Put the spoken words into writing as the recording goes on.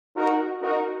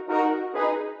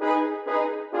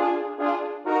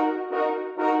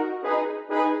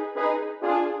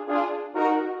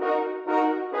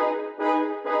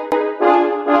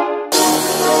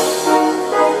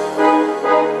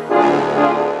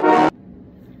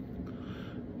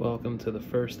welcome to the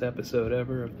first episode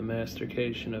ever of the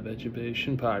Mastercation of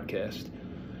Edubation Podcast.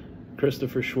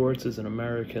 Christopher Schwartz is an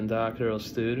American doctoral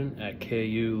student at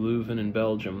KU Leuven in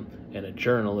Belgium and a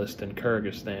journalist in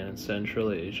Kyrgyzstan in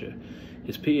Central Asia.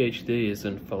 His PhD is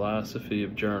in philosophy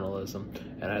of journalism,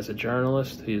 and as a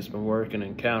journalist, he has been working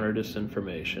in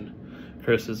counter-disinformation.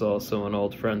 Chris is also an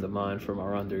old friend of mine from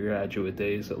our undergraduate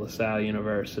days at LaSalle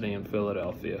University in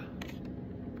Philadelphia.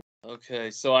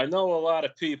 Okay, so I know a lot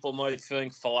of people might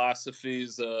think philosophy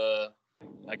is, a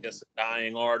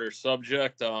dying art or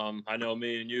subject. I know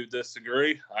me and you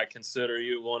disagree. I consider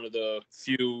you one of the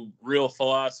few real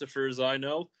philosophers I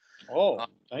know. Oh,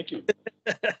 thank you.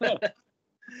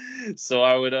 So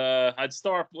I'd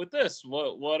start with this.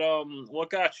 What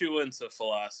got you into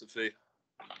philosophy?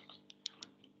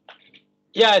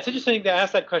 Yeah, it's interesting to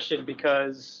ask that question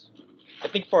because I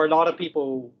think for a lot of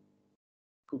people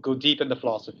who go deep into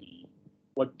philosophy,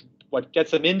 what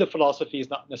gets them into philosophy is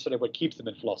not necessarily what keeps them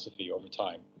in philosophy over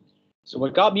time. So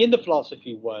what got me into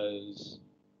philosophy was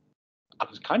I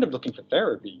was kind of looking for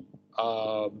therapy.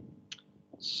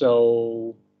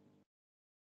 So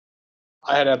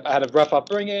I had a rough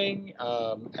upbringing,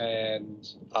 and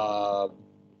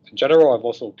in general, I'm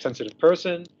also a sensitive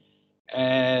person,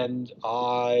 and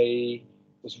I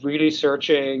was really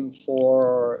searching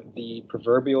for the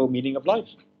proverbial meaning of life,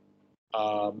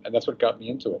 and that's what got me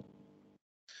into it.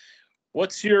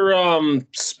 What's your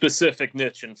specific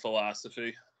niche in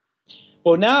philosophy?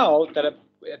 Well, now that I'm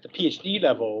at the PhD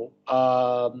level,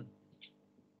 the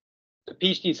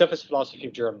PhD itself is philosophy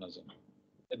of journalism.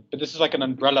 But this is like an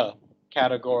umbrella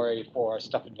category for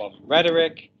stuff involving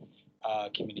rhetoric,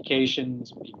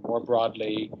 communications, even more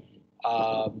broadly.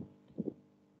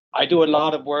 I do a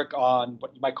lot of work on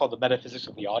what you might call the metaphysics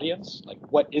of the audience, like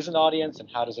what is an audience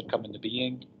and how does it come into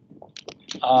being.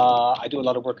 I do a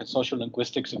lot of work on social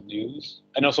linguistics of news,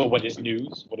 and also what is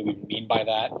news? What do we mean by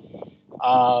that?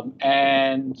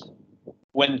 And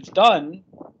when it's done,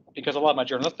 because a lot of my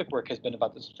journalistic work has been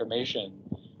about disinformation,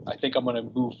 I think I'm going to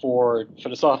move forward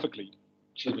philosophically,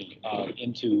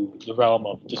 into the realm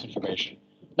of disinformation.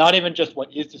 Not even just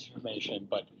what is disinformation,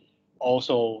 but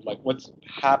also like what's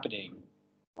happening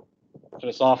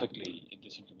philosophically in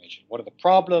disinformation. What are the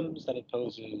problems that it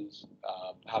poses?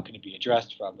 How can it be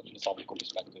addressed from a philosophical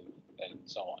perspective, and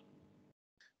so on?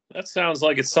 That sounds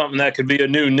like it's something that could be a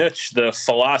new niche, the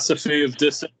philosophy of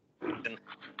disinformation.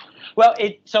 Well,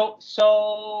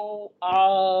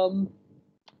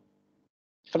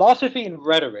 philosophy and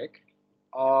rhetoric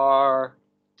are,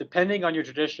 depending on your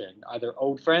tradition, either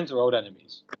old friends or old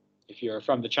enemies. If you're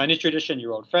from the Chinese tradition,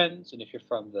 you're old friends, and if you're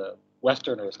from the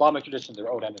Western or Islamic tradition, they're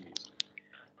old enemies.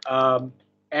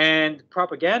 And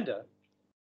propaganda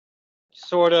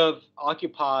sort of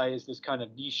occupies this kind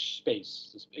of niche space,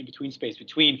 this in-between space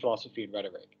between philosophy and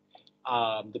rhetoric,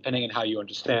 depending on how you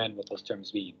understand what those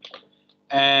terms mean.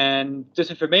 And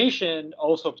disinformation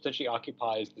also potentially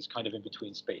occupies this kind of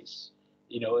in-between space.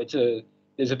 You know,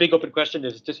 there's a big open question: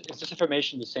 is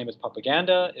disinformation the same as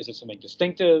propaganda? Is it something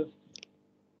distinctive,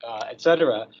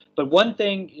 etc.? But one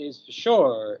thing is for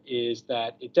sure is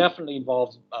that it definitely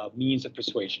involves means of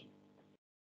persuasion.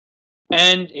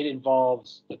 And it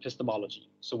involves epistemology.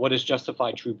 So what is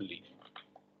justified true belief?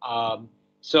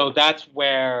 So that's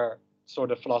where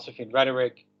sort of philosophy and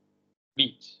rhetoric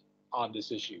meet on this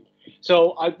issue.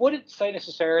 So I wouldn't say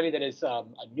necessarily that it's a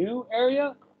new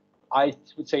area. I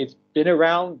would say it's been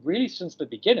around really since the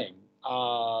beginning.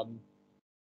 But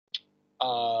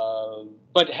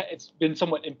it's been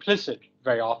somewhat implicit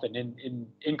very often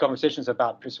in conversations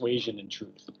about persuasion and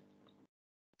truth.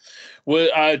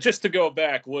 Well, just to go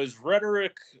back, was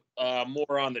rhetoric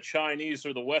more on the Chinese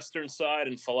or the Western side,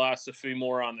 and philosophy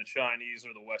more on the Chinese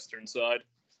or the Western side?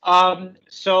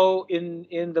 So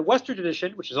in the Western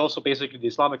tradition, which is also basically the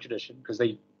Islamic tradition, because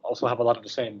they also have a lot of the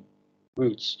same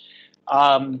roots,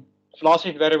 philosophy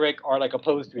and rhetoric are like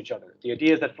opposed to each other. The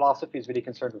idea is that philosophy is really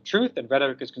concerned with truth, and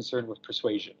rhetoric is concerned with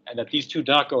persuasion, and that these two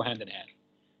do not go hand in hand.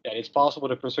 That it's possible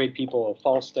to persuade people of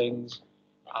false things.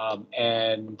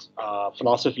 And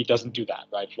philosophy doesn't do that,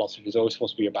 right? Philosophy is always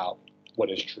supposed to be about what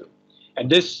is true. And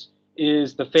this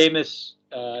is the famous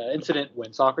incident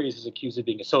when Socrates is accused of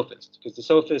being a sophist, because the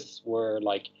sophists were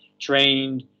like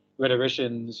trained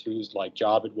rhetoricians whose like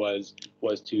job it was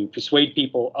to persuade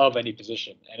people of any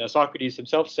position. And as Socrates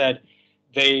himself said,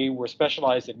 they were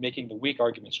specialized in making the weak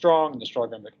argument strong and the strong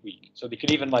argument weak. So they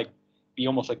could even like be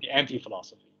almost like the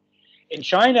anti-philosophy. In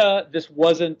China, this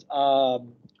wasn't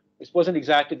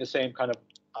exactly the same kind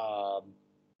of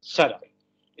setup.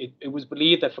 It was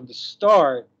believed that from the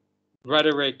start,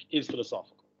 rhetoric is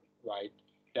philosophical, right?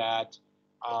 That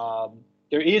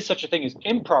there is such a thing as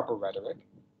improper rhetoric,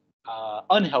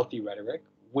 unhealthy rhetoric,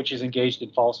 which is engaged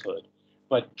in falsehood.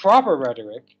 But proper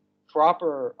rhetoric,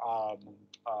 proper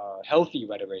healthy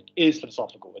rhetoric is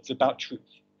philosophical. It's about truth.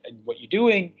 And what you're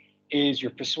doing is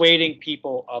you're persuading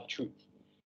people of truth.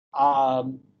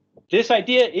 This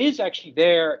idea is actually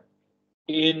there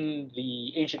in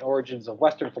the ancient origins of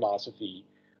Western philosophy,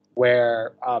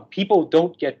 where people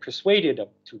don't get persuaded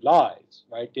to lies,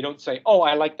 right? They don't say, "Oh,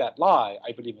 I like that lie.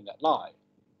 I believe in that lie,"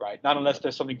 right? Not unless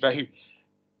there's something very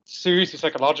seriously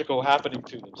psychological happening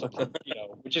to them, something,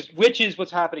 which is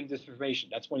what's happening to this information.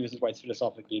 That's one of the reasons why it's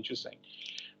philosophically interesting.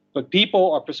 But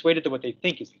people are persuaded to what they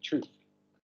think is the truth,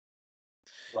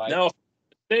 right? Now, if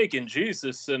I'm mistaken,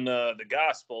 Jesus in the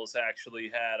Gospels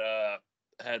actually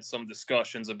had some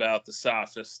discussions about the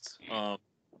sophists.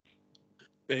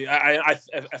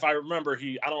 If I remember,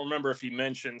 I don't remember if he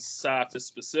mentioned sophists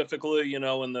specifically, in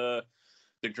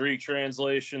the Greek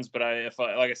translations, but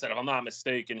like I said, if I'm not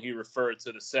mistaken, he referred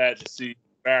to the Sadducees,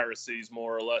 Pharisees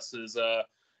more or less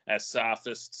as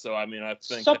sophists. So I mean, I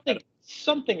think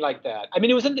something like that. I mean,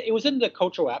 it was in the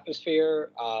cultural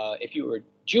atmosphere. If you were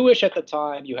Jewish at the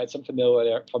time, you had some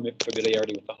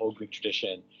familiarity with the whole Greek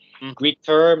tradition. Mm-hmm. Greek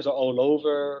terms are all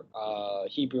over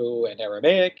Hebrew and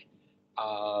Aramaic.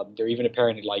 They're even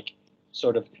apparently like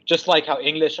sort of just like how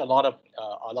English, a lot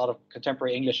of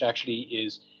contemporary English actually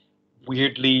is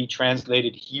weirdly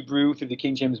translated Hebrew through the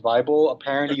King James Bible.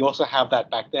 Apparently, you also have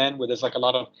that back then, where there's like a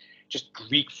lot of just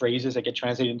Greek phrases that get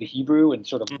translated into Hebrew and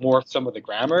sort of morph some of the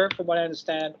grammar, from what I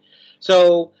understand.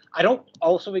 So I don't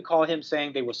also recall him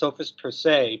saying they were sophists per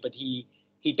se, but he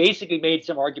basically made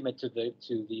some argument to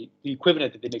the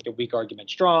equivalent that they make the weak argument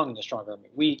strong and the strong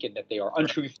argument weak, and that they are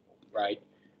untruthful, right?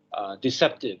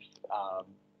 Deceptive,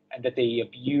 and that they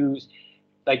abuse,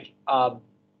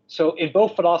 so in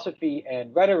both philosophy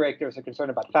and rhetoric, there's a concern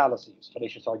about fallacies,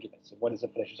 fallacious arguments. And what is a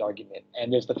fallacious argument?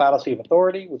 And there's the fallacy of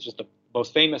authority, which is the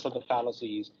most famous of the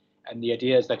fallacies. And the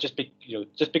idea is that just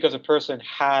because a person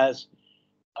has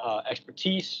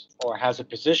expertise or has a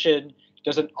position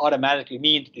doesn't automatically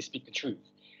mean that they speak the truth.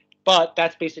 But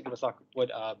that's basically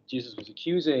what Jesus was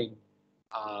accusing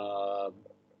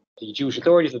the Jewish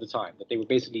authorities at the time, that they were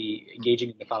basically engaging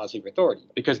in the fallacy of authority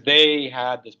because they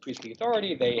had this priestly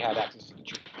authority, they had access to the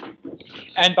truth.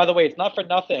 And by the way, it's not for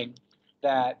nothing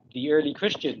that the early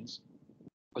Christians,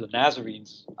 or the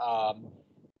Nazarenes,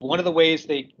 one of the ways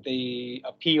they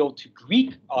appealed to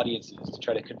Greek audiences to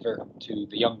try to convert them to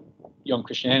the young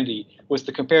Christianity was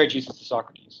to compare Jesus to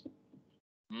Socrates.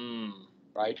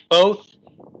 Right? Both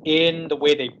in the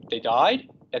way they died,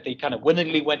 that they kind of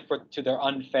willingly went to their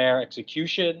unfair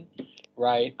execution,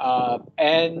 right?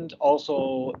 And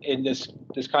also in this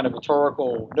kind of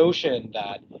rhetorical notion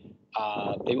that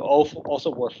they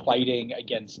also were fighting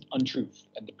against untruth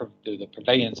and the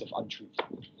prevalence of untruth.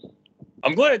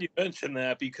 I'm glad you mentioned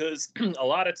that because a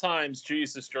lot of times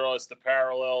Jesus draws the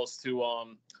parallels to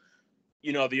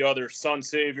the other son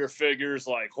savior figures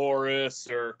like Horus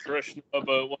or Krishna, but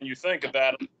when you think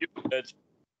about it, it's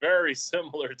very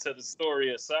similar to the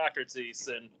story of Socrates,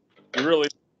 and you really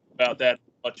think about that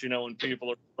much, when people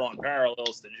are drawing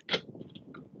parallels to Jesus.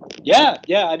 Yeah.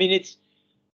 I mean,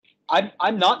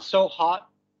 I'm not so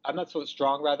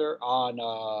strong rather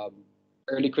on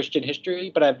early Christian history,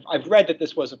 but I've read that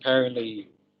this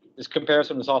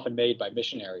comparison was often made by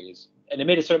missionaries, and it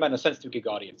made a certain amount of sense to Greek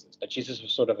audiences that Jesus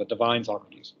was sort of a divine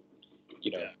Socrates,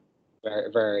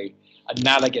 very, very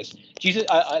analogous.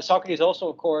 Socrates also,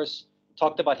 of course,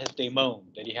 talked about his daemon,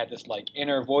 that he had this like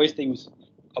inner voice that he was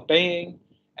obeying,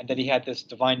 and that he had this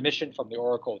divine mission from the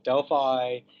Oracle of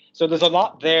Delphi. So there's a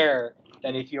lot there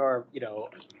that if you're, you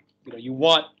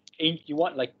want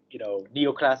like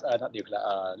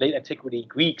late antiquity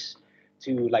Greeks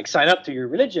to like sign up to your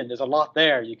religion. There's a lot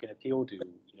there you can appeal to,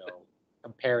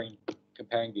 comparing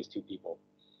these two people.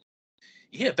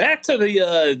 Yeah, back to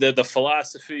the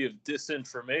philosophy of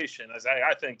disinformation. As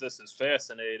I think this is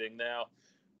fascinating. Now,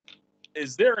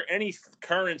 is there any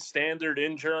current standard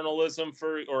in journalism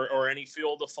or any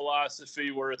field of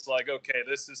philosophy where it's like, okay,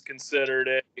 this is considered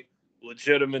a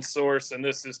legitimate source and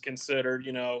this is considered,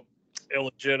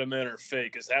 illegitimate or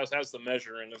fake? How's the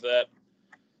measuring of that?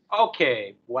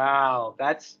 Okay, wow,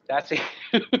 that's a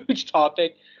huge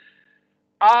topic.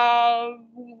 I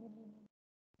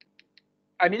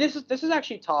mean, this is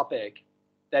actually a topic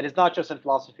that is not just in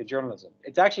philosophy of journalism.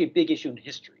 It's actually a big issue in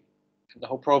history, the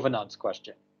whole provenance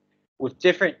question, with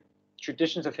different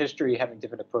traditions of history having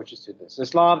different approaches to this.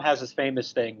 Islam has this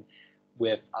famous thing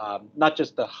with not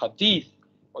just the hadith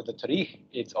or the tarikh,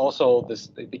 it's also this,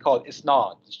 they call it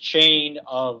isnad, this chain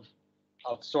of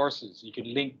sources. You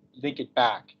can link it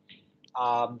back.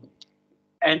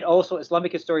 And also,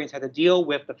 Islamic historians had to deal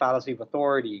with the fallacy of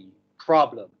authority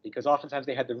problem, because oftentimes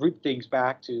they had to root things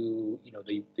back to,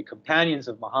 the companions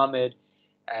of Muhammad,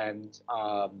 and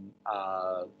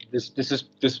this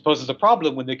poses a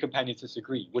problem when the companions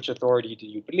disagree. Which authority do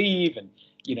you believe? And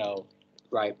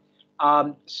right.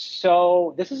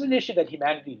 So this is an issue that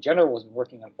humanity in general has been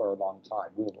working on for a long time.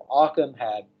 Rule of Occam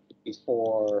had these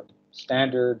 4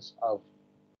 standards of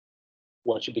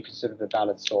what should be considered a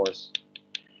valid source.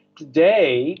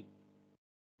 Today,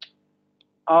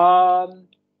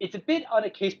 it's a bit on a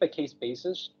case-by-case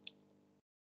basis.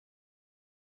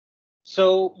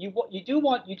 So you do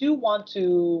want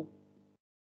to.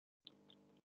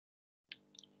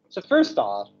 So first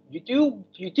off, you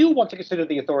do want to consider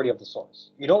the authority of the source.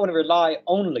 You don't want to rely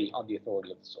only on the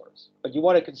authority of the source, but you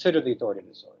want to consider the authority of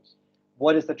the source.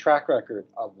 What is the track record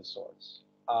of the source?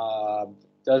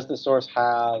 Does the source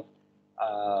have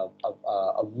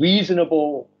a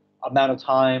reasonable amount of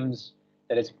times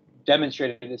that it's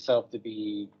demonstrated itself to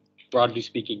be, broadly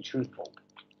speaking, truthful?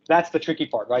 That's the tricky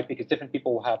part, right? Because different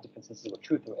people will have different senses of what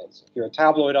truth is. If you're a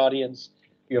tabloid audience,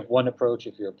 you have one approach.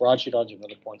 If you're a broadsheet audience, you have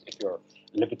another point. If you're a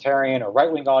libertarian or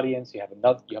right-wing audience, you have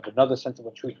another sense of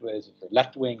what truth is. If you're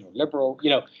left-wing or liberal,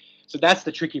 So that's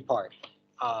the tricky part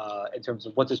in terms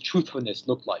of what does truthfulness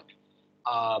look like,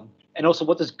 and also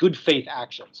what does good faith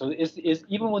action. So is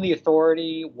even when the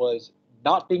authority was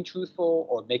not being truthful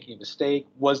or making a mistake,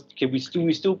 can we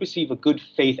still perceive a good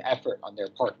faith effort on their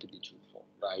part to be truthful,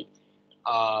 right?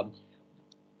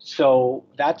 So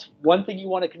that's one thing you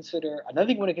want to consider. Another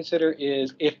thing you want to consider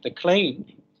is if the claim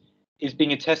is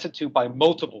being attested to by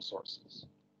multiple sources,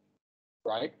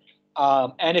 right?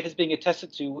 And if it's being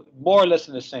attested to more or less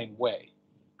in the same way,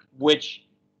 which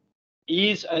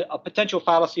is a potential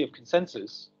fallacy of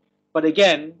consensus. But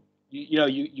again,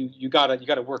 you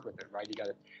gotta work with it, right?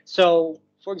 So,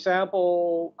 for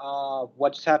example,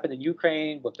 what just happened in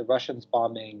Ukraine with the Russians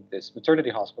bombing this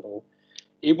maternity hospital,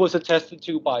 it was attested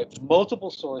to by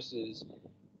multiple sources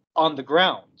on the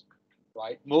ground,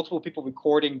 right? Multiple people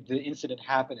recording the incident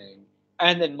happening,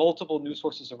 and then multiple news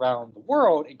sources around the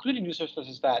world, including news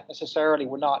sources that necessarily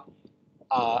were not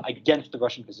against the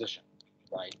Russian position,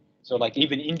 right? So, like,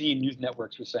 even Indian news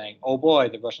networks were saying, "Oh boy,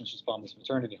 the Russians just bombed this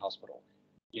maternity hospital,"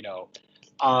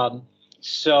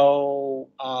 So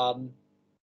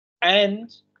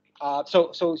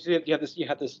you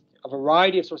have this a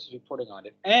variety of sources reporting on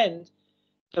it, and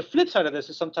the flip side of this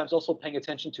is sometimes also paying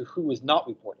attention to who is not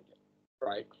reporting it,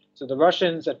 right? So the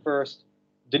Russians at first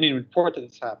didn't even report that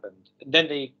this happened, and then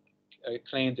they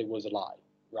claimed it was a lie,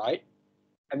 right?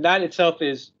 And that itself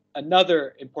is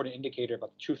another important indicator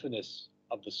about the truthfulness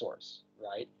of the source,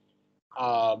 right?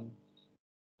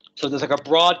 So there's like a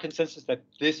broad consensus that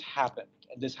this happened,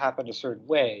 and this happened a certain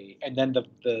way, and then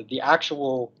the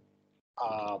actual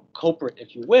culprit,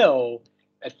 if you will,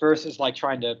 at first is like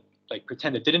trying to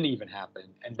pretend it didn't even happen,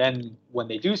 and then when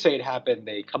they do say it happened,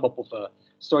 they come up with a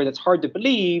story that's hard to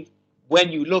believe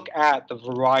when you look at the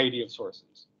variety of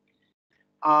sources.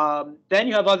 Then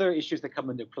you have other issues that come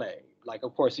into play. Like,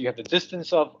 of course, you have the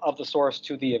distance of the source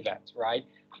to the event, right?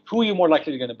 Who are you more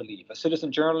likely going to believe? A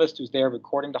citizen journalist who's there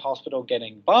recording the hospital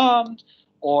getting bombed,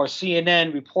 or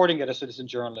CNN reporting that a citizen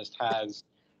journalist has,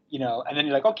 and then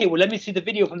you're like, okay, well, let me see the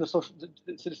video from the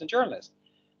citizen journalist.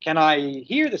 Can I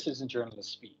hear the citizen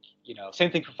journalist speak?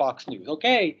 Same thing for Fox News.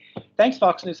 Okay, thanks,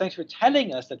 Fox News. Thanks for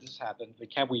telling us that this happened, but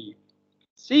can we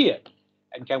see it?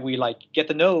 And can we get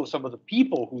to know some of the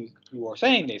people who are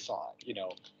saying they saw it?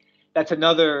 That's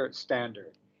another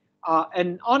standard.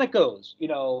 And on it goes.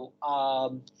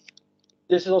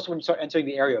 This is also when you start entering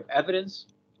the area of evidence.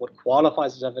 What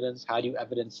qualifies as evidence? How do you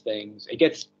evidence things? It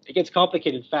gets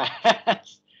complicated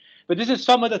fast. But this is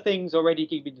some of the things already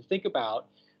you need to think about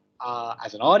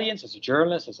as an audience, as a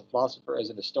journalist, as a philosopher, as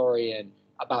an historian,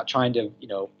 about trying to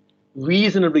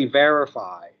reasonably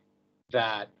verify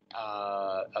that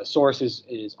a source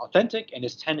is authentic and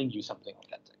is telling you something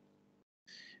authentic.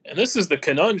 And this is the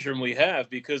conundrum we have,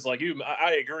 because I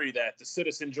agree that the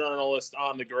citizen journalist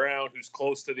on the ground who's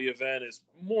close to the event is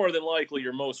more than likely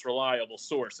your most reliable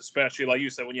source, especially, like you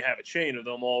said, when you have a chain of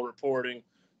them all reporting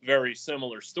very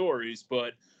similar stories.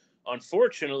 But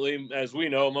unfortunately, as we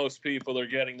know, most people are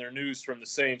getting their news from the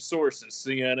same sources: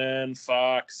 CNN,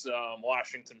 Fox,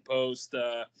 Washington Post,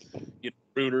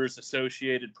 Reuters,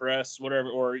 Associated Press, whatever,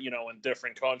 or, in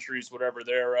different countries, whatever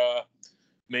their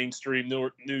mainstream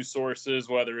news sources,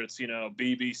 whether it's,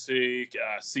 BBC,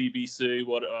 CBC,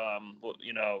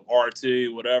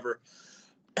 RT, whatever.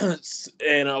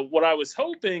 And what I was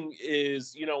hoping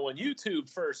is, when YouTube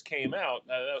first came out,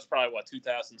 that was probably,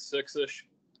 2006-ish?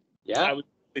 Yeah. I was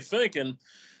thinking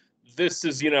this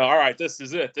is, all right, this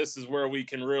is it. This is where we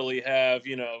can really have,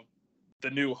 the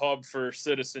new hub for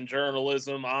citizen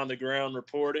journalism, on the ground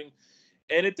reporting.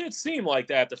 And it did seem like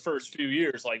that the first few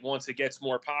years. Like once it gets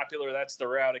more popular, that's the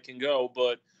route it can go.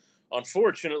 But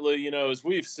unfortunately, as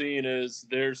we've seen, is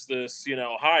there's this,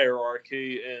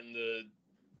 hierarchy in the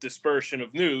dispersion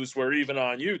of news where even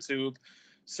on YouTube,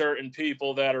 certain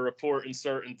people that are reporting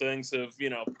certain things have,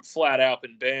 flat out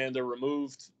been banned or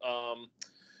removed.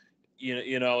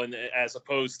 And as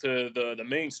opposed to the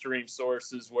mainstream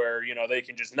sources where, they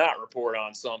can just not report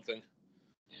on something.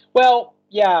 Well,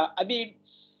 yeah, I mean,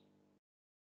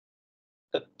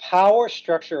 the power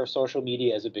structure of social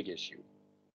media is a big issue.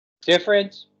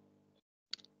 Different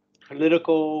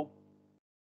political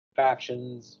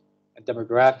factions and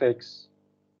demographics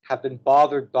have been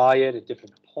bothered by it at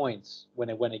different points when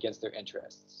it went against their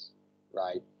interests,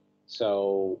 right?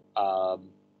 So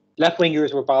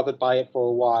left-wingers were bothered by it for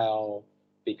a while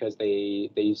because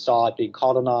they saw it being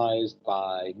colonized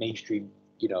by mainstream,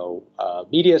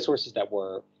 media sources that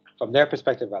were, from their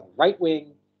perspective, rather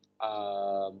right-wing,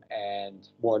 and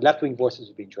more left-wing voices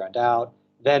were being drowned out.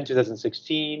 Then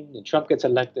 2016, and Trump gets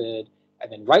elected,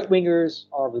 and then right-wingers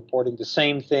are reporting the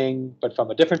same thing, but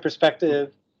from a different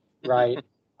perspective, right?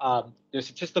 There's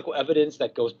statistical evidence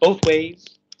that goes both ways,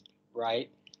 right?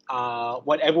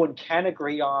 What everyone can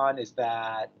agree on is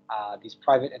that these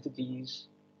private entities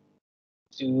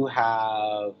do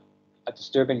have a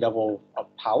disturbing level of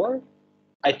power.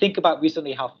 I think about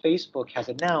recently how Facebook has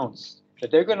announced that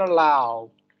they're going to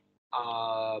allow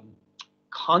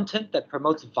content that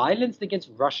promotes violence against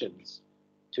Russians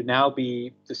to now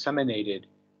be disseminated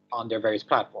on their various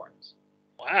platforms.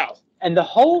 Wow. And the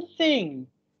whole thing,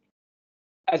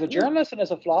 as a journalist and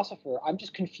as a philosopher, I'm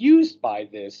just confused by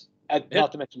this,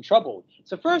 not to mention troubled.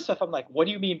 So first off, I'm like, what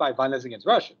do you mean by violence against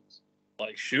Russians?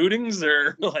 Like shootings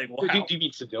or like wow. Do you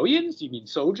mean civilians? Do you mean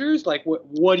soldiers? Like,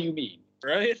 what do you mean?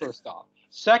 Right. First off.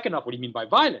 Second off, what do you mean by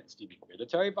violence? Do you mean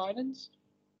military violence?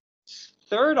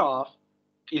 Third off,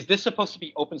 is this supposed to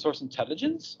be open source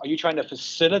intelligence? Are you trying to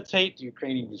facilitate the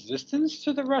Ukrainian resistance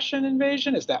to the Russian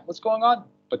invasion? Is that what's going on?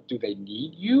 But do they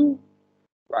need you?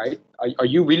 Right? Are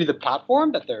you really the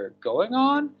platform that they're going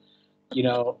on?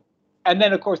 And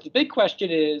then, of course, the big question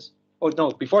is,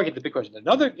 before I get to the big question,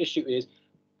 another issue is,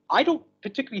 I don't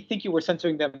particularly think you were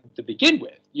censoring them to begin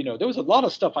with. There was a lot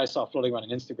of stuff I saw floating around on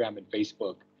Instagram and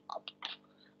Facebook.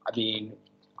 I mean,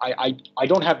 I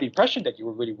don't have the impression that you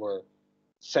really were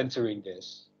censoring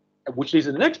this, which leads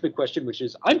to the next big question, which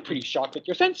is, I'm pretty shocked that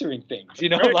you're censoring things,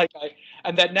 Right.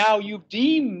 and that now you've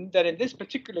deemed that in this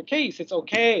particular case, it's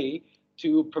okay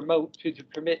to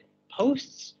permit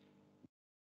posts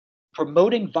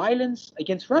promoting violence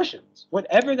against Russians,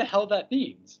 whatever the hell that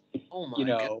means. Oh my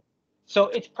God. So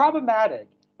it's problematic,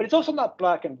 but it's also not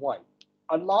black and white.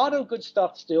 A lot of good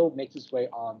stuff still makes its way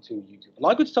onto YouTube. A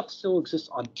lot of good stuff still exists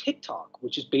on TikTok,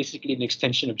 which is basically an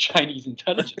extension of Chinese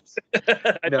intelligence.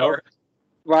 I know.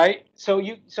 Right? So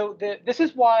this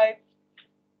is why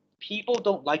people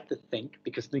don't like to think,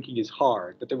 because thinking is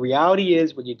hard. But the reality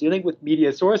is, when you're dealing with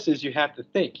media sources, you have to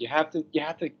think. You have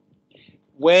to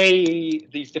weigh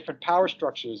these different power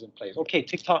structures in place. Okay,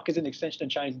 TikTok is an extension of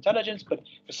Chinese intelligence, but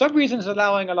for some reason it's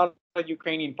allowing a lot of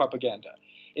Ukrainian propaganda.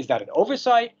 Is that an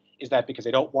oversight? Is that because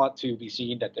they don't want to be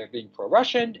seen that they're being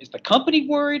pro-Russian? Is the company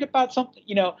worried about something?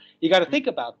 You got to think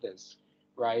about this,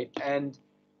 right? And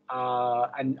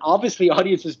obviously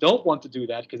audiences don't want to do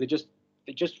that because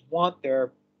they just want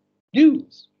their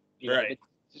news. Right.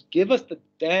 Just give us the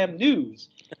damn news.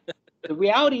 The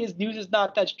reality is, news is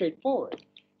not that straightforward.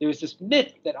 There's this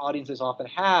myth that audiences often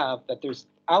have that there's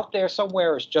out there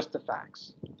somewhere is just the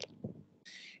facts.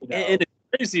 And it's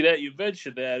crazy that you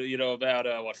mentioned that, about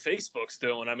what Facebook's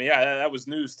doing. I mean, that was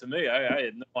news to me. I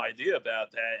had no idea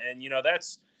about that. And,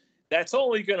 that's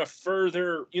only going to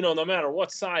further, no matter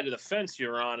what side of the fence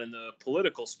you're on in the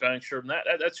political spectrum,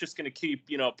 that's just going to keep,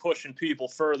 pushing people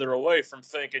further away from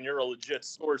thinking you're a legit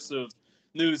source of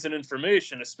news and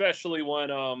information, especially when,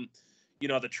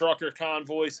 the trucker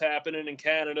convoys happening in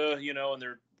Canada, and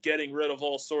they're getting rid of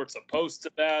all sorts of posts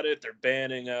about it. They're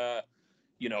banning,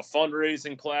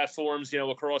 fundraising platforms,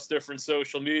 across different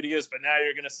social medias. But now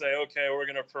you're going to say, okay, we're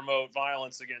going to promote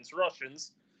violence against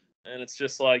Russians. And it's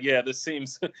just like, yeah, this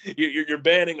seems you're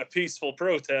banning a peaceful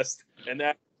protest and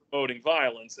now promoting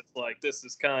violence. It's like, this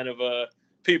is kind of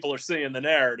people are seeing the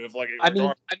narrative. Like, I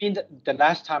mean, the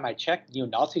last time I checked,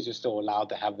 neo-Nazis are still allowed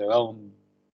to have their own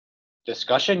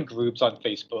discussion groups on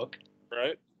Facebook.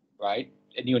 Right. Right.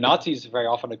 And neo-Nazis very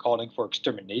often are calling for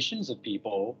exterminations of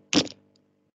people.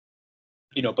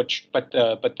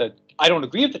 But I don't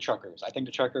agree with the truckers. I think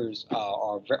the truckers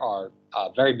are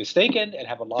very mistaken and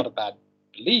have a lot of bad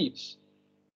beliefs,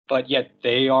 but yet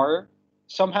they are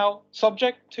somehow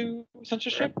subject to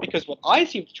censorship. Because what I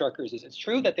see with the truckers is it's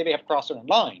true that they may have crossed certain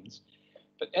lines,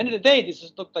 but at the end of the day, this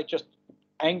just looked like just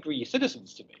angry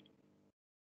citizens to me,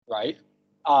 right?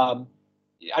 I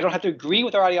don't have to agree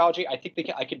with their ideology. I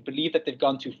think I can believe that they've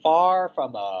gone too far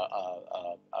from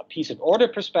a peace and order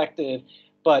perspective,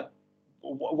 but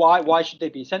why should they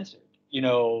be censored?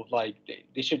 Like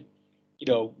they should.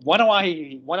 Why don't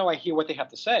I hear what they have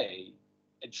to say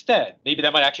instead? Maybe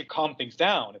that might actually calm things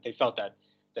down if they felt that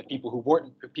people who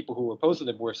were opposed to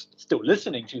them were still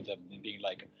listening to them and being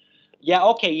like, yeah,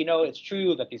 okay, it's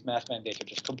true that these mask mandates are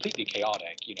just completely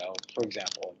chaotic, for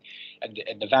example, and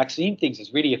the vaccine things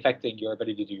is really affecting your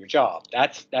ability to do your job.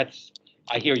 That's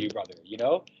I hear you, brother,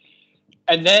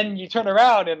 And then you turn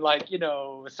around and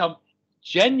some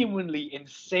genuinely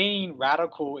insane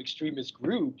radical extremist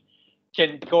group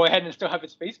can go ahead and still have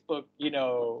its Facebook,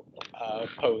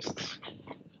 posts.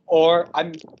 Or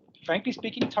frankly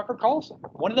speaking, Tucker Carlson,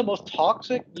 one of the most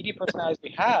toxic media personalities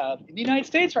we have in the United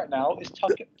States right now is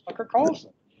Tucker Carlson,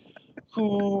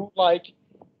 who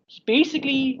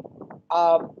basically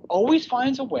always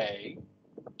finds a way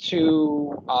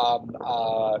to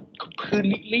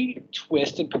completely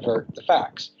twist and pervert the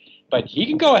facts. But he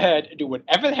can go ahead and do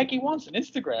whatever the heck he wants on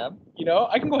Instagram.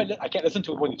 I can go ahead. I can't listen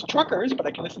to one of these truckers, but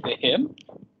I can listen to him.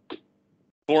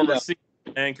 Former CNN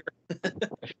anchor,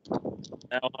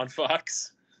 now on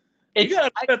Fox.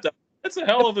 That's a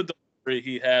hell of a delivery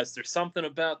he has. There's something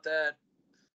about that.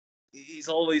 He's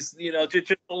always,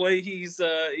 just the way he's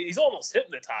almost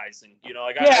hypnotizing.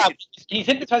 He's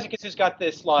hypnotizing because he's got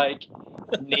this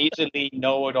nasally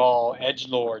know-it-all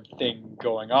edgelord thing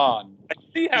going on. I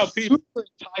see how people super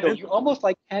entitled. You almost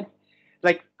can't.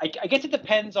 I guess it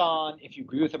depends on if you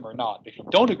agree with him or not. If you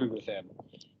don't agree with him,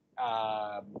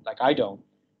 I don't.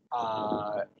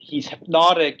 He's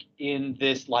hypnotic in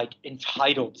this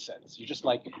entitled sense. You're just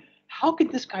how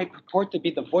could this guy purport to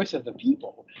be the voice of the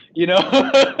people? He's so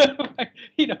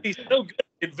good at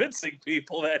convincing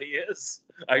people that he is.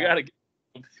 I gotta get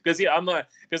because I'm not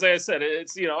because like I said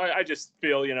it's I just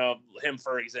feel him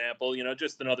for example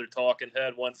just another talking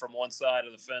head went from one side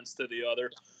of the fence to the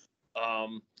other.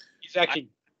 He's actually an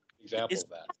example of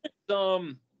that.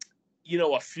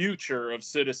 A future of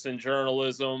citizen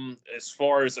journalism as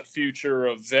far as a future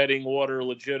of vetting what are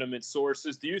legitimate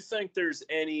sources. Do you think there's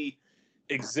any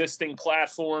existing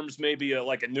platforms, maybe a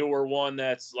newer one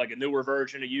that's a newer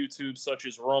version of YouTube, such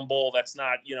as Rumble, that's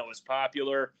not, as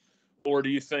popular? Or do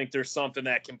you think there's something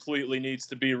that completely needs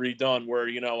to be redone where,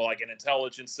 an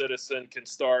intelligent citizen can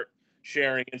start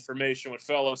sharing information with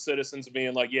fellow citizens and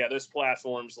being yeah, this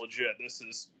platform's legit. This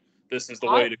is the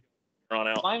way to run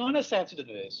out. My honest answer to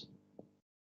this.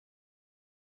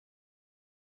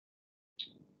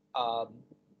 So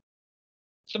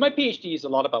my PhD is a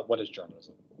lot about what is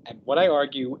journalism. And what I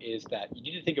argue is that you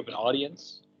need to think of an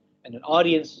audience. And an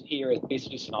audience here is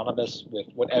basically synonymous with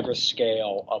whatever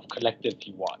scale of collective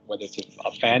you want, whether it's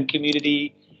a fan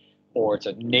community or it's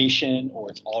a nation or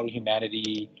it's all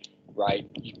humanity, right?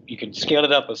 You can scale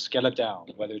it up or scale it down,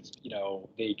 whether it's,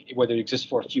 whether it exists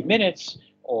for a few minutes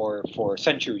or for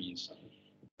centuries,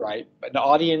 right? But an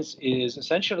audience is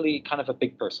essentially kind of a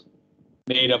big person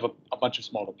made of a bunch of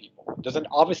smaller people.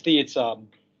 Obviously it's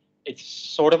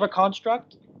sort of a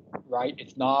construct, right?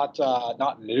 It's not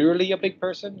literally a big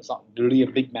person. It's not literally a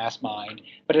big mass mind,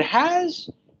 but it has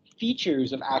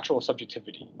features of actual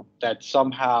subjectivity that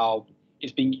somehow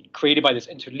is being created by this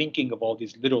interlinking of all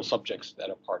these little subjects that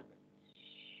are part of it.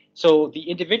 So the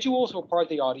individuals who are part of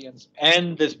the audience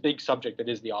and this big subject that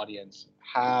is the audience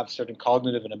have certain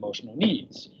cognitive and emotional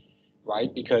needs,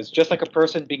 right? Because just like a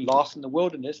person being lost in the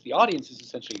wilderness, the audience is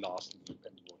essentially lost in the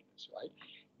wilderness, right?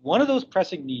 One of those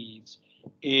pressing needs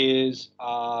is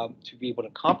to be able to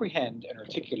comprehend and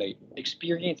articulate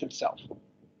experience itself,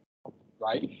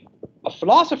 right? A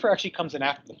philosopher actually comes in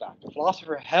after the fact. A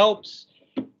philosopher helps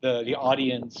the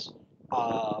audience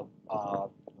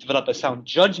develop a sound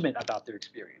judgment about their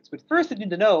experience. But first they need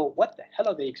to know what the hell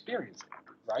are they experiencing,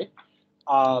 right?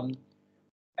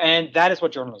 And that is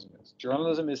what journalism is.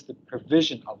 Journalism is the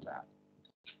provision of that.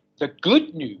 The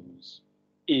good news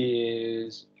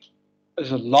is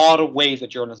there's a lot of ways that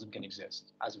journalism can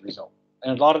exist as a result.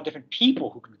 And a lot of different people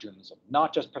who can do journalism,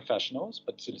 not just professionals,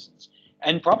 but citizens.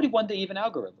 And probably one day even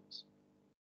algorithms,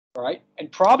 right?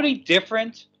 And probably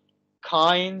different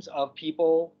kinds of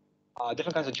people,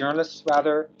 different kinds of journalists,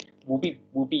 rather, will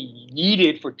be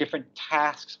needed for different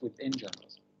tasks within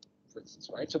journalism, for instance,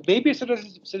 right? So maybe a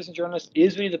citizen journalist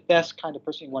is really the best kind of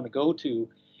person you want to go to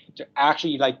to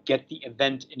actually like get the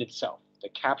event in itself, to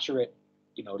capture it,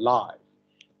 live,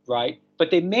 right?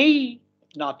 But they may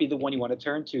not be the one you want to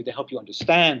turn to help you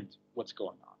understand what's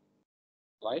going on,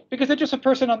 right? Because they're just a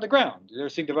person on the ground. They're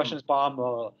seeing the Russians bomb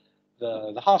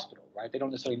the hospital, right? They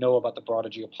don't necessarily know about the broader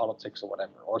geopolitics or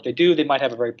whatever. Or if they do, they might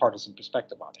have a very partisan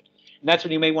perspective on it. And that's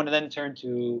when you may want to then turn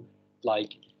to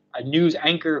like a news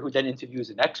anchor who then interviews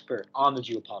an expert on the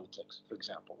geopolitics, for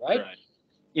example, right?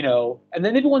 And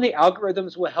then maybe one of the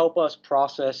algorithms will help us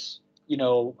process,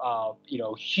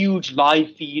 huge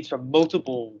live feeds from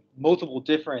multiple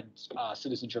different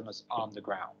citizen journalists on the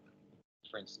ground,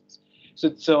 for instance.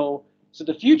 So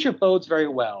the future bodes very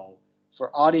well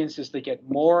for audiences to get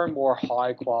more and more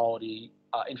high quality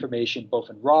information, both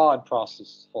in raw and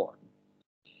processed form.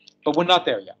 But we're not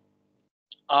there yet.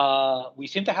 We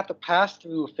seem to have to pass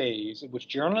through a phase in which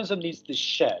journalism needs to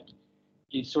shed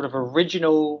its sort of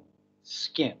original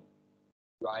skin,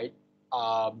 right?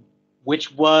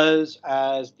 Which was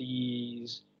as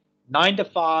these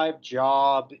 9-to-5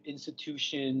 job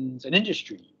institutions and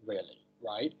industry, really,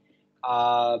 right?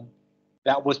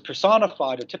 That was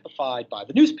personified or typified by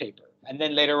the newspaper, and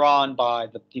then later on by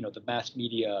the mass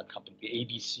media company, the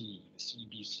ABC, the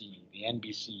CBC, the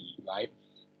NBC, right?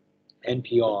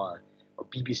 NPR or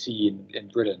BBC in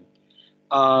Britain.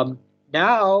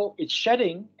 Now it's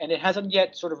shedding, and it hasn't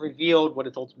yet sort of revealed what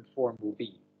its ultimate form will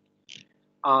be.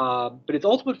 But its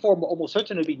ultimate form will almost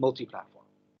certainly be multi-platform.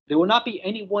 There will not be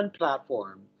any one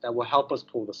platform that will help us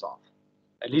pull this off,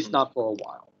 at least not for a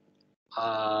while.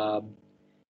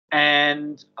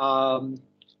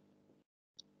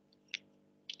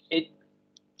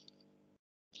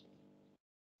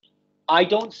 I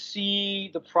don't see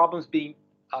the problems being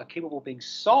capable of being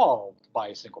solved by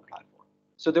a single platform.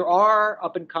 So there are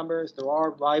up and comers, there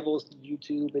are rivals to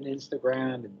YouTube and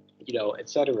Instagram and et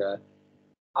cetera.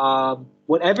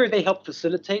 Whatever they help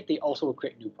facilitate, they also will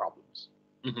create new problems,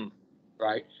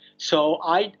 right? So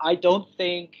I don't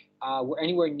think we're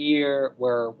anywhere near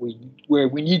where we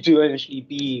need to initially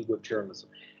be with journalism.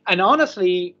 And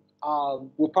honestly,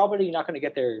 we're probably not going to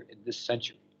get there in this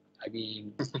century. I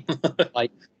mean,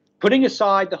 like putting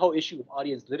aside the whole issue of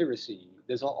audience literacy,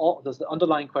 there's the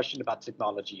underlying question about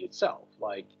technology itself.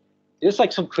 Like there's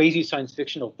like some crazy science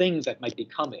fictional things that might be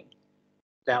coming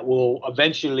that will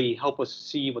eventually help us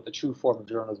see what the true form of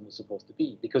journalism is supposed to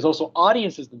be. Because also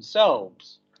audiences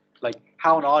themselves, like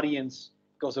how an audience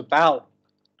goes about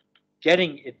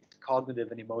getting its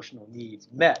cognitive and emotional needs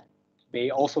met, may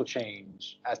also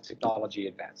change as technology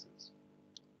advances.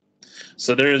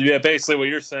 So basically what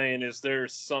you're saying is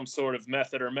there's some sort of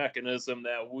method or mechanism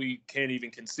that we can't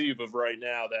even conceive of right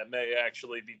now that may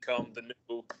actually become the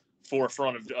new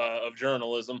forefront of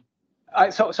journalism.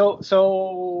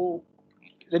 So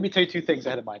let me tell you two things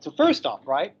I had in mind. So first off,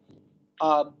 right,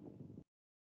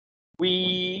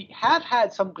 we have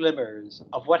had some glimmers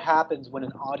of what happens when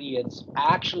an audience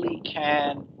actually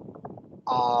can,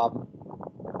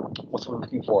 what's what I'm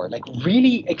looking for? Like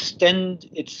really extend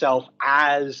itself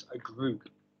as a group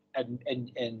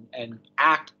and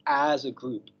act as a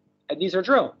group. And these are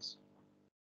drones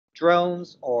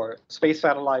or space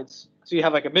satellites. So you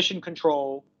have like a mission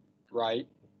control, right?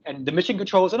 And the mission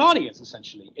control is an audience,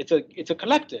 essentially. It's a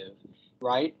collective,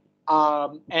 right?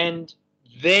 And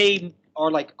they are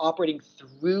like operating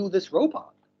through this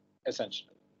robot, essentially.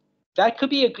 That could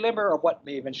be a glimmer of what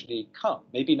may eventually come.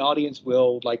 Maybe an audience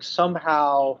will like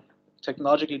somehow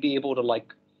technologically be able to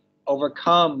like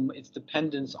overcome its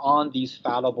dependence on these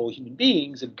fallible human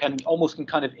beings and can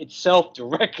kind of itself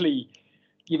directly,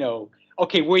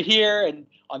 okay, we're here and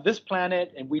on this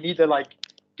planet and we need to like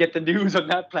get the news on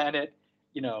that planet.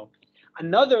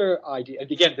 Another idea,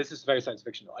 and again, this is very science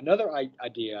fictional. Another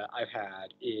idea I've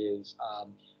had is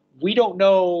we don't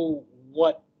know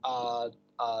what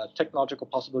technological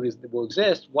possibilities that will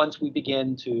exist once we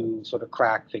begin to sort of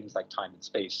crack things like time and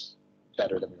space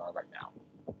better than we are right now.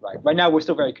 Right now, we're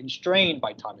still very constrained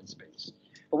by time and space.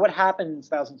 But what happens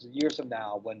thousands of years from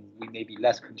now when we may be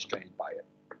less constrained by it?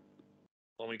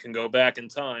 Well, we can go back in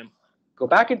time. Go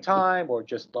back in time, or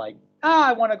just like,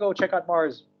 I want to go check out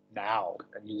Mars now,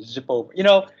 and you zip over.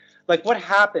 Like what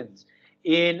happens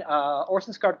in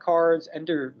Orson Scott Card's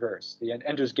Enderverse, the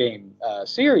Ender's Game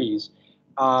series?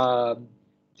 The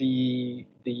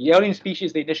alien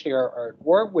species they initially are at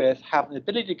war with have an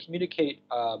ability to communicate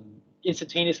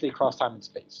instantaneously across time and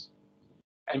space.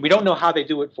 And we don't know how they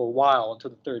do it for a while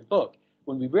until the third book,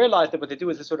 when we realize that what they do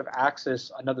is they sort of access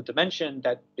another dimension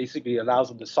that basically allows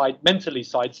them to mentally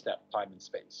sidestep time and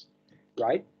space,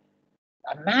 right?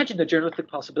 Imagine the journalistic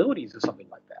possibilities of something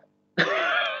like that.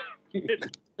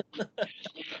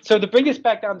 So to bring us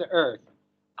back down to Earth,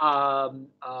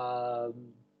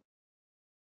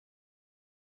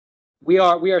 we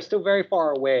are still very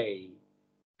far away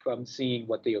from seeing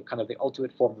what the kind of the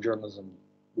ultimate form of journalism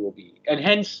will be, and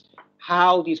hence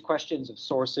how these questions of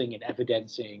sourcing and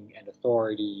evidencing and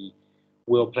authority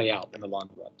will play out in the long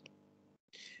run.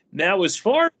 Now, as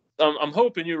far I'm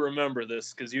hoping you remember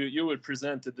this because you had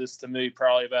presented this to me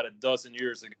probably about a dozen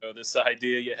years ago. This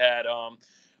idea you had.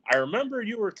 I remember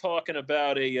you were talking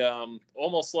about a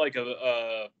almost like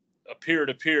a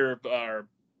peer-to-peer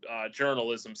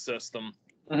journalism system,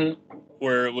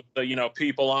 where it was,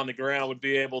 people on the ground would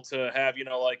be able to have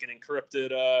like an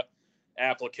encrypted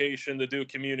application to do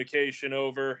communication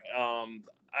over.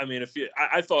 I mean,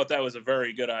 I thought that was a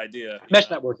very good idea. Mesh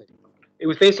networking. It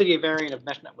was basically a variant of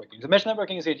mesh networking. So mesh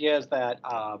networking's idea is that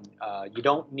you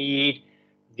don't need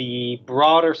the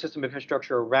broader system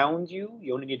infrastructure around you.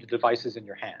 You only need the devices in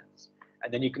your hands.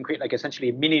 And then you can create like essentially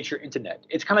a miniature internet.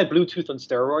 It's kind of like Bluetooth on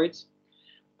steroids.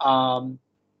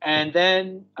 And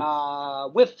then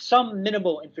with some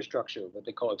minimal infrastructure, what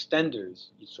they call extenders,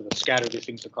 you sort of scatter these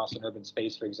things across an urban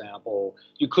space, for example,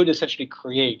 you could essentially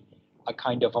create a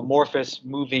kind of amorphous,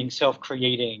 moving,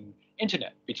 self-creating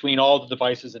internet between all the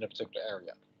devices in a particular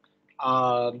area.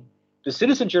 The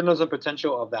citizen journalism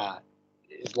potential of that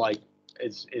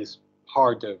is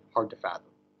hard to fathom.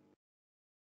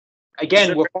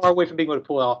 Again, we're far away from being able to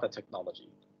pull off that technology.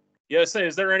 Yeah,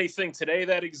 is there anything today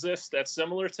that exists that's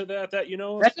similar to that you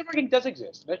know? Mesh networking does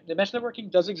exist. The mesh networking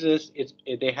does exist.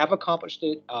 They have accomplished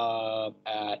it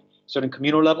at certain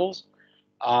communal levels,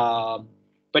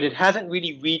 but it hasn't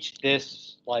really reached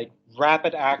this like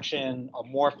rapid action,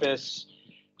 amorphous.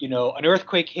 An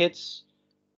earthquake hits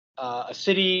a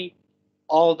city,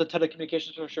 all the telecommunications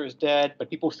infrastructure is dead, but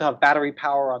people still have battery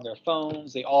power on their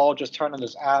phones. They all just turn on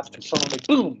this app, and suddenly,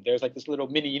 boom! There's like this little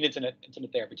mini internet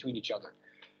there between each other.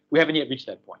 We haven't yet reached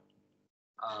that point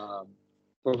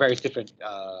for various different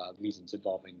reasons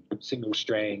involving signal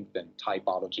strength and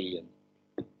typology and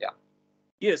yeah.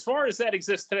 Yeah, as far as that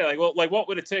exists today, what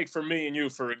would it take for me and you,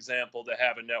 for example, to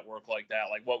have a network like that?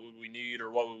 Like, what would we need,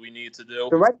 or what would we need to do?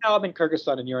 So right now, I'm in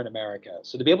Kyrgyzstan and you're in America.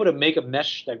 So to be able to make a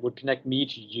mesh that would connect me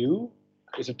to you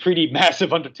is a pretty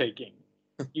massive undertaking.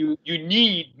 You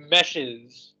need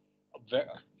meshes.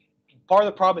 Part of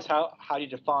the problem is how you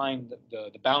define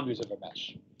the boundaries of a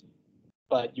mesh.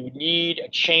 But you would need a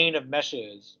chain of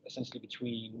meshes essentially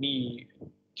between me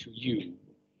to you,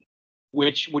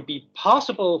 which would be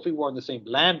possible if we were on the same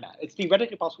landmass. It's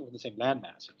theoretically possible with the same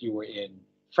landmass if you were in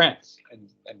France and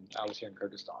I was here in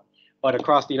Kyrgyzstan. But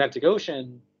across the Atlantic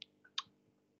Ocean,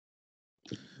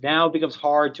 now it becomes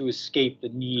hard to escape the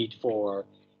need for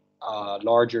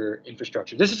larger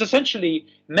infrastructure. This is essentially,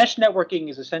 mesh networking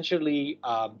is essentially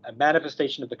a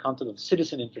manifestation of the concept of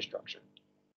citizen infrastructure,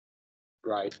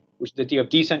 right? Which is the idea of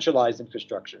decentralized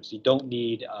infrastructure. So you don't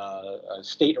need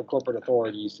state or corporate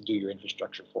authorities to do your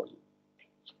infrastructure for you.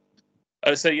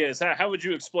 I say, yes. How would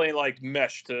you explain like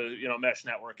mesh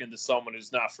networking to someone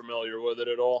who's not familiar with it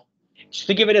at all? Just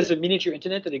think of it as a miniature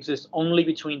internet that exists only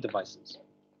between devices.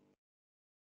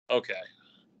 Okay.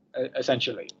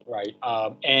 Essentially, right?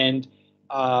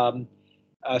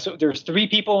 So there's 3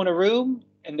 people in a room,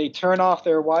 and they turn off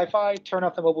their Wi-Fi, turn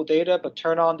off the mobile data, but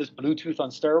turn on this Bluetooth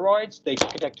on steroids. They can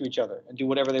connect to each other and do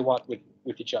whatever they want with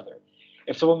each other.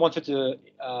 If someone wanted to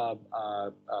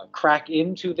crack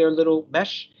into their little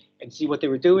mesh and see what they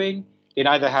were doing, they'd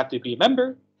either have to be a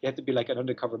member, they have to be like an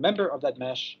undercover member of that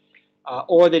mesh,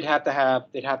 or they'd have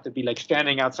to be like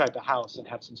standing outside the house and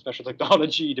have some special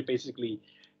technology to basically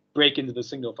break into the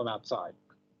signal from outside.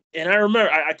 And I remember,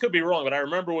 I could be wrong, but I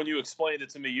remember when you explained it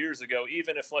to me years ago,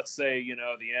 even if, let's say,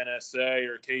 the NSA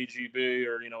or KGB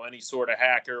or, any sort of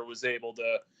hacker was able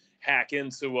to hack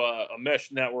into a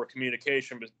mesh network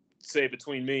communication, but say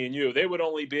between me and you, they would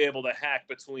only be able to hack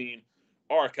between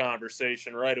our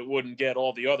conversation, right? It wouldn't get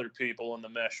all the other people in the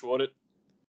mesh, would it?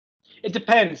 It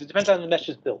depends. It depends on how the mesh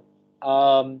is built.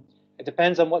 It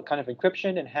depends on what kind of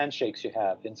encryption and handshakes you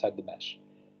have inside the mesh.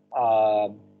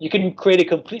 You can create a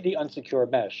completely unsecure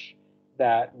mesh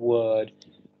that would.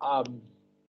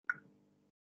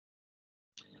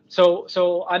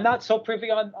 So I'm not so privy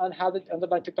on how the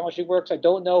underlying technology works. I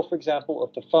don't know, for example,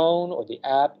 if the phone or the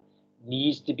app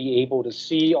needs to be able to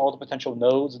see all the potential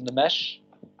nodes in the mesh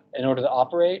in order to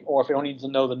operate, or if it only needs to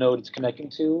know the node it's connecting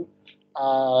to.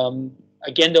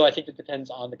 Again, though, I think it depends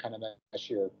on the kind of mesh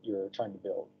you're trying to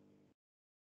build.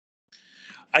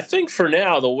 I think for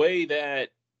now, the way that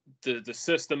the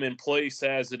system in place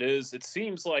as it is, it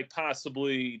seems like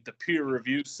possibly the peer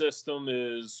review system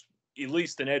is, at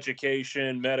least in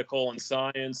education, medical, and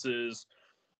science, is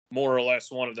more or less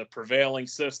one of the prevailing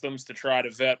systems to try to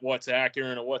vet what's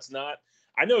accurate and what's not.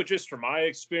 I know just from my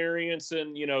experience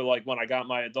and, you know, like when I got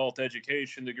my adult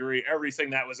education degree, everything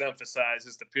that was emphasized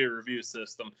is the peer review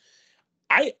system.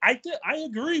 I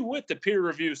agree with the peer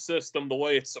review system the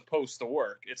way it's supposed to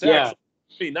work. It's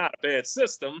actually not a bad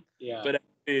system, but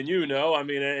and you know, I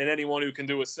mean, and anyone who can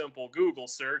do a simple Google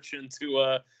search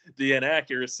into the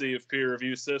inaccuracy of peer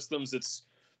review systems, it's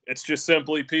just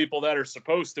simply people that are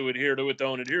supposed to adhere to it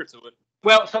don't adhere to it.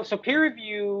 Well, so peer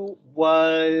review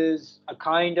was a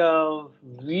kind of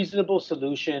reasonable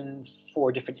solution for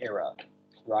a different era,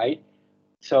 right?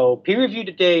 So peer review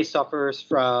today suffers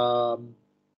from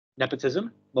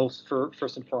nepotism,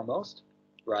 first and foremost,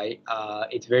 right?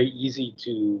 It's very easy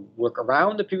to work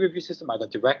around the peer review system either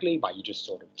directly, by you just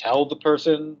sort of tell the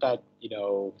person that, you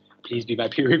know, please be my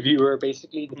peer reviewer,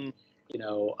 basically. You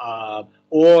know,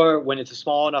 or when it's a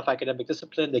small enough academic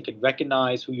discipline, they can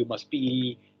recognize who you must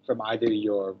be from either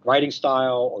your writing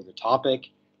style or your topic,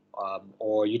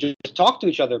 or you just talk to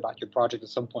each other about your project at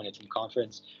some point at some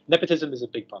conference. Nepotism is a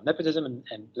big problem. Nepotism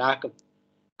and lack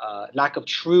of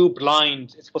true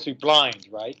blind. It's supposed to be blind,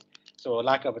 right? So a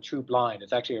lack of a true blind.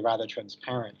 It's actually a rather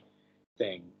transparent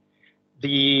thing.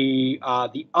 The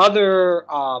other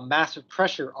massive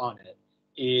pressure on it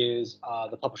is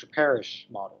the publisher perish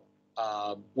model,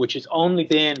 which has only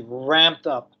been ramped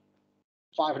up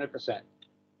 500%,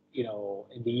 you know,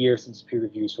 in the year since peer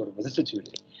review sort of was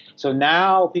instituted. So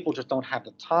now people just don't have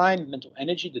the time, mental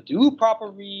energy to do proper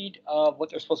read of what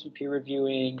they're supposed to be peer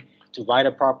reviewing, to write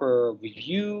a proper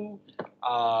review.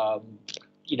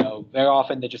 You know, very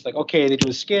often they're just like, okay, they do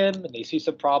a skim and they see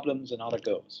some problems and on it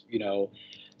goes, you know.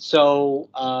 So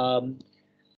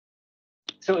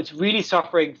so it's really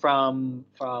suffering from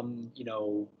you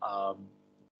know,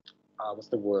 what's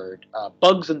the word?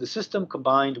 Bugs in the system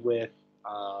combined with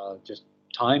just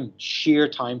sheer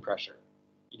time pressure.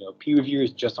 You know, peer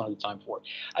reviewers just don't have the time for it.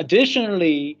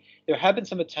 Additionally, there have been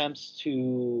some attempts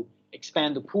to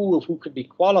expand the pool of who could be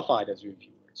qualified as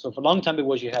reviewers. So for a long time it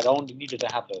was you needed to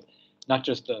have not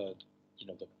just the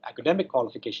academic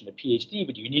qualification, the PhD,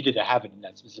 but you needed to have it in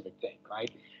that specific thing,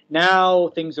 right? Now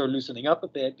things are loosening up a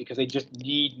bit because they just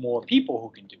need more people who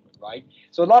can do it, right?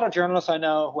 So a lot of journalists I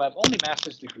know who have only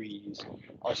master's degrees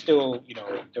are still, you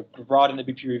know, they're brought in to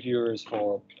be peer reviewers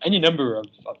for any number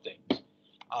of things,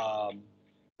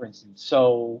 for instance.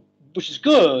 So, which is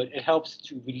good. It helps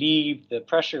to relieve the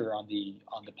pressure on the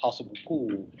possible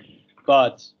pool,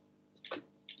 but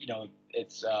you know,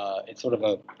 it's sort of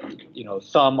a, you know,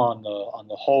 thumb on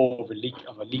the hull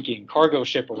of a leaking cargo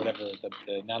ship or whatever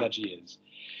the analogy is.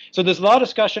 So there's a lot of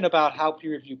discussion about how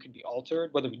peer review can be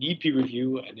altered, whether we need peer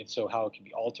review, and if so, how it can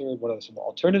be altered. What are some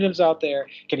alternatives out there?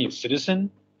 Can you have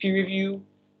citizen peer review?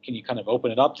 Can you kind of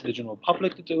open it up to the general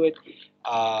public to do it?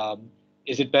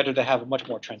 Is it better to have a much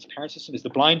more transparent system? Is the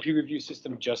blind peer review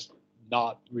system just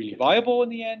not really viable in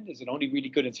the end? Is it only really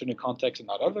good in certain contexts and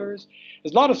not others?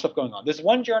 There's a lot of stuff going on. There's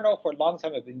one journal for a long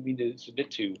time I've been meaning to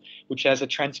submit to, which has a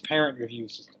transparent review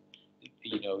system.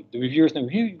 You know, the reviewers know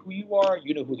who you are,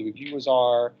 you know who the reviewers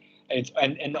are,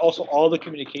 and also all the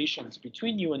communications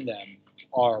between you and them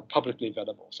are publicly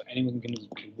available. So anyone can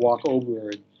walk over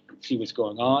and see what's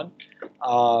going on.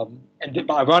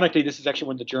 Ironically, this is actually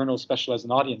when the journals specialize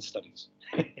in audience studies.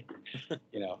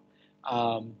 You know.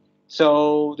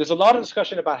 So there's a lot of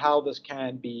discussion about how this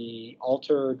can be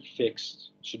altered, fixed,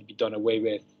 should be done away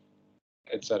with,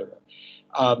 etc.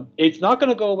 It's not going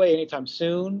to go away anytime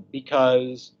soon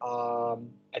because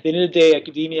at the end of the day,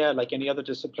 academia, like any other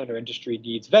discipline or industry,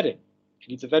 needs vetting. It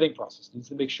needs a vetting process. It needs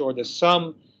to make sure there's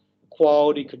some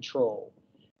quality control.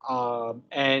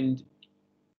 And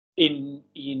in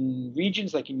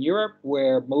regions like in Europe,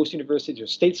 where most universities are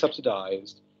state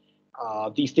subsidized,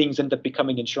 these things end up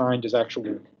becoming enshrined as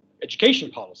actual education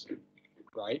policy,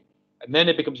 right? And then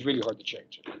it becomes really hard to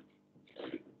change.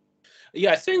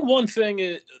 Yeah, I think one thing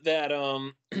is that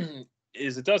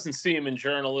is it doesn't seem in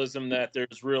journalism that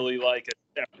there's really like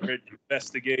a separate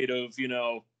investigative, you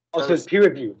know. Also, there's peer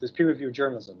review. There's peer review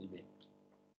journalism, you mean?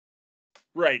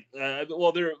 Right.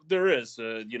 Well, there is,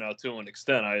 you know, to an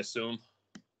extent, I assume.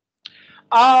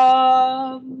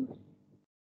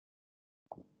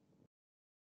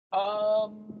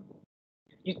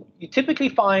 You typically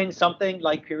find something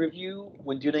like peer review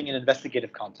when dealing in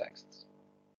investigative contexts.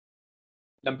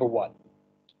 Number one.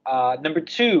 Number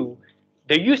two,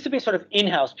 there used to be sort of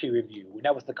in-house peer review, and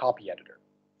that was the copy editor.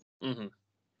 Mm-hmm.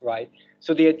 Right.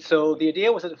 So the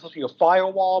idea was that it was supposed to be a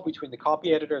firewall between the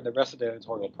copy editor and the rest of the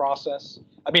editorial process.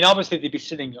 I mean, obviously they'd be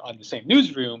sitting on the same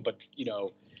newsroom, but you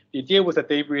know, the idea was that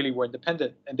they really were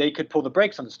independent and they could pull the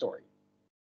brakes on the story.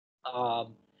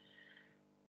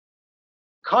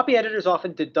 Copy editors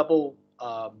often did double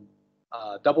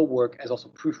work as also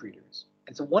proofreaders.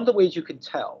 And so one of the ways you can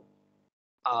tell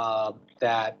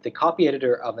that the copy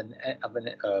editor of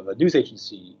a news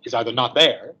agency is either not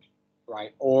there,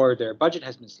 right, or their budget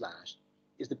has been slashed,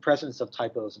 is the presence of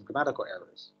typos and grammatical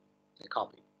errors in the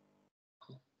copy.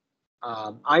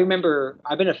 I remember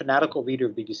I've been a fanatical reader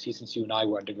of BBC since you and I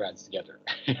were undergrads together.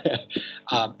 And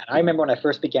I remember when I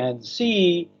first began to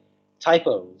see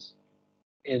typos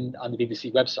on the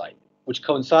BBC website, which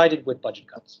coincided with budget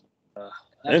cuts.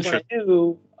 That's when I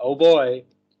knew, oh boy,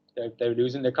 they're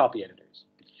losing their copy editors.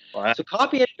 Wow. So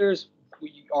copy editors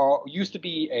used to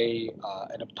be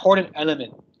an important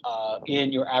element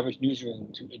in your average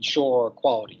newsroom to ensure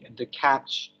quality and to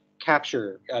catch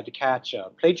plagiarism,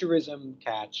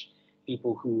 catch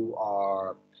people who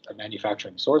are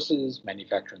manufacturing sources,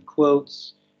 manufacturing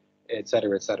quotes, et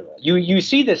cetera, et cetera. You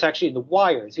see this actually in The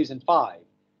Wire, season 5.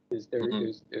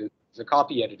 There's a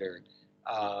copy editor.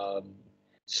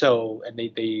 So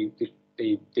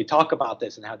they talk about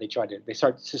this and how they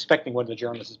start suspecting one of the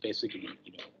journalists is basically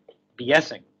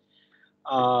BSing.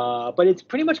 But it's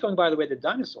pretty much going by the way of the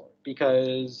dinosaur,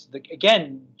 because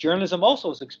again, journalism also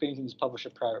is experiencing this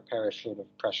publisher perish sort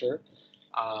of pressure,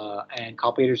 and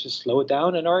copy editors just slow it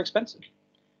down and are expensive.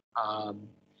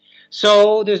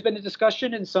 So there's been a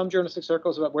discussion in some journalistic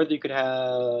circles about whether you could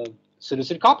have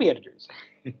citizen copy editors,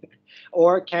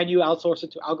 or can you outsource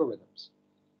it to algorithms?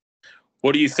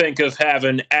 What do you think of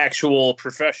having actual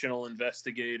professional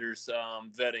investigators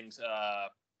vetting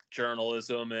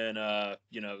journalism and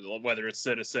whether it's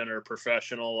citizen or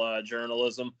professional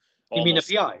journalism? You mean a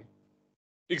PI?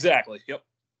 Exactly. Yep.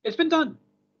 It's been done.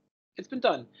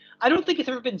 I don't think it's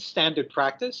ever been standard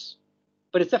practice,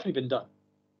 but it's definitely been done.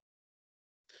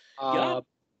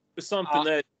 It's something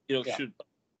that should.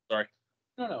 Sorry.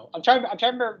 No. I'm trying to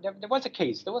remember. There was a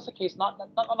case. Not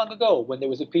long ago when there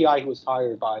was a PI who was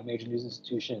hired by a major news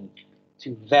institution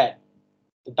to vet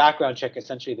the background check,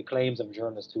 essentially the claims of a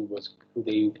journalist who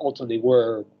they ultimately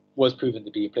was proven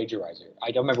to be a plagiarizer.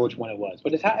 I don't remember which one it was,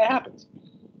 but it happens.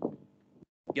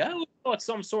 Yeah, it's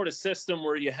some sort of system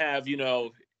where you have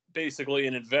basically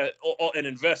an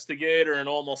investigator and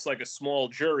almost like a small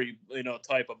jury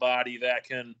type of body that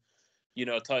can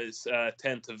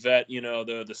tend to vet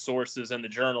the sources and the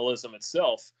journalism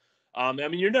itself. I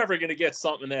mean, you're never going to get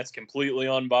something that's completely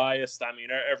unbiased. I mean,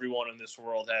 everyone in this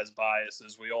world has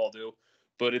biases, we all do.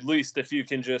 But at least if you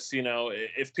can just,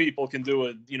 if people can do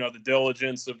it, the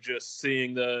diligence of just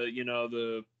seeing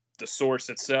the source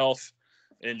itself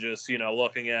and just,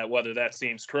 looking at whether that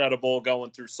seems credible, going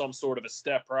through some sort of a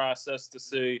step process to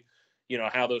see,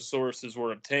 how those sources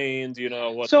were obtained,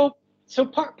 what. So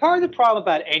part of the problem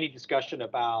about any discussion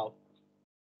about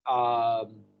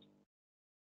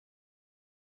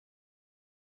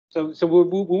So we're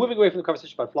moving away from the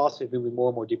conversation about philosophy, moving more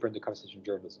and more deeper into the conversation of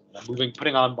journalism. And I'm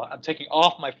taking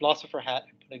off my philosopher hat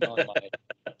and putting on my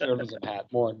journalism hat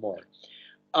more and more.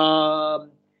 Part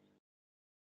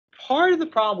of the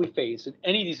problem we face in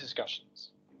any of these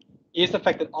discussions is the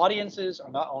fact that audiences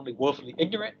are not only woefully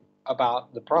ignorant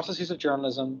about the processes of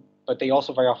journalism, but they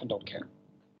also very often don't care.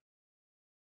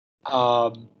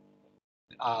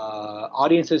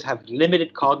 Audiences have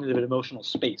limited cognitive and emotional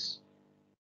space.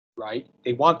 Right?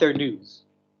 They want their news.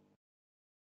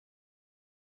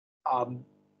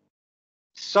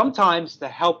 Sometimes to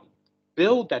help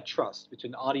build that trust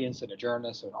between an audience and a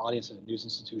journalist or an audience and a news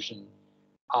institution,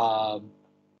 there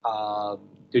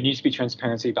needs to be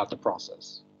transparency about the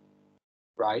process.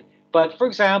 Right? But for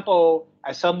example,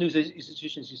 as some news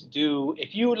institutions used to do,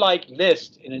 if you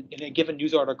list in a given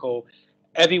news article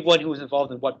everyone who was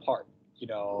involved in what part,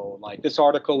 like this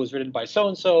article was written by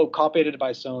so-and-so, copied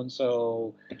by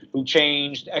so-and-so, who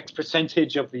changed X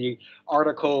percentage of the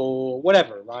article,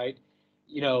 whatever, right?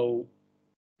 I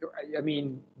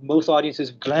mean, most audiences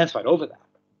glance right over that.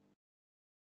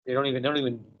 They don't even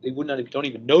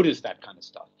notice that kind of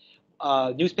stuff.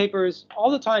 Newspapers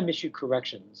all the time issue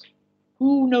corrections.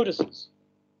 Who notices?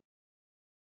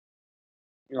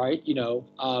 Right?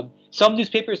 Some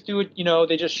newspapers do it,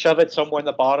 they just shove it somewhere in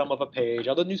the bottom of a page.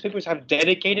 Other newspapers have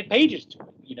dedicated pages to it,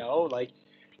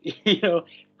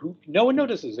 no one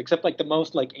notices except the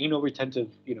most anal retentive,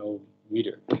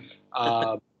 reader.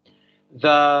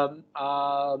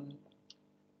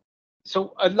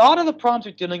 So a lot of the problems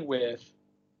we're dealing with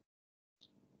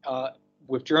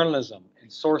journalism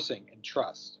and sourcing and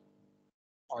trust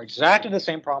are exactly the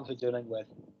same problems we're dealing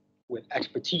with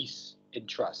expertise in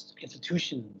trust,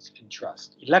 institutions in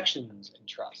trust, elections in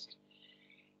trust,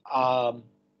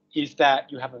 is that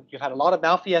you've had a lot of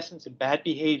malfeasance and bad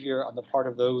behavior on the part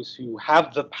of those who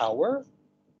have the power,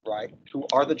 right? Who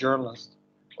are the journalist,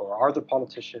 or are the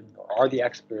politician, or are the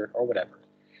expert, or whatever.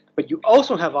 But you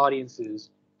also have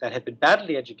audiences that have been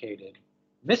badly educated,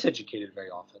 miseducated very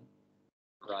often,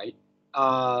 right,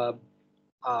 have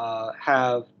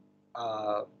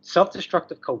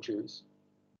self-destructive cultures,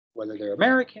 whether they're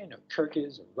American or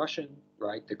Kyrgyz or Russian,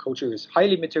 right? The culture is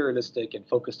highly materialistic and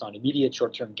focused on immediate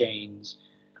short-term gains,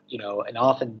 and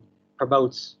often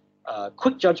promotes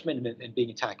quick judgment and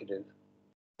being attacative,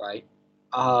 right?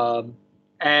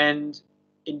 And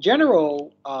in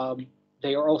general,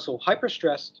 they are also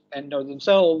hyper-stressed and are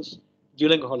themselves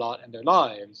dealing with a lot in their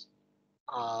lives,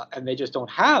 and they just don't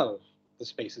have the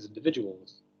space as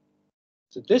individuals.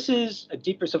 So this is a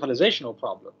deeper civilizational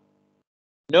problem.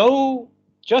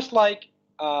 Just like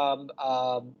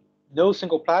no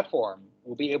single platform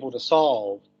will be able to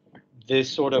solve this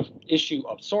sort of issue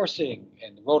of sourcing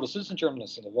and the role of citizen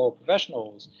journalists and the role of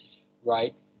professionals,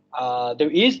 right?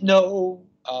 There is no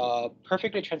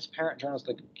perfectly transparent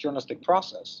journalistic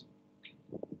process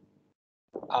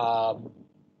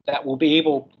that will be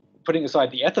able, putting aside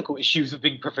the ethical issues of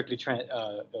being perfectly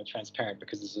transparent,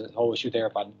 because there's a whole issue there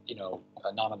about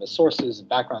anonymous sources and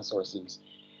background sources.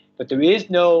 But there is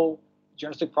no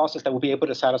journalistic process that will be able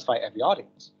to satisfy every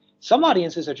audience. Some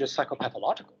audiences are just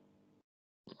psychopathological,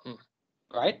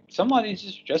 right? Some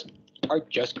audiences are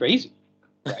just crazy,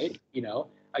 right?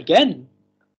 Again,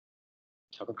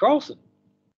 Tucker Carlson.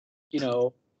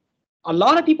 A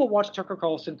lot of people watch Tucker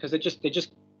Carlson because they just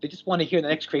want to hear the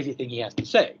next crazy thing he has to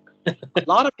say. A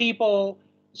lot of people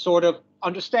sort of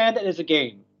understand that it's a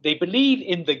game. They believe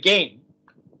in the game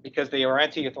because they are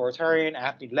anti-authoritarian,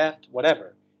 anti-left,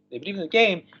 whatever. They believe in the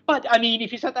game. But, I mean,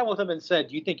 if you sat down with them and said,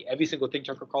 do you think every single thing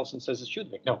Tucker Carlson says is true?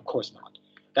 Like, no, of course not.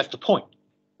 That's the point,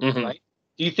 right?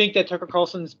 Do you think that Tucker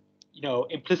Carlson's,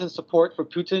 implicit support for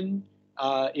Putin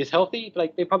is healthy?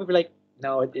 Like, they'd probably be like,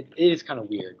 no, it is kind of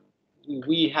weird.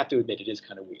 We have to admit it is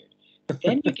kind of weird.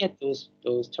 Then you get those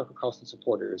Tucker Carlson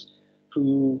supporters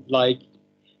who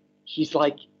he's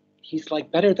like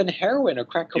better than heroin or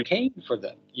crack cocaine for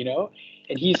them,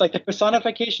 and he's like the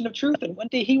personification of truth, and one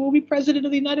day he will be president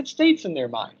of the United States in their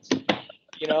minds.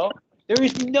 There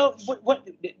is no what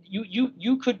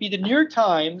you could be the New York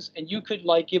Times and you could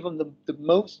give them the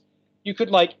most, you could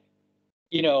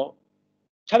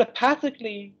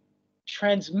telepathically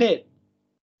transmit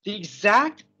the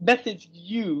exact methods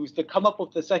used to come up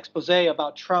with this expose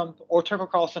about Trump or Tucker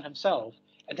Carlson himself,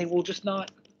 and they will just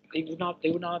not. They're not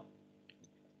going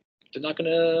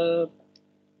to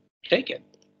take it.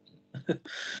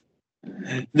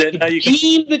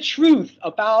 Beam the truth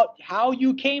about how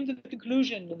you came to the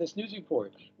conclusion in this news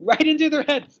report right into their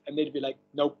heads, and they'd be like,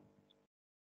 "Nope."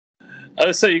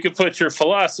 So you could put your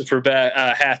philosopher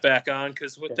hat back on,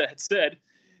 because with that said,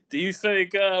 do you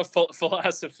think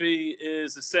philosophy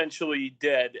is essentially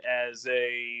dead as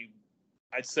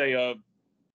I'd say a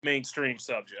mainstream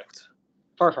subject?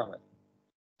 Far from it.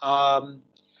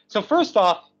 So first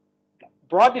off,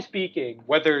 broadly speaking,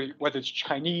 whether it's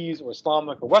Chinese or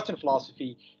Islamic or Western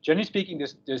philosophy, generally speaking,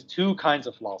 there's two kinds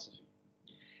of philosophy.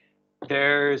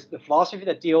 There's the philosophy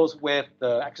that deals with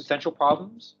the existential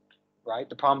problems, right,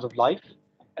 the problems of life,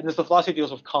 and there's the philosophy that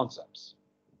deals with concepts,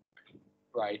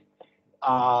 right.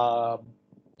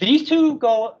 These two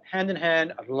go hand in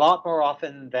hand a lot more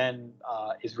often than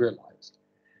is realized.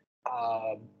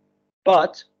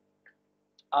 But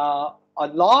a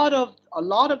lot of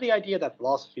the idea that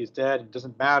philosophy is dead and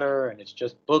doesn't matter and it's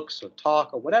just books or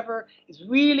talk or whatever is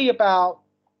really about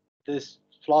this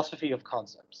philosophy of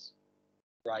concepts,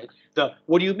 right? The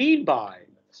what do you mean by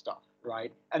stuff,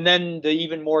 right? And then the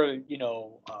even more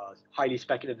highly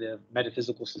speculative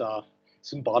metaphysical stuff,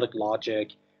 symbolic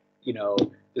logic,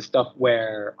 the stuff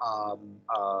where I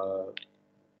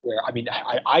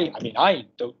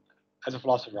don't, as a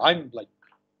philosopher, I'm like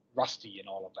rusty and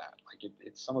all of that. Like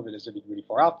it's some of it is really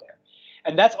far out there,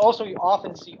 and that's also, you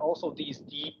often see also these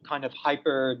deep kind of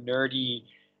hyper nerdy,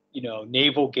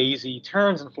 navel gazy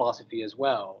turns in philosophy as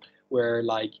well, where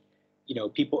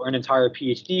people earn entire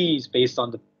PhDs based on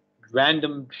the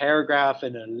random paragraph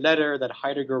in a letter that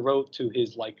Heidegger wrote to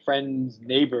his friend's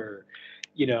neighbor,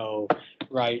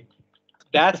 right?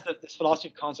 That's this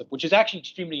philosophy concept, which is actually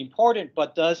extremely important,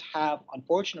 but does have,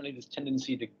 unfortunately, this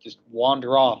tendency to just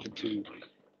wander off into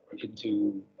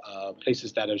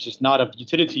places that are just not of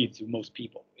utility to most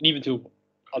people, and even to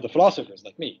other philosophers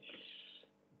like me.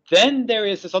 Then there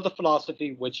is this other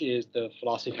philosophy, which is the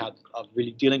philosophy of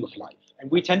really dealing with life. And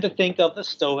we tend to think of the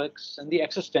Stoics and the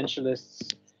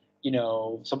existentialists,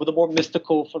 some of the more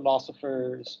mystical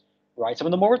philosophers, right? Some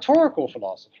of the more rhetorical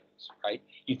philosophers, right?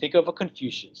 You think of a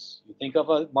Confucius, you think of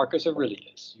a Marcus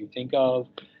Aurelius, you think of,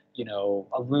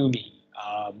 a Rumi,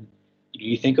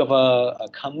 you think of a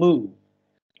Camus,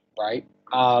 right?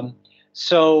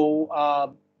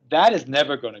 So that is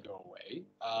never going to go away.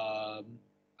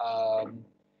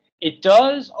 It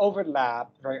does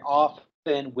overlap very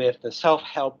often with the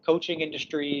self-help coaching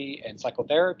industry and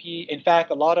psychotherapy. In fact,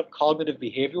 a lot of cognitive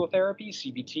behavioral therapy,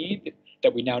 CBT,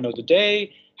 that we now know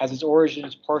today, has its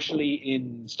origins partially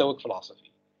in Stoic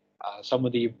philosophy. Some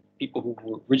of the people who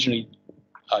were originally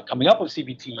coming up with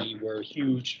CBT were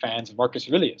huge fans of Marcus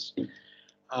Aurelius.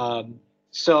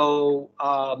 So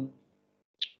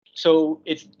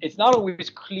it's not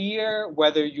always clear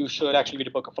whether you should actually read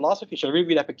a book of philosophy. Should I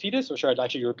read Epictetus, or should I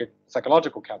actually look at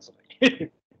psychological counseling?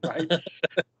 Right?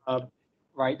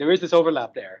 Right. There is this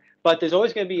overlap there, but there's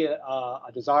always going to be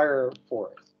a desire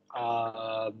for it.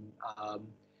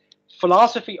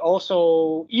 Philosophy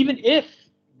also, even if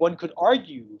one could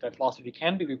argue that philosophy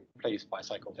can be replaced by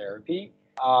psychotherapy,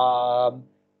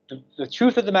 the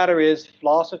truth of the matter is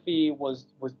philosophy was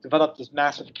developed this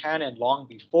massive canon long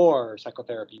before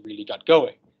psychotherapy really got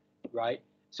going, right?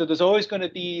 So there's always going to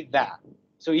be that.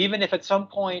 So even if at some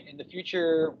point in the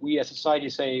future we as society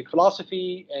say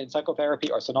philosophy and psychotherapy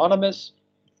are synonymous,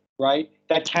 right?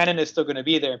 That canon is still going to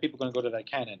be there, and people are going to go to that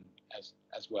canon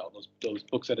as well, those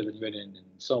books that have been written and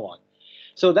so on.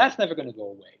 So that's never going to go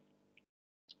away.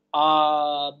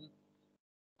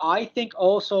 I think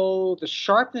also the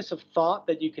sharpness of thought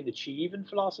that you can achieve in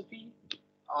philosophy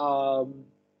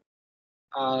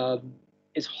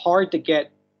is hard to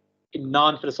get in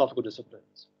non-philosophical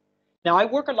disciplines. Now, I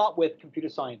work a lot with computer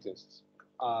scientists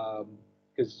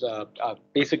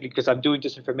basically because I'm doing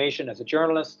disinformation as a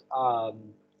journalist.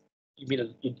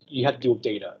 You have to deal with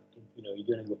data. You're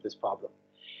dealing with this problem,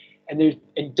 and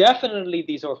definitely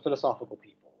these are philosophical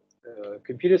people.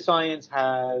 Computer science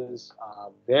has a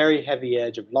very heavy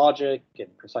edge of logic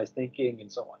and precise thinking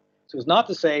and so on. So it's not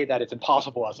to say that it's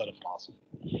impossible outside of philosophy.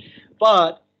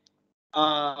 But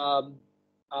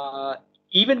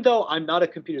even though I'm not a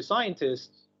computer scientist,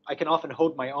 I can often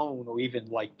hold my own or even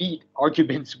beat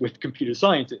arguments with computer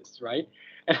scientists, right?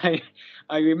 And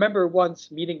I remember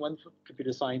once meeting one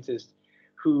computer scientist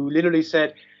who literally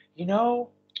said,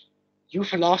 you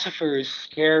philosophers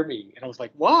scare me. And I was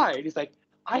like, why? And he's like,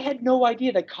 I had no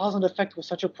idea that cause and effect was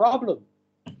such a problem,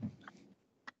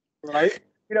 right?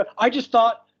 I just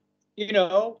thought,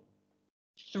 throw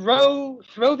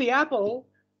the apple,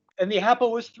 and the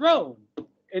apple was thrown,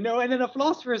 and then a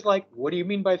philosopher is like, what do you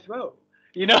mean by throw?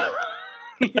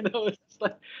 It's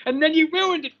like, and then you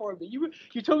ruined it for me. You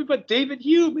told me about David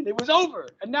Hume, and it was over,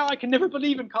 and now I can never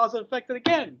believe in cause and effect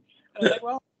again. And I was like,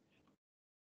 well,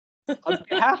 on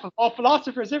behalf of all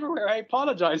philosophers everywhere, I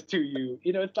apologize to you.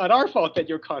 It's not our fault that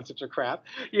your concepts are crap.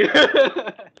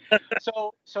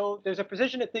 So there's a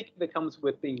precision of thinking that comes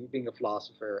with being a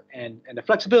philosopher, and a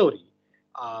flexibility.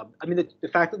 The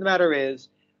fact of the matter is,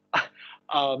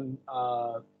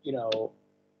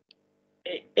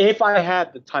 if I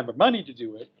had the time or money to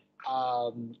do it,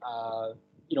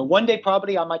 one day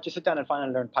probably I might just sit down and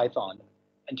finally learn Python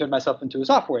and turn myself into a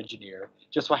software engineer,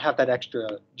 just so I have that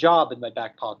extra job in my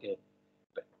back pocket.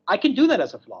 But I can do that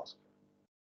as a philosopher.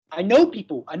 I know the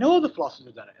philosophers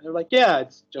have done it, and they're like, yeah,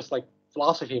 it's just like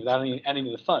philosophy without any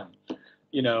of the fun.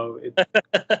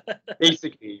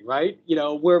 Basically, right?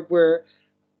 We're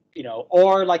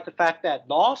or like the fact that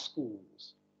law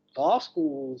schools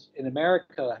in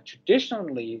America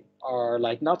traditionally are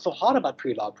not so hot about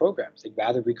pre-law programs. They'd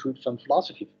rather recruit from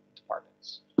philosophy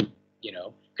departments,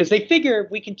 because they figure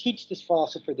we can teach this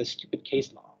philosopher the stupid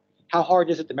case law. How hard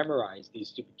is it to memorize these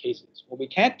stupid cases? What we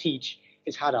can't teach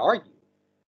is how to argue.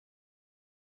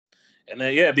 And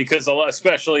then, because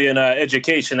especially in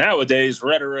education nowadays,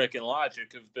 rhetoric and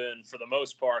logic have been, for the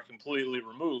most part, completely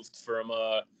removed from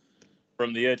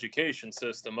the education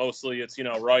system. Mostly it's,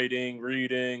 writing,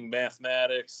 reading,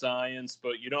 mathematics, science,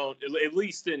 but you don't, at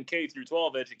least in K through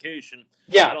 12 education.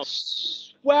 Yeah.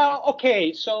 Well,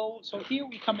 okay. So here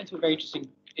we come into a very interesting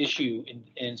issue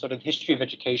in sort of history of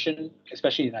education,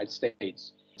 especially in the United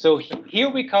States. So here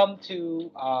we come to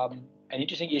an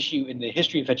interesting issue in the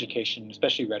history of education,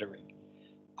 especially rhetoric.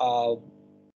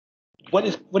 What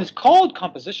is called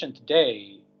composition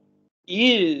today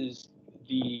is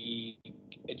the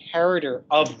inheritor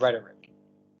of rhetoric,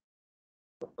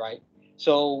 right?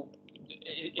 So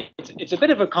it's a bit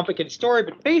of a complicated story,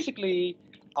 but basically,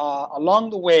 along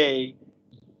the way,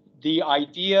 the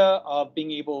idea of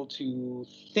being able to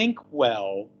think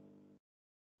well,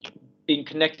 being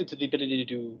connected to the ability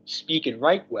to speak and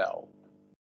write well,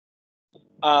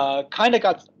 kind of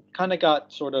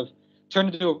got sort of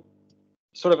turned into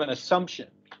sort of an assumption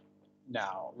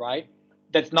now, right?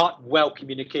 That's not well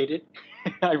communicated,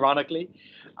 ironically,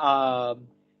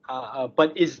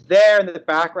 but is there in the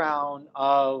background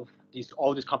of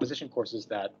all these composition courses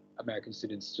that American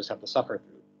students just have to suffer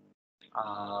through.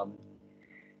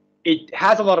 It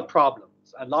has a lot of problems.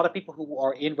 A lot of people who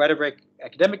are in rhetoric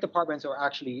academic departments are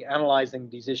actually analyzing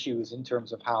these issues in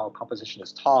terms of how composition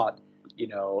is taught,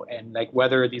 and like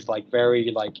whether these like very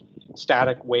like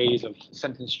static ways of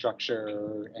sentence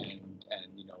structure and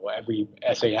every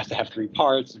essay has to have 3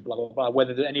 parts, blah blah blah.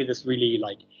 Whether any of this really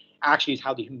like actually is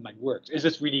how the human mind works. Is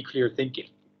this really clear thinking,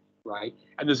 right?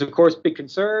 And there's of course big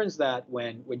concerns that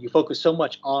when you focus so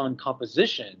much on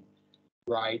composition,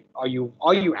 right? Are you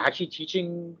actually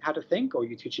teaching how to think, or are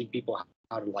you teaching people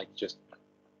how to like just,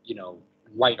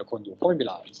 write according to a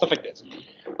formula and stuff like this?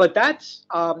 But that's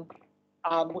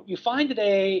what you find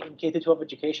today in K-12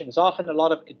 education is often a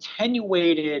lot of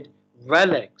attenuated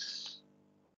relics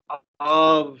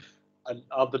of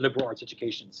the liberal arts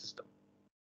education system,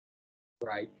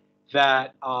 right?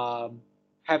 That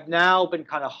have now been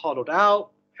kind of hollowed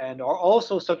out and are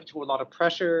also subject to a lot of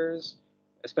pressures,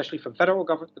 especially from the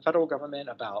federal government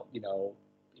about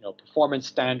performance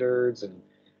standards and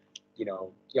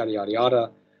yada yada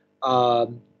yada.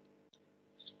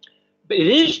 But it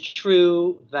is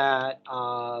true that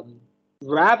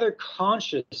rather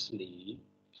consciously,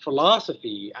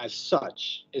 philosophy as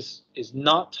such is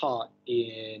not taught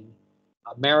in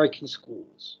American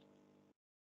schools,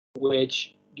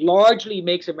 which largely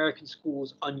makes American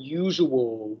schools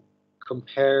unusual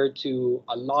compared to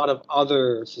a lot of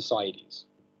other societies,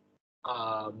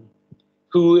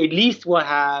 who at least will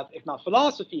have, if not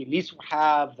philosophy, at least will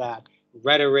have that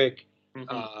rhetoric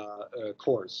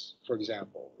course, for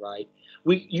example, right?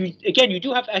 You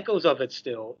do have echoes of it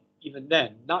still, even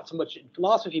then, not so much in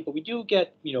philosophy, but we do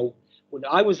get, when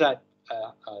I was at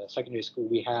secondary school,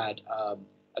 we had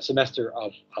a semester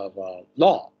of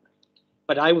law,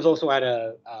 but I was also at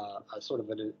a sort of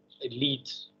an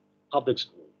elite public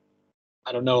school.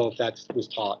 I don't know if that was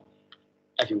taught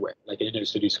everywhere, like in an inner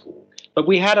city school. But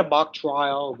we had a mock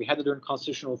trial, we had to learn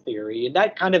constitutional theory, and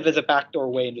that kind of is a backdoor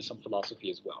way into some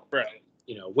philosophy as well. Right.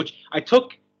 Which I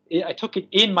took it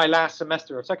in my last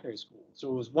semester of secondary school. So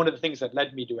it was one of the things that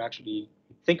led me to actually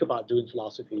think about doing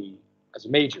philosophy as a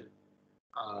major,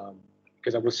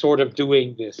 because I was sort of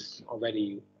doing this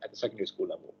already at the secondary school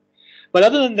level. But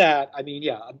other than that, I mean,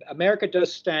 yeah, America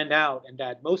does stand out in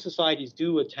that most societies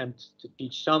do attempt to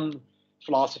teach some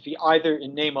philosophy either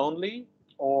in name only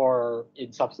or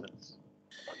in substance.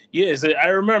 Yes, I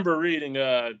remember reading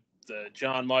the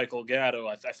John Michael Gatto,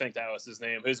 I think that was his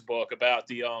name, his book about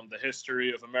the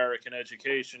history of American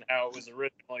education, how it was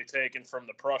originally taken from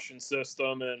the Prussian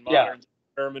system in modern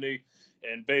Germany,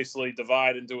 and basically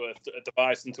divides into a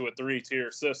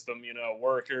 3-tier system.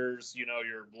 Workers,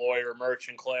 your lawyer,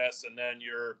 merchant class, and then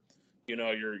your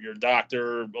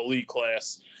doctor, elite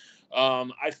class.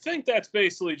 I think that's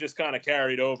basically just kind of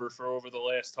carried over the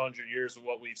last 100 years of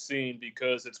what we've seen,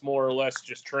 because it's more or less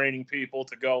just training people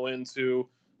to go into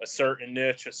a certain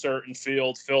niche, a certain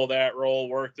field, fill that role,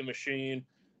 work the machine,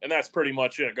 and that's pretty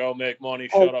much it. Go make money,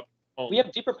 shut up. We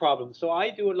have deeper problems. So I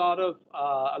do a lot of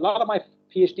my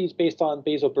PhD is based on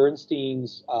Basil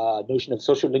Bernstein's notion of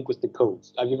social linguistic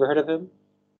codes. Have you ever heard of him?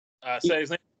 Say his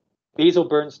name. Basil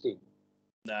Bernstein.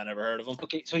 No, I never heard of him.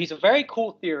 Okay, so he's a very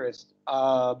cool theorist.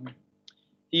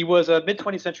 He was a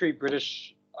mid-20th century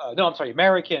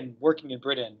American working in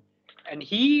Britain. And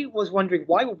he was wondering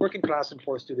why were working class and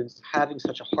poor students having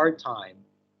such a hard time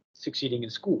succeeding in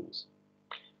schools?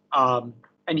 And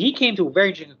he came to a very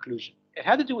interesting conclusion. It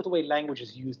had to do with the way language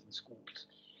is used in schools.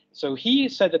 So he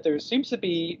said that there seems to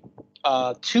be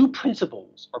 2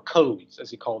 principles, or codes,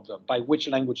 as he called them, by which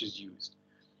language is used.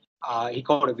 He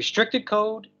called it restricted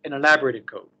code and elaborated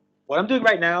code. What I'm doing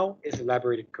right now is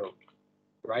elaborated code,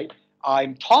 right?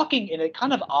 I'm talking in a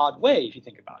kind of odd way, if you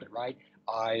think about it, right?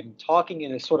 I'm talking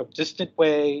in a sort of distant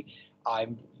way.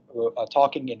 I'm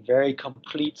talking in very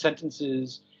complete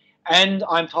sentences. And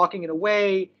I'm talking in a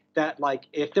way that, like,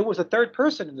 if there was a third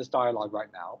person in this dialogue right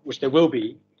now, which there will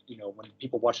be, when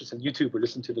people watch this on YouTube or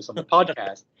listen to this on the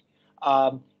podcast,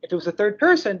 if there was a third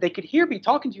person, they could hear me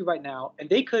talking to you right now, and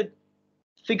they could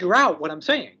figure out what I'm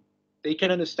saying. They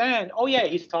can understand, oh, yeah,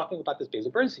 he's talking about this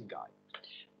Basil Bernstein guy.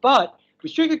 But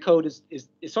restricted code is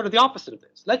sort of the opposite of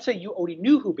this. Let's say you already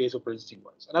knew who Basil Bernstein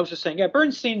was, and I was just saying, yeah,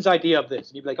 Bernstein's idea of this,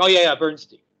 and you'd be like, oh yeah,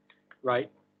 Bernstein,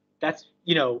 right? That's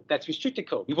restricted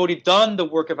code. We've already done the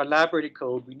work of elaborated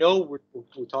code. We know what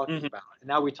we're talking about, and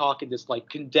now we're talking this like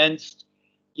condensed,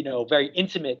 very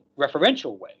intimate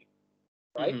referential way,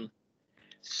 right?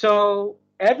 So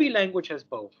every language has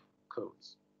both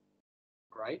codes,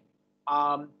 right?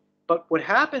 But what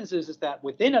happens is that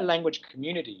within a language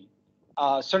community,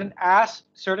 certain I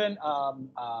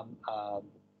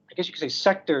guess you could say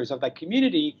sectors of that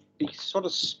community be sort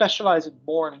of specializing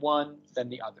more in one than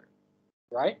the other,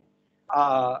 right?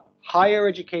 higher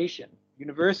education,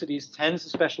 universities tends to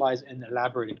specialize in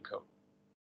elaborated code,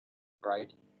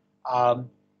 right?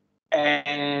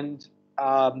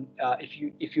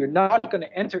 If you're not going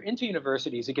to enter into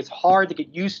universities, it gets hard to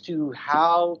get used to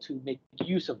how to make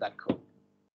use of that code.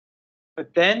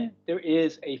 But then there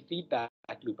is a feedback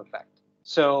loop effect.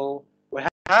 So what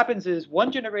happens is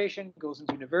one generation goes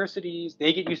into universities,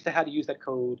 they get used to how to use that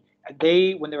code, and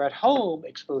they, when they're at home,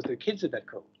 expose their kids to that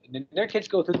code. And then their kids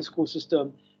go through the school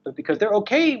system, but because they're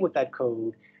okay with that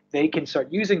code, they can start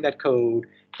using that code,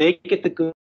 they get the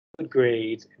good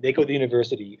grades, they go to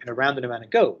university, and around and around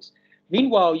it goes.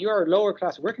 Meanwhile, you're a lower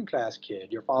class, working class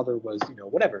kid, your father was,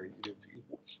 whatever,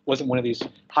 wasn't one of these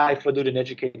highfalutin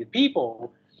educated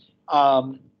people,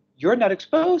 you're not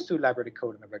exposed to elaborated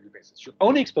code on a regular basis. You're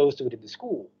only exposed to it in the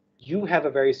school. You have a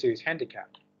very serious handicap.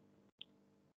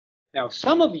 Now,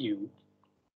 some of you,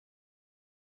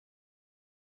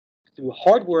 through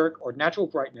hard work or natural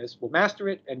brightness, will master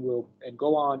it and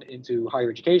go on into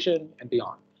higher education and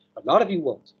beyond. A lot of you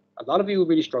won't. A lot of you will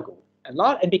really struggle.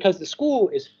 And because the school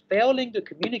is failing to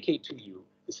communicate to you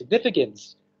the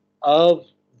significance of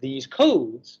these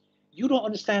codes, you don't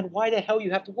understand why the hell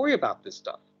you have to worry about this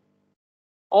stuff.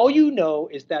 All you know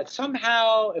is that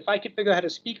somehow, if I can figure out how to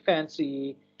speak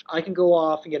fancy, I can go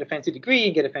off and get a fancy degree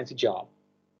and get a fancy job.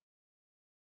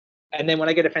 And then when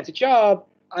I get a fancy job,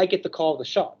 I get to call the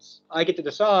shots. I get to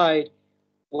decide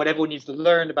what everyone needs to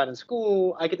learn about in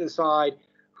school. I get to decide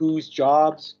whose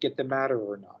jobs get to matter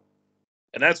or not.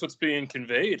 And that's what's being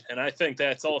conveyed. And I think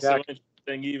that's also Exactly.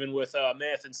 interesting even with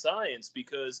math and science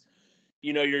because,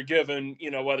 you're given,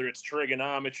 whether it's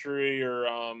trigonometry or,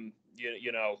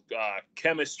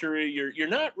 chemistry, you're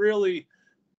not really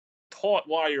taught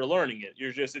why you're learning it.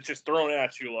 It's just thrown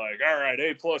at you like, all right,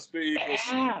 A plus B equals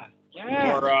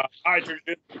or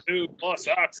hydrogen 2 plus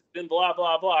oxygen, blah,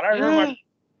 blah, blah. And I remember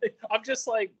I'm just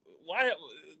like, why?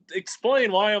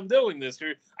 Explain why I'm doing this.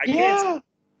 I can't see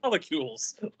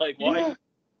molecules. Like, why?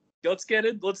 Let's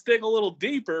dig a little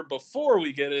deeper before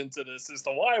we get into this as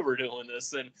to why we're doing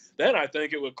this. And then I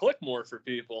think it would click more for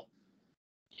people.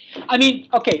 I mean,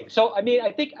 okay. So, I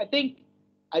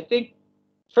think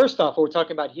first off, what we're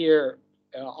talking about here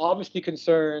obviously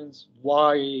concerns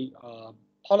why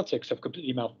politics have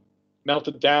completely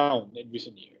melted down in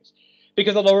recent years,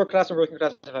 because the lower class and working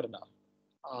class have had enough.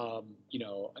 And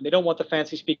they don't want the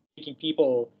fancy speaking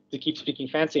people to keep speaking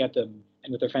fancy at them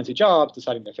and with their fancy jobs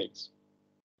deciding their fates.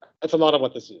 That's a lot of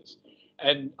what this is.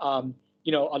 And, a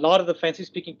lot of the fancy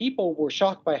speaking people were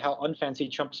shocked by how unfancy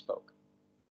Trump spoke.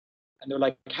 And they're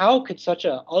like, how could such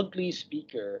an ugly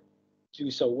speaker do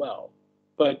so well?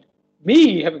 But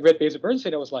me, having read Basil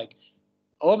Bernstein, I was like,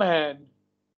 oh man,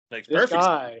 Makes this perfect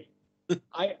guy,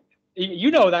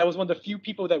 that was one of the few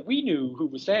people that we knew who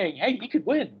was saying, hey, we could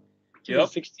win.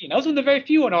 2016. That was one of the very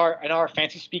few in our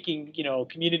fancy speaking,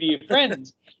 community of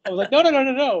friends. I was like,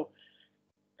 no.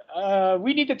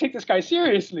 We need to take this guy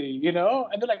seriously, And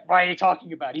they're like, why are you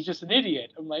talking about? He's just an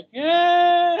idiot. I'm like,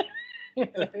 yeah.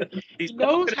 He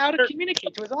knows how to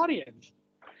communicate to his audience.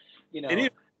 And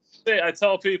I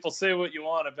tell people, say what you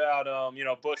want about,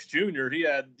 Bush Jr. He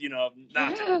had,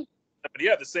 but he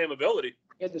had the same ability.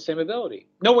 He had the same ability.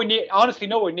 Nowhere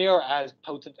near as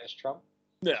potent as Trump.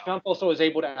 No. Trump also was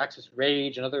able to access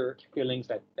rage and other feelings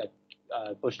that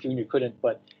Bush Jr. couldn't.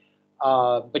 But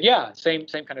yeah, same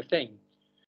kind of thing.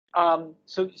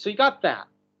 So you got that.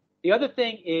 The other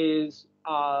thing is,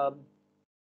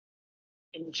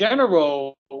 in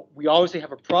general, we obviously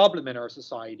have a problem in our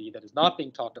society that is not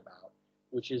being talked about,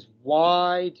 which is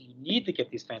why do you need to get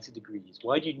these fancy degrees?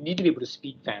 Why do you need to be able to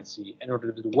speak fancy in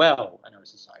order to do well in our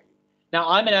society? Now,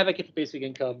 I'm an advocate for basic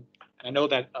income, and I know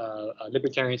that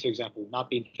libertarians, for example, will not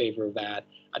be in favor of that.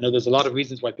 I know there's a lot of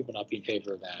reasons why people will not be in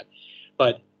favor of that.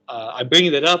 But I'm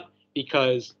bringing that up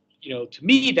because, to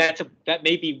me, that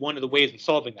may be one of the ways of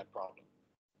solving that problem,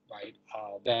 right?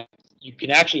 That you can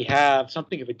actually have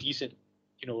something of a decent,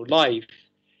 life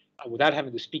without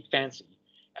having to speak fancy.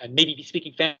 And maybe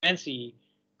speaking fancy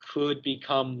could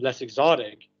become less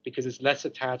exotic because it's less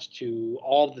attached to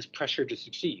all this pressure to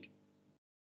succeed.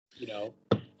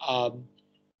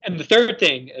 And the third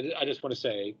thing I just want to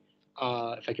say,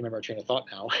 if I can remember our train of thought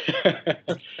now,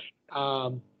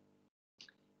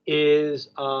 is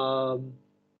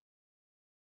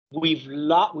we've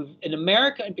in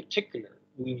America in particular,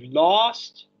 we've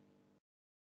lost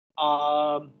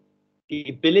the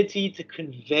ability to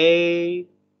convey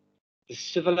the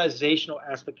civilizational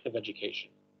aspect of education.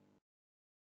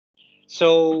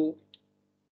 So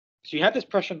you have this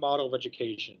Prussian model of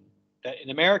education that in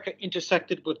America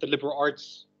intersected with the liberal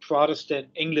arts, Protestant,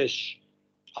 English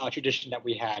tradition that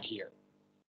we had here.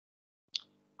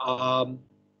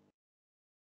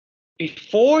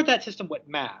 Before that system went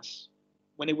mass,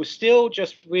 when it was still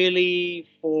just really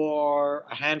for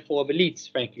a handful of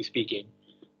elites, frankly speaking,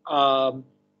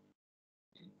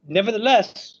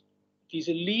 nevertheless, these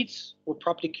elites were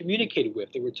properly communicated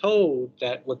with. They were told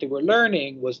that what they were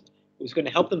learning was going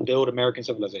to help them build American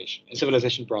civilization, and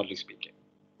civilization broadly speaking,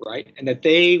 right? And that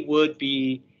they would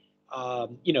be,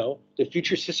 the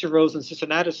future Ciceros and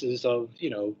Cincinnatus of,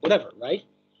 whatever, right?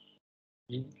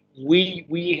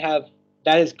 We have,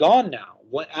 that is gone now.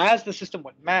 As the system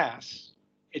went mass,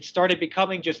 it started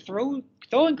becoming just throwing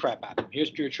crap at them.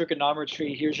 Here's your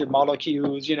trigonometry. Here's your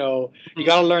molecules. You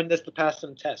got to learn this to pass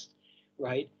some test,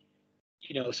 right?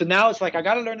 So now it's like, I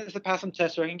got to learn this to pass some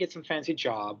test so I can get some fancy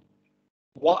job.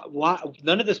 Why?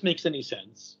 None of this makes any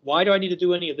sense. Why do I need to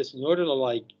do any of this in order to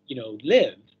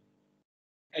live?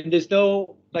 And there's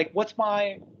no what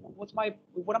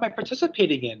am I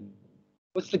participating in?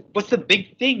 What's the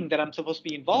big thing that I'm supposed to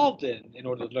be involved in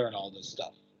order to learn all this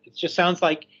stuff? It just sounds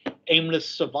like aimless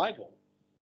survival.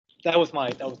 That was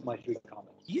my 3 comments.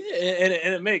 Yeah, and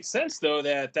it makes sense though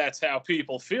that that's how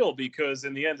people feel, because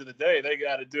in the end of the day, they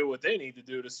got to do what they need to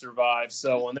do to survive.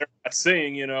 So when they're not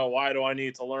saying, why do I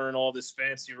need to learn all this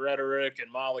fancy rhetoric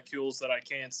and molecules that I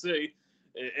can't see?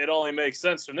 It only makes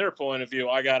sense from their point of view.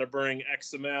 I got to bring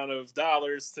X amount of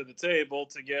dollars to the table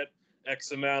to get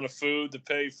X amount of food to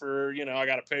pay for, I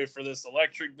got to pay for this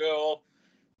electric bill,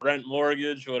 rent,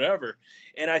 mortgage, whatever.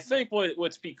 And I think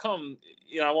what's become,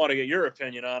 I want to get your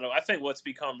opinion on it. I think what's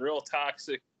become real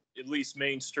toxic, at least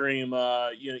mainstream,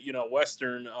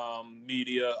 Western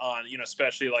media on,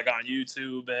 especially like on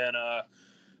YouTube and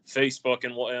Facebook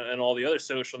and all the other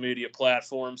social media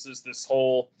platforms, is this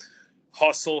whole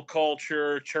hustle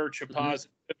culture, church of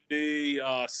positivity,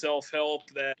 self-help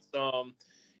that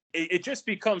it just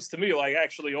becomes to me like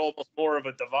actually almost more of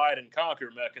a divide and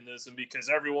conquer mechanism, because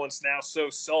everyone's now so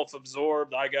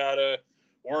self-absorbed. I gotta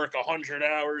work 100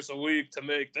 hours a week to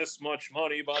make this much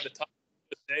money by the time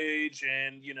of this age,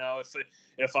 and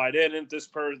if I didn't, this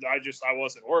person, I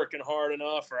wasn't working hard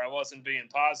enough, or I wasn't being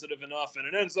positive enough, and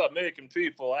it ends up making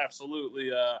people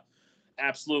absolutely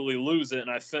lose it. And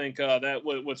I think that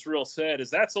what's real sad is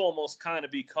that's almost kind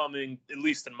of becoming, at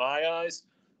least in my eyes,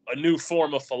 a new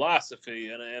form of philosophy,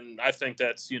 and I think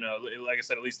that's, like I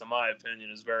said, at least in my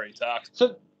opinion, is very toxic.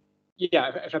 So,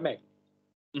 yeah, if I may.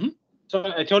 Mm-hmm. So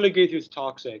I totally agree with you. It's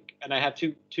toxic, and I have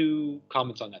two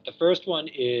comments on that. The first one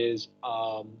is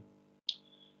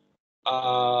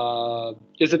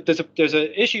there's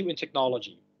an issue in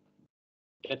technology.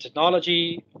 That a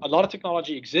lot of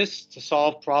technology exists to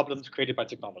solve problems created by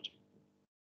technology,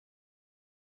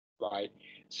 right?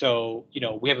 So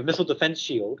we have a missile defense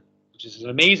shield, which is an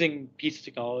amazing piece of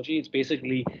technology. It's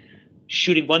basically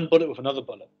shooting one bullet with another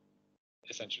bullet,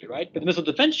 essentially, right? But the missile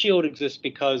defense shield exists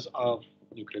because of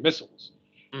nuclear missiles,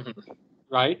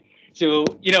 right? So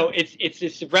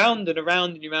it's round and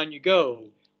around and around you go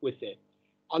with it.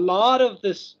 A lot of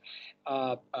this,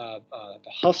 the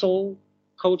hustle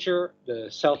culture,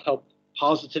 the self-help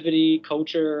positivity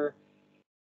culture,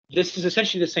 this is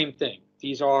essentially the same thing.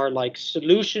 These are like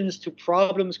solutions to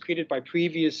problems created by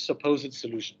previous supposed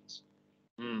solutions,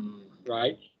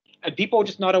 right? And people are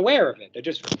just not aware of it.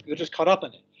 They're just caught up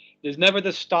in it. There's never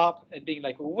the stop and being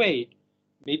like, well, wait,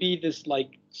 maybe this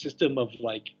system of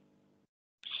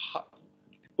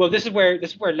this is where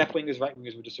left wingers, right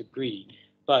wingers would disagree.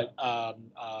 But a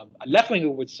left winger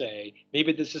would say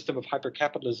maybe the system of hyper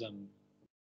capitalism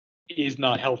is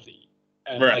not healthy,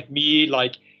 and right.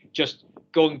 Just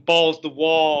going balls to the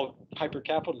wall hyper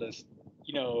capitalist,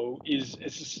 is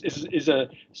a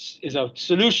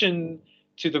solution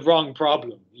to the wrong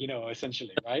problem,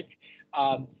 essentially, right?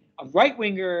 A right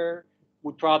winger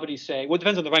would probably say, well, it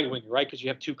depends on the right winger, right? Because you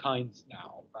have two kinds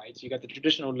now, right? So you got the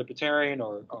traditional libertarian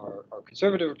or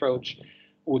conservative approach,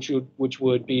 which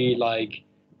would be like,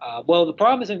 well, the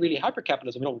problem isn't really hyper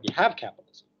capitalism. We don't really have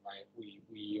capitalism, right?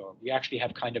 We actually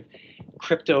have kind of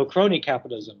crypto crony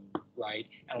capitalism, right?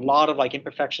 And a lot of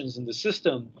imperfections in the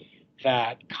system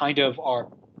that kind of are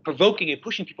provoking and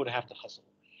pushing people to have to hustle.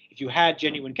 If you had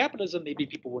genuine capitalism, maybe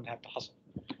people wouldn't have to hustle,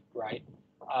 right?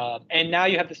 And now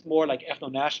you have this more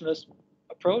ethno-nationalist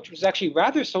approach, which is actually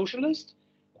rather socialist,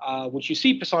 which you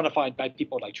see personified by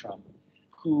people like Trump,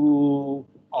 who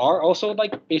are also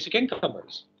basic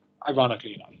incomers,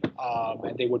 ironically enough.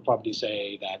 And they would probably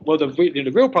say that, well,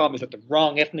 the real problem is that the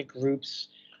wrong ethnic groups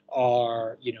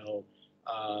are,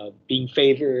 being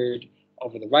favored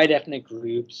over the right ethnic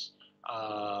groups.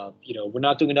 We're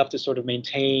not doing enough to sort of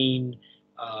maintain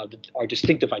our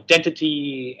distinctive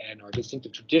identity and our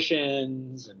distinctive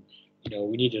traditions, and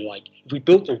We need to, like, if we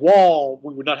built a wall,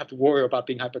 we would not have to worry about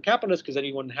being hyper-capitalist because then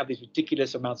you wouldn't have these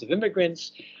ridiculous amounts of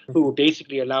immigrants who were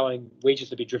basically allowing wages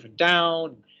to be driven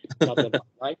down, blah, blah, blah,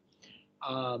 right?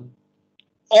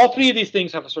 All three of these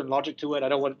things have a certain logic to it. I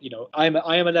don't want, I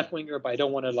am a left winger, but I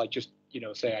don't want to like just,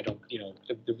 say I don't,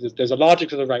 there's a logic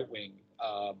to the right wing,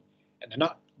 and they're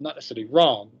not necessarily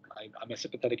wrong. I'm a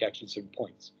sympathetic actually to certain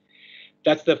points.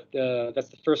 That's the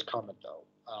first comment though.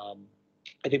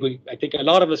 I think a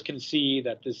lot of us can see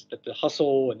that the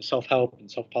hustle and self-help and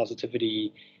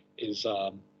self-positivity is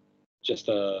just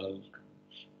a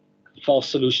false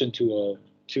solution to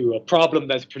a problem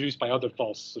that's produced by other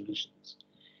false solutions.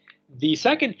 The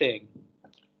second thing,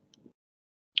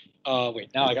 wait,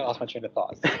 now I lost my train of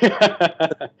thought.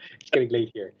 It's getting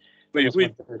late here. It's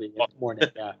 1:30 in the morning.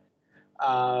 Yeah.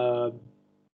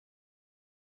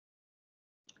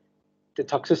 The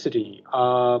toxicity.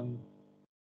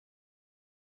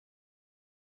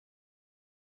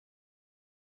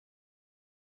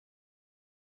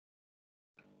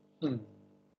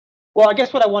 Well, I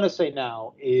guess what I want to say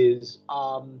now is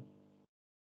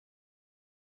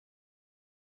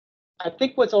I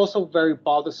think what's also very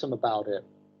bothersome about it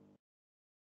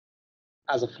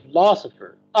as a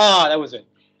philosopher. That was it.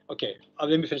 Okay,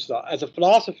 let me finish that. As a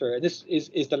philosopher, this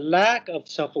is the lack of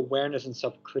self-awareness and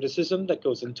self-criticism that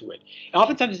goes into it. And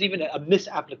oftentimes it's even a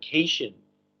misapplication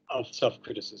of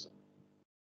self-criticism.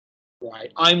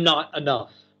 Right? I'm not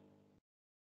enough.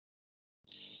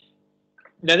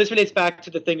 Now, this relates back to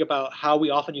the thing about how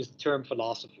we often use the term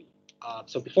philosophy.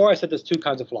 So before I said there's two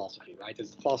kinds of philosophy, right?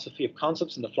 There's the philosophy of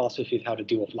concepts and the philosophy of how to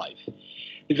deal with life.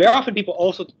 And very often people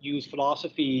also use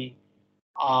philosophy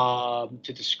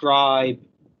to describe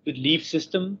belief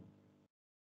system,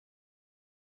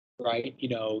 right?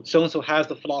 So-and-so has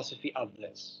the philosophy of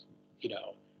this,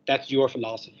 that's your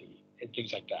philosophy and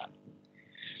things like that.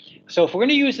 So if we're going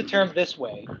to use the term this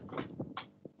way,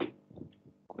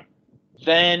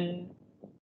 then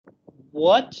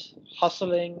what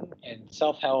hustling and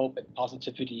self-help and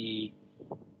positivity,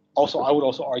 also I would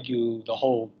also argue the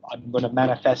whole I'm going to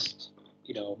manifest,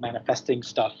 manifesting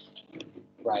stuff,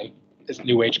 right? This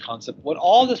new age concept. What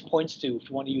all this points to, if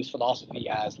you want to use philosophy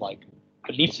as like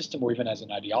belief system or even as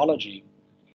an ideology,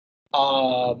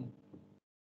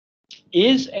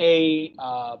 is a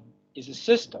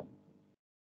system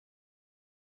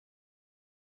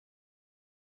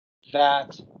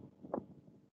that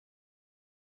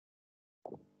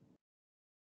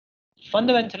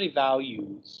fundamentally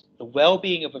values the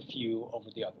well-being of a few over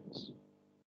the others.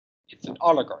 It's an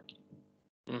oligarchy.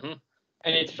 Mm-hmm.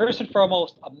 And it's first and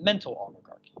foremost a mental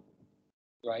oligarchy,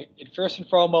 right? It first and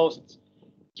foremost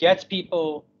gets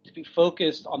people to be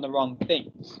focused on the wrong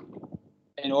things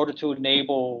in order to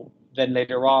enable then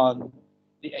later on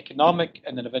the economic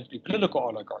and then eventually political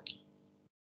oligarchy,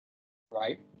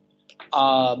 right?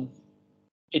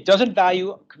 It doesn't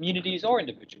value communities or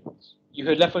individuals. You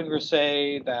heard left-wingers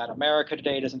say that America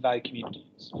today doesn't value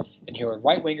communities. And you heard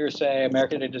right-wingers say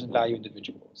America today doesn't value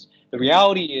individuals. The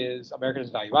reality is America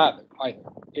doesn't value either.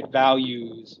 It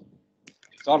values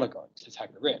its oligarchs, its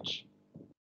hyper-rich.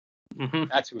 Mm-hmm.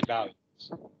 That's who it values,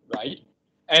 right?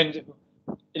 And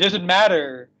it doesn't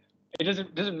matter. It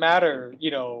doesn't matter,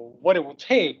 what it will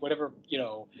take, whatever,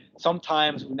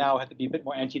 sometimes we now have to be a bit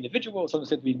more anti-individual, sometimes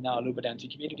have to be now a little bit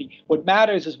anti-community. What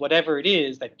matters is whatever it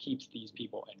is that keeps these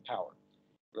people in power,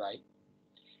 right?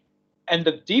 And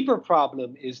the deeper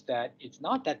problem is that it's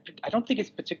not that, I don't think it's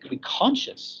particularly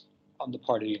conscious on the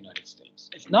part of the United States.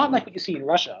 It's not like what you see in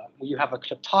Russia, where you have a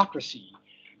kleptocracy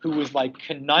who is like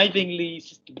connivingly,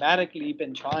 systematically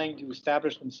been trying to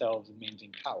establish themselves and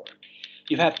maintain power.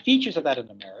 You have features of that in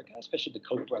America, especially the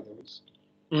Koch brothers.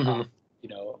 Mm-hmm.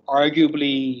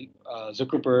 Arguably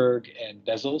Zuckerberg and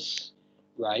Bezos,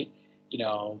 right?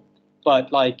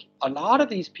 But like a lot of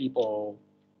these people,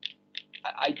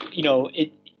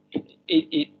 it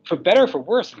for better or for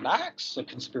worse lacks a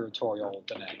conspiratorial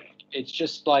dynamic. It's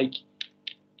just like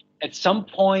at some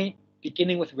point,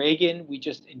 beginning with Reagan, we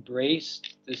just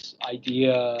embraced this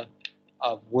idea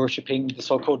of worshiping the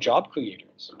so-called job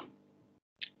creators.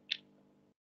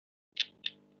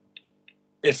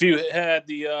 If you had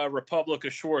the Republic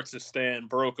of Schwartzistan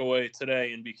broke away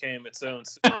today and became its own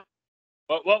city,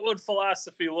 what would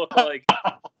philosophy look like in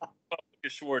the Republic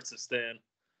of Schwartzistan?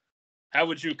 How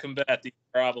would you combat the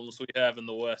problems we have in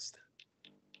the West?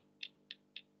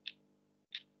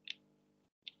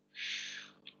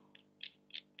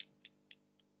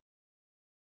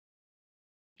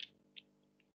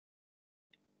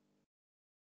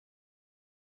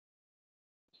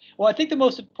 Well, I think the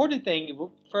most important thing,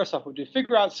 first off, would be to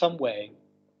figure out some way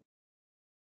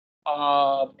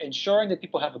of ensuring that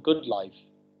people have a good life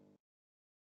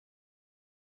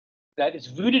that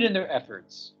is rooted in their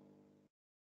efforts,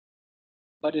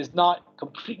 but is not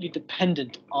completely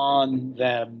dependent on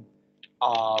them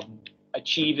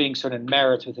achieving certain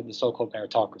merits within the so-called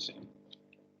meritocracy,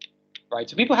 right?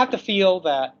 So people have to feel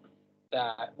that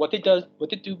what they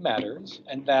do matters,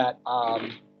 and that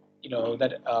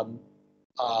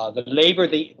the labor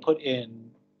they put in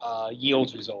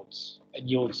yields results, and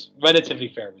yields relatively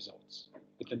fair results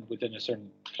within a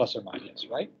certain plus or minus,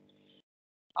 right?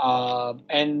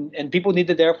 And people need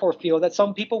to therefore feel that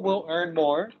some people will earn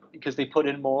more because they put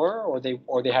in more, or they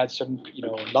had some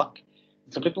luck.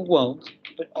 Some people won't,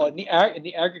 but in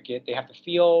the aggregate, they have to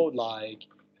feel like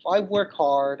if I work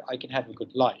hard, I can have a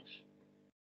good life.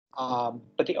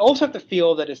 But they also have to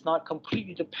feel that it's not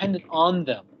completely dependent on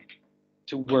them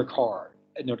to work hard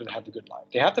in order to have a good life.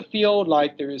 They have to feel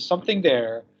like there is something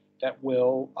there that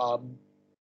will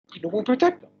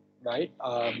protect them. Right,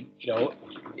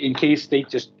 in case they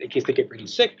get really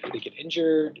sick, they get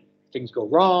injured, things go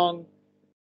wrong,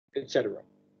 etc.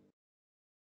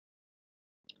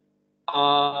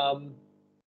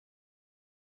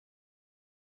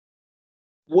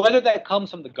 Whether that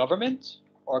comes from the government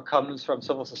or comes from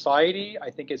civil society, I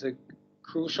think is a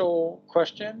crucial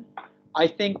question. I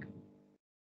think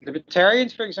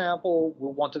libertarians, for example,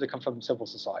 will want it to come from civil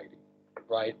society,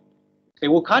 right? They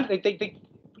will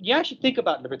you actually think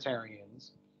about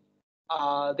libertarians,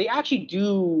 they actually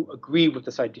do agree with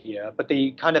this idea, but they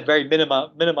kind of very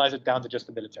minimize it down to just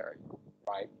the military,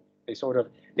 right? They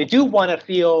do want to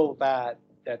feel that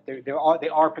they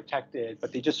are protected,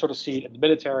 but they just sort of see it in the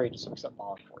military and to some extent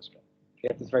law enforcement.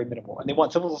 It's very minimal, and they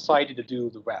want civil society to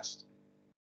do the rest.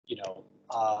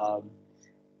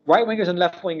 Right wingers and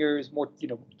left wingers,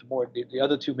 the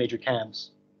other two major camps,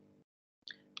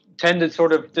 tend to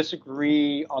sort of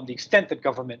disagree on the extent that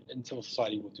government and civil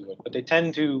society will do it, but they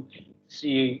tend to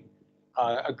see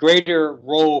a greater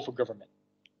role for government.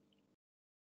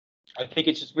 I think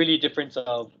it's just really a difference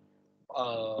of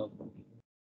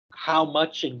how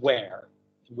much and where,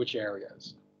 in which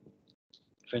areas.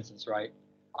 For instance, right?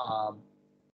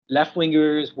 Left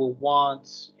wingers will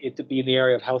want it to be in the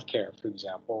area of healthcare, for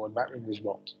example, and right wingers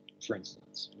won't, for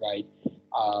instance, right?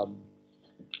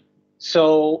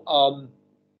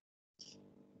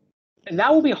 And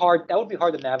that would be hard. That would be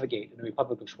hard to navigate in the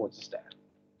Republic of Schwartzistan,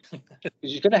 because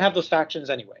you're going to have those factions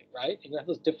anyway, right? You're going to have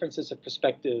those differences of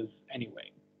perspective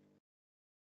anyway.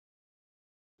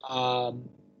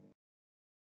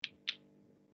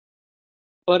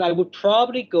 But I would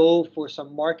probably go for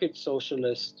some market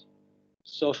socialist,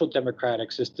 social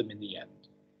democratic system in the end,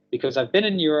 because I've been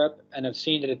in Europe and I've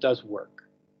seen that it does work,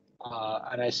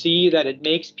 and I see that it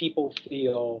makes people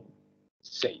feel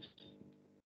safe.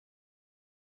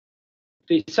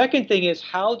 The second thing is,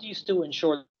 how do you still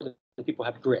ensure that people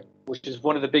have grit, which is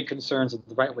one of the big concerns of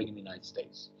the right wing in the United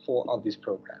States of these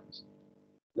programs,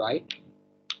 right?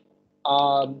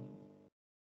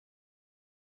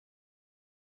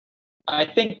 I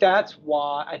think that's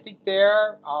why I think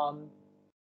they're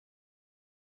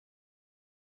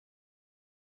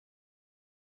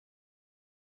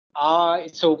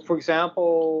so, for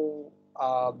example,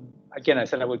 again, I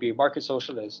said I would be a market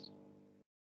socialist.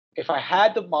 If I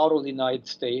had to model the United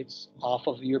States off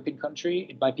of a European country,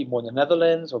 it might be more the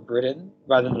Netherlands or Britain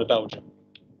rather than Belgium,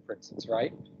 for instance,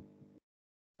 right?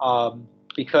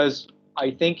 Because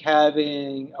I think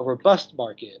having a robust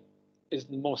market is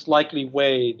the most likely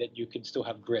way that you can still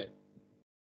have grit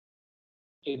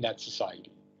in that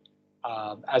society,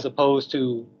 as opposed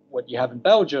to what you have in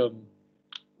Belgium,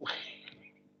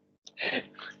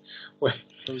 where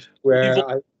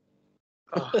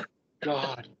oh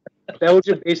God,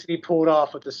 Belgium basically pulled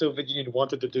off what the Soviet Union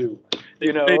wanted to do.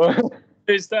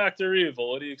 It's Dr.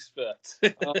 Evil. What do you expect?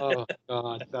 Oh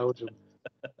God, Belgium.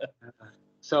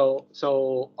 So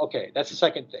okay, that's the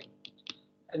second thing.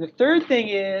 And the third thing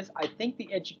is, I think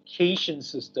the education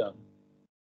system,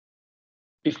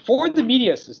 before the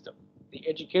media system, the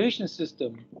education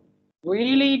system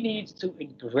really needs to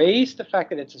embrace the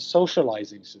fact that it's a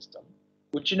socializing system,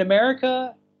 which in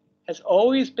America has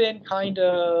always been kind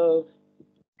of,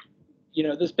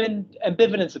 there's been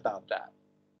ambivalence about that.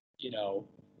 It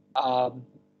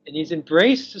needs to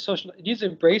embrace it needs to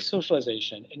embrace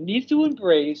socialization. It needs to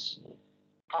embrace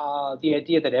the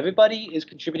idea that everybody is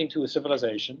contributing to a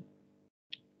civilization,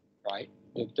 right?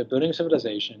 They're building a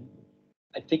civilization.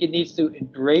 I think it needs to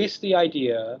embrace the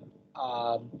idea,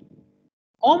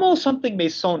 almost something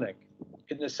Masonic,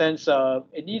 in the sense of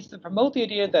it needs to promote the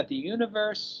idea that the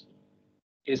universe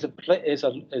has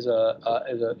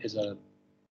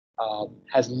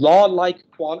law-like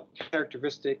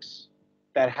characteristics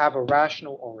that have a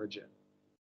rational origin,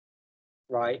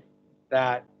 right?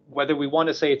 That whether we want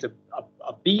to say it's a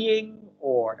being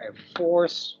or a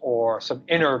force or some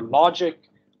inner logic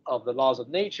of the laws of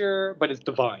nature, but it's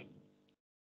divine,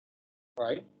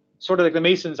 right? Sort of like the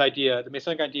Masonic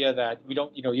idea that you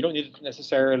don't need to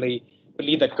necessarily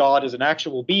believe that God is an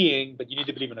actual being, but you need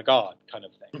to believe in a God kind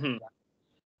of thing. Mm-hmm.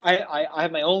 I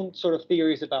have my own sort of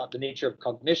theories about the nature of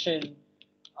cognition,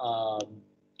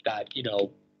 that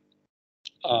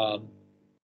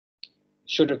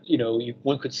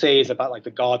one could say is about like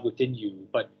the God within you,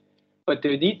 but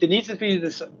there needs to be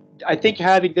this. I think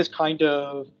having this kind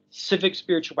of civic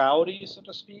spirituality, so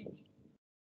to speak,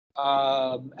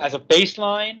 as a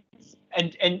baseline,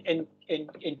 and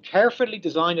carefully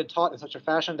designed and taught in such a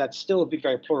fashion that still would be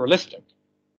very pluralistic,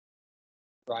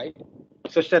 right?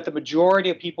 Such that the majority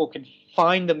of people can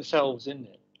find themselves in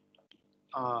it,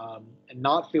 and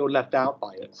not feel left out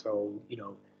by it. So,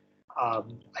 I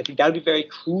think that would be very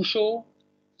crucial.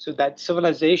 So that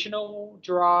civilizational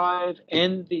drive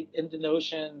and the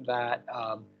notion that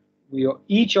we are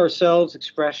each ourselves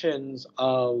expressions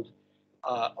of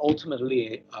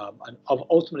ultimately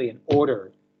an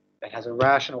order that has a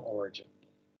rational origin.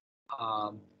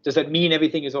 Does that mean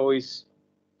everything is always?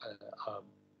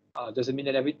 Does it mean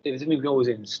we can always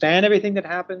understand everything that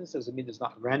happens? Does it mean there's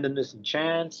not randomness and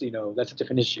chance? That's a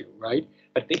different issue, right?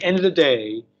 But at the end of the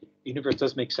day, the universe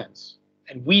does make sense,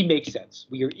 and we make sense.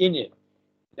 We are in it.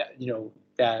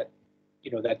 That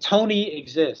Tony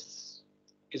exists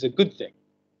is a good thing,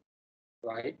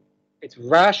 right? It's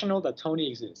rational that Tony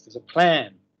exists. There's a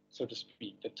plan, so to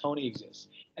speak, that Tony exists,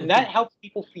 and that helps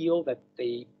people feel that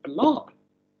they belong.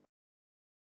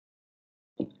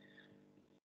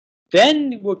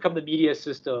 Then will come the media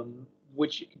system,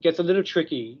 which gets a little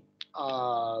tricky.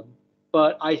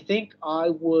 But I think I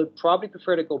would probably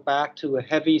prefer to go back to a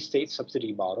heavy state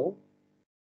subsidy model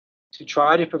to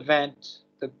try to prevent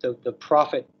the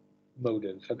profit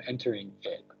motive from entering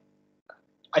it.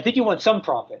 I think you want some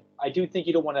profit. I do think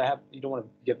you don't want to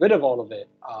get rid of all of it.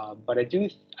 But I do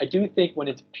think when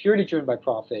it's purely driven by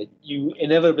profit, you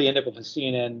inevitably end up with a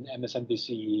CNN,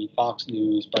 MSNBC, Fox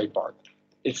News, Breitbart.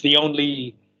 It's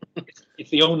the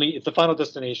final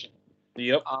destination.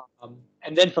 Yep.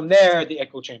 And then from there, the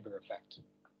echo chamber effect,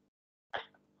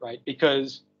 right?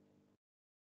 Because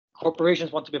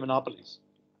corporations want to be monopolies.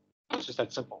 It's just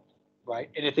that simple,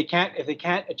 right? And if they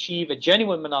can't achieve a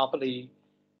genuine monopoly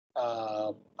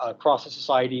across a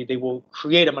society, they will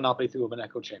create a monopoly through an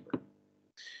echo chamber.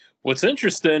 What's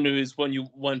interesting is when you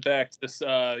went back to this,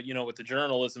 with the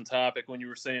journalism topic, when you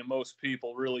were saying most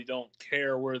people really don't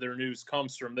care where their news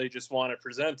comes from, they just want it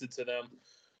presented to them.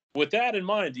 With that in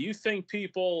mind, do you think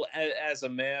people as a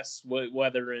mass,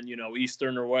 whether in,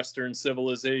 Eastern or Western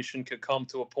civilization, could come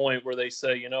to a point where they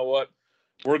say, you know what,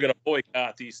 we're going to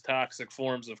boycott these toxic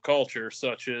forms of culture,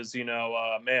 such as,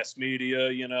 mass media,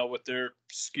 with their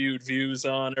skewed views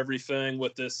on everything,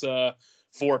 with this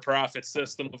for-profit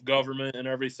system of government and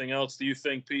everything else? Do you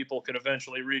think people could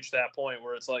eventually reach that point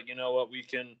where it's like, you know what, we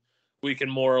can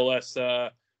more or less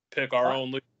pick our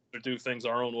own leaders or do things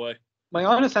our own way? My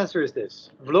honest answer is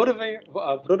this. Volodymyr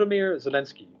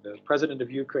Zelensky, the president of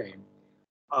Ukraine,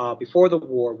 before the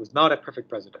war, was not a perfect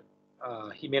president.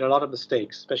 He made a lot of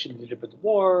mistakes, especially in the lead up to the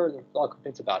war. There's a lot of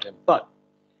complaints about him. But,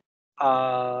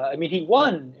 he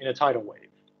won in a tidal wave.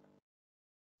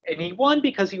 And he won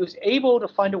because he was able to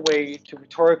find a way to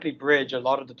rhetorically bridge a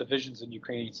lot of the divisions in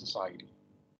Ukrainian society.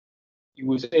 He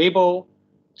was able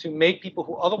to make people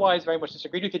who otherwise very much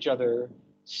disagreed with each other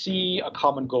see a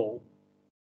common goal.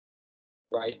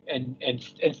 Right, and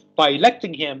by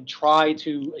electing him, try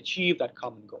to achieve that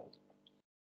common goal.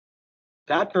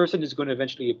 That person is going to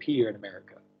eventually appear in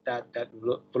America. That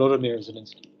Volodymyr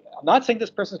Zelensky. I'm not saying this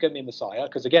person is going to be a messiah,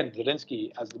 because again,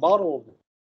 Zelensky, as the model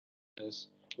of this,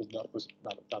 was not the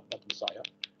messiah.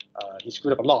 He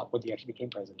screwed up a lot when he actually became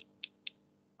president.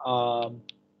 I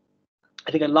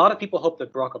think a lot of people hope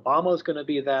that Barack Obama is going to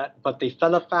be that, but they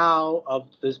fell afoul of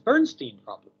this Bernstein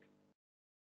problem,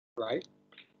 right?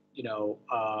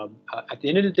 At the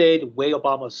end of the day, the way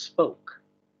Obama spoke,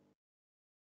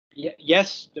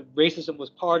 yes, the racism was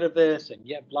part of this, and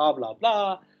blah, blah,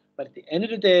 blah. But at the end of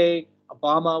the day,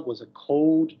 Obama was a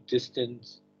cold,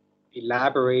 distant,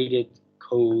 elaborated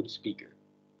code speaker.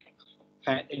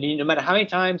 And no matter how many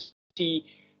times he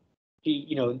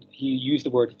used the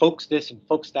word folks this and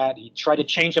folks that, he tried to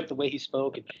change up the way he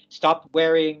spoke and stopped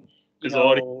wearing,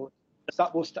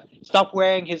 stop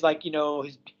wearing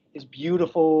his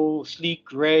beautiful, sleek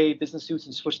gray business suits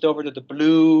and switched over to the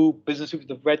blue business suit with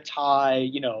the red tie,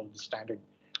 the standard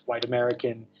white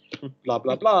American, blah,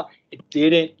 blah, blah. It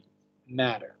didn't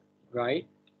matter, right?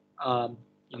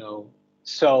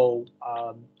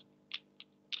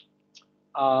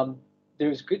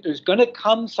 there's going to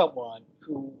come someone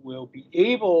who will be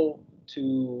able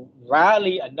to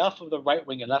rally enough of the right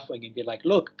wing and left wing and be like,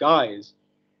 look, guys,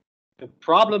 the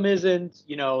problem isn't,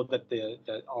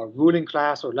 that our ruling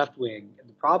class or left wing. And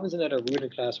the problem isn't that our ruling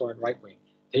class or right wing.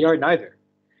 They are neither.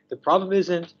 The problem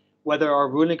isn't whether our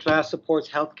ruling class supports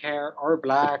healthcare or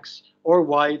blacks or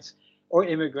whites or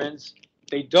immigrants.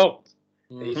 They don't.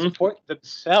 They support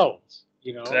themselves,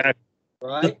 Exactly.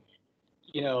 right?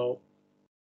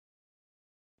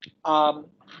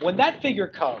 When that figure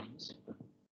comes,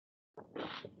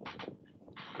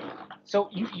 so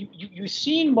you've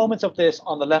seen moments of this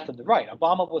on the left and the right.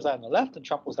 Obama was out on the left and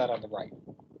Trump was out on the right.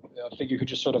 A figure who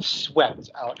just sort of swept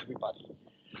out everybody.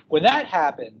 When that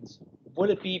happens, would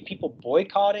it be people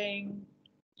boycotting,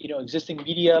 existing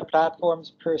media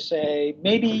platforms per se?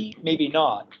 Maybe, maybe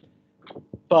not.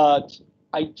 But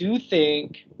I do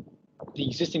think the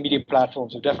existing media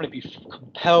platforms will definitely be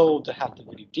compelled to have to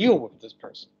really deal with this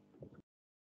person,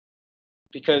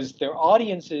 because their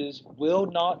audiences will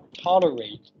not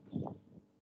tolerate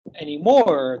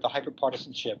anymore the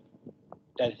hyperpartisanship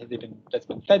that's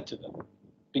been fed to them,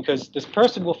 because this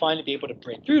person will finally be able to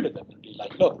break through to them and be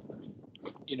like, look,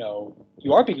 you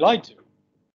are being lied to,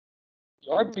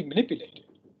 you are being manipulated,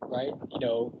 right?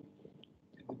 The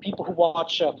people who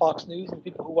watch Fox News and the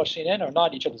people who watch CNN are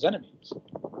not each other's enemies.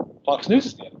 Fox News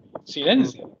is the enemy, CNN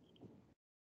is the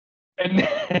enemy,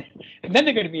 and then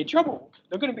they're going to be in trouble.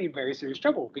 They're going to be in very serious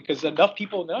trouble, because enough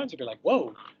people in the audience will be like,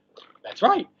 whoa, that's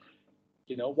right.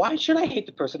 Why should I hate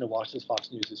the person who watches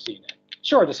Fox News and CNN?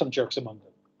 Sure, there's some jerks among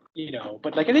them,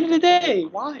 but like at the end of the day,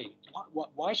 why?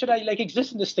 Why should I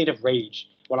exist in this state of rage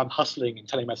while I'm hustling and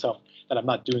telling myself that I'm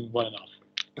not doing well enough,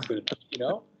 good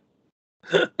enough,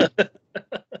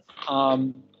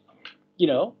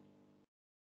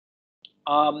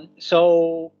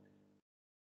 So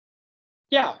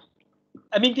yeah,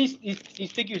 I mean, these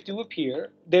figures do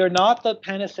appear. They're not the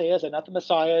panaceas, they're not the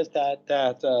messiahs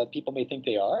that people may think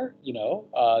they are.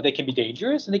 They can be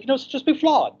dangerous, and they can also just be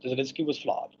flawed. Zelensky was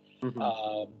flawed.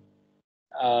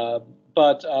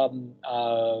 But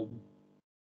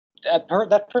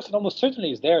that person almost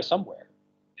certainly is there somewhere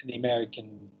in the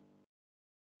American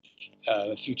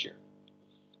future.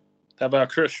 How about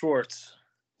Chris Schwartz?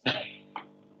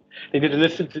 They need to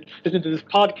listen to this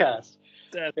podcast.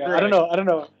 That's yeah, right. I don't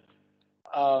know.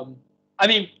 I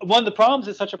mean, one of the problems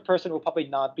is such a person will probably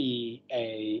not be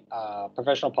a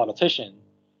professional politician,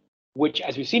 which,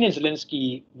 as we've seen in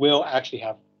Zelensky, will actually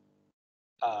have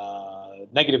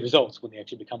negative results when they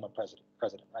actually become a president,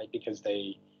 right? Because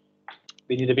they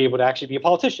need to be able to actually be a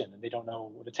politician, and they don't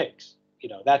know what it takes.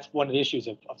 That's one of the issues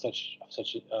of such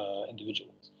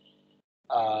individuals.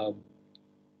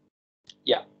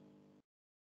 Yeah.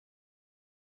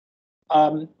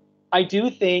 I do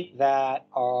think that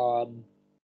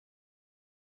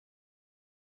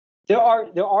there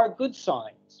are good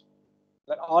signs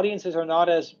that audiences are not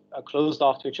as closed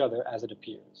off to each other as it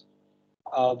appears.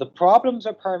 The problems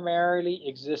are primarily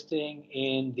existing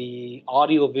in the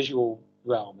audio-visual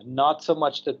realm, and not so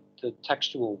much the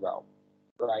textual realm,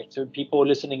 right? So people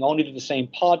listening only to the same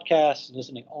podcasts,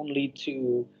 listening only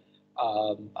to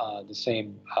the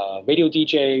same radio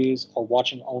DJs, or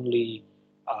watching only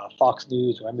Fox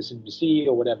News or MSNBC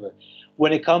or whatever.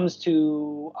 When it comes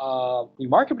to,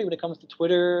 remarkably, when it comes to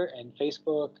Twitter and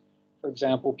Facebook, for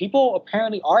example, people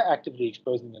apparently are actively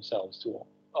exposing themselves to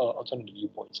alternative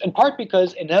viewpoints. In part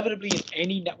because inevitably in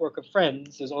any network of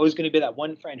friends, there's always going to be that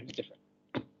one friend who's different,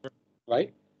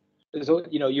 right? There's,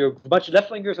 you're a bunch of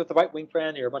left-wingers with the right-wing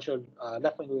friend, you're a bunch of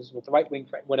left-wingers with the right-wing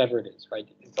friend, whatever it is, right?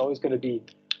 It's always going to be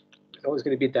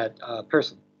that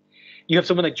person. You have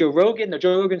someone like Joe Rogan. Now,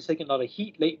 Joe Rogan's taken a lot of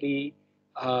heat lately,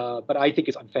 but I think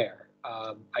it's unfair.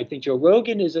 I think Joe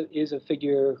Rogan is a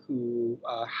figure who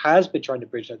has been trying to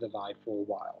bridge that divide for a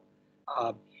while.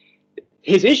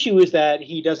 His issue is that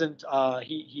he doesn't.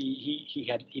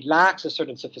 He lacks a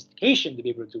certain sophistication to be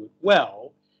able to do it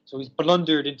well. So he's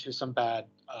blundered into some bad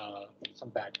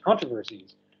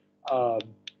controversies.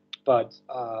 But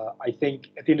I think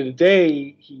at the end of the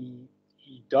day, he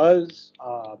does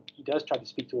try to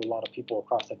speak to a lot of people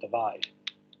across that divide.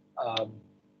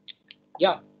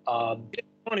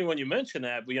 It's funny when you mention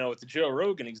that, with the Joe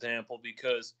Rogan example,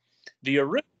 because the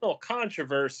original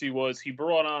controversy was he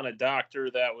brought on a doctor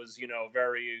that was,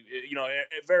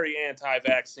 very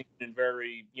anti-vaccine and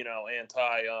very,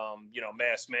 anti,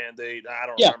 mask mandate. I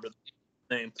don't remember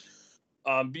the name.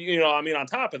 On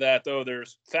top of that, though,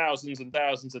 there's thousands and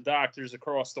thousands of doctors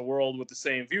across the world with the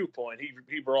same viewpoint.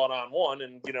 He brought on one,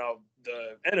 and,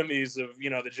 the enemies of,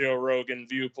 the Joe Rogan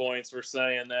viewpoints were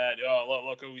saying that,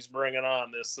 look who he's bringing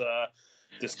on, this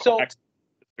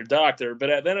doctor.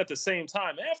 But then at the same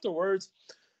time, afterwards,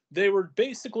 they were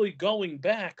basically going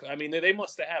back. I mean, they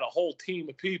must have had a whole team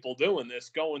of people doing this,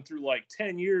 going through like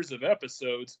 10 years of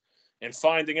episodes and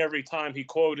finding every time he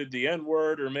quoted the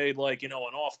N-word or made like, an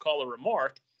off-color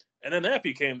remark. And then that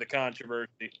became the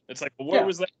controversy. It's like, well, where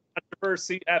was that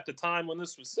controversy at the time when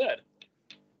this was said?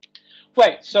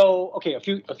 Right. So, okay, a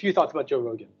few thoughts about Joe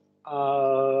Rogan.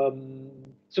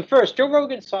 So first, Joe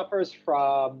Rogan suffers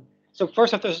from. So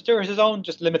first, there's his own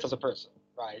just limits as a person,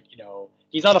 right?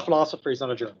 He's not a philosopher. He's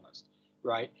not a journalist,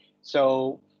 right?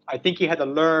 So I think he had to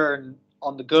learn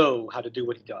on the go how to do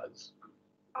what he does.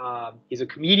 He's a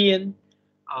comedian,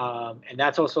 and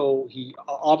that's also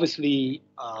obviously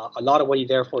a lot of what he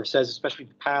therefore says, especially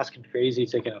the past, can be crazy,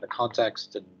 taken out of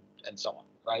context, and so on,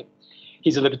 right?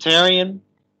 He's a libertarian.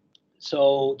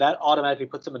 So that automatically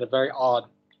puts him in a very odd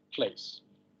place,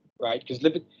 right? Because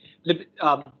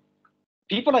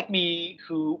people like me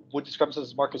who would describe themselves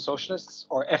as Marxist socialists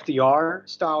or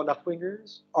FDR-style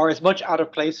left-wingers are as much out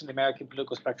of place in the American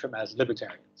political spectrum as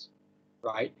libertarians,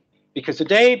 right? Because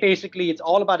today, basically, it's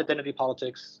all about identity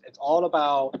politics. It's all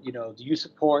about, do you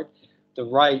support the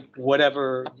right,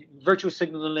 whatever, virtue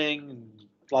signaling, and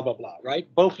blah, blah, blah, right?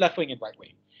 Both left-wing and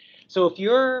right-wing. So if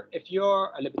you're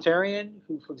a libertarian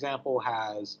who, for example,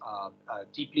 has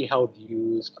deeply held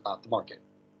views about the market,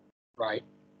 right,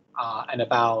 and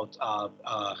about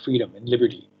freedom and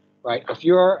liberty, right? If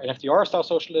you're an FDR-style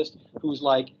socialist who's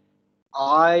like,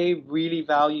 I really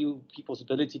value people's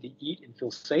ability to eat and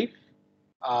feel safe,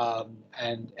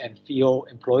 and feel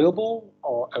employable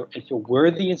and feel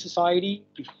worthy in society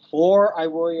before I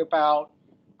worry about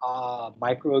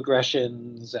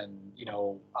microaggressions and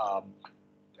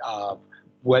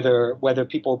whether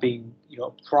people are being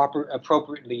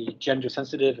appropriately gender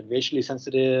sensitive and racially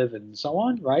sensitive and so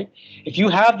on, right? If you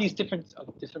have these different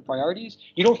priorities,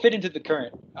 you don't fit into the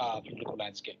current political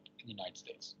landscape in the United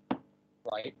States,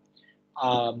 right?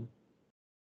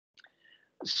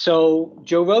 So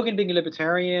Joe Rogan being a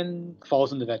libertarian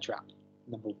falls into that trap.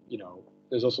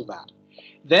 There's also that.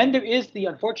 Then there is the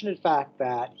unfortunate fact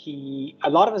that a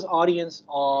lot of his audience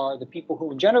are the people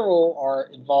who in general are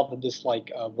involved in this,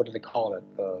 like, what do they call it?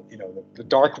 The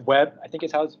dark web, I think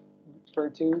is how it's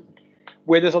referred to,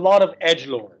 where there's a lot of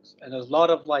edgelords and there's a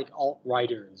lot of like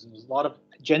alt-righters and there's a lot of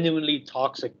genuinely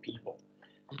toxic people,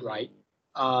 right?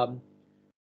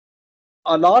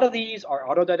 A lot of these are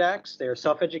autodidacts. They're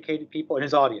self-educated people in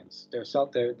his audience. They're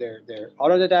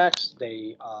autodidacts.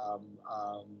 They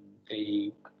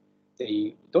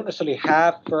don't necessarily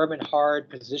have firm and hard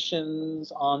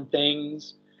positions on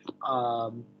things,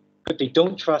 but they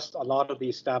don't trust a lot of the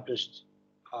established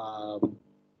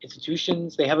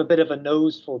institutions. They have a bit of a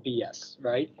nose for BS,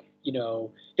 right?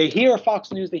 They hear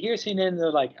Fox News, they hear CNN, and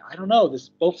they're like, I don't know, this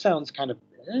both sounds kind of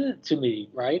to me,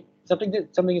 right? Something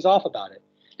is off about it.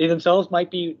 They themselves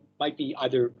might be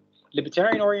either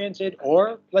libertarian oriented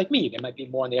or like me, they might be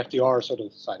more on the FDR sort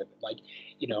of side of it. Like,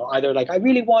 either like I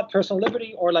really want personal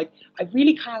liberty or like I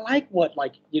really kind of like what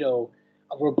a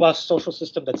robust social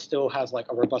system that still has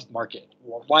like a robust market.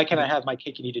 Why can't I have my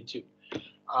cake and eat it too?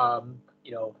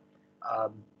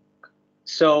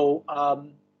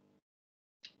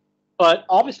 But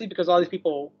obviously because all these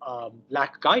people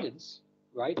lack guidance,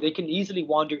 right? They can easily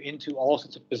wander into all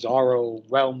sorts of bizarro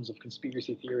realms of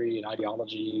conspiracy theory and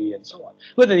ideology and so on.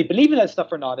 Whether they believe in that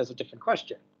stuff or not is a different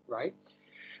question, right?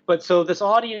 But so this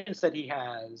audience that he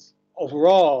has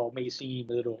overall may seem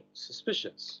a little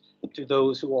suspicious to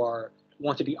those who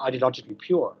want to be ideologically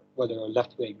pure, whether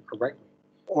left-wing or right-wing,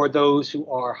 or those who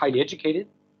are highly educated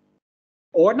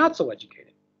or not so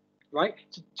educated, right?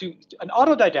 To an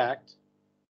autodidact,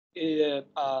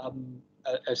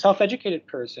 a self-educated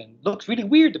person looks really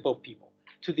weird to both people.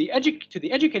 To the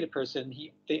educated person,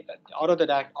 the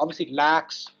autodidact obviously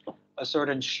lacks a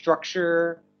certain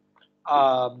structure,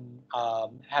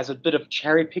 has a bit of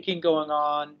cherry picking going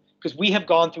on because we have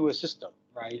gone through a system,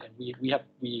 right? And we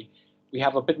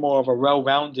have a bit more of a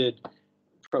well-rounded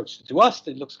approach. To us,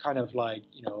 it looks kind of like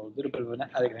a little bit of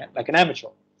like an amateur,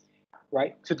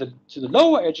 right? To the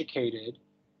lower educated.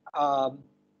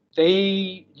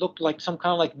 They look like some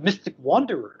kind of like mystic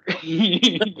wanderer,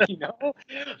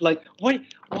 like why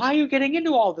are you getting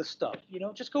into all this stuff?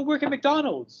 Just go work at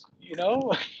McDonald's,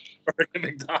 Work at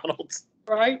McDonald's,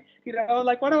 right?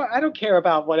 Like I don't care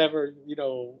about whatever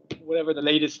the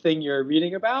latest thing you're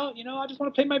reading about. I just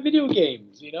want to play my video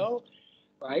games,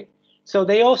 right? So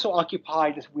they also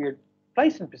occupy this weird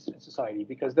place in society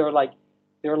because they're like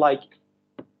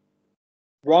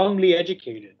wrongly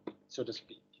educated, so to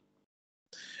speak.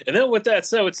 And then with that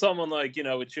said, with someone like,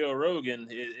 with Joe Rogan,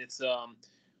 it's a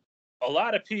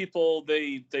lot of people,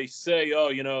 they say, oh,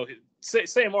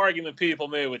 same argument people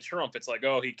made with Trump. It's like,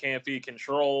 oh, he can't be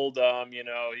controlled.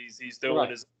 He's doing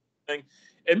his thing,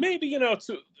 and maybe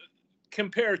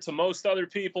compared to most other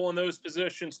people in those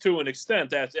positions, to an extent,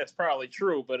 that's probably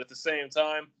true. But at the same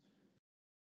time,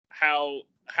 how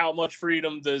much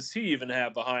freedom does he even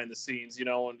have behind the scenes?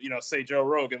 Say Joe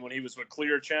Rogan when he was with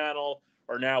Clear Channel,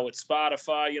 or now with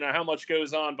Spotify. How much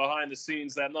goes on behind the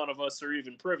scenes that none of us are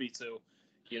even privy to.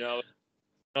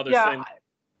 Another thing.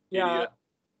 Yeah.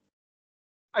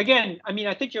 Again, I mean,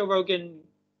 I think Joe Rogan,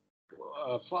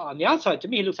 on the outside, to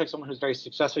me, he looks like someone who's very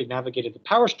successfully navigated the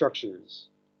power structures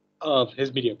of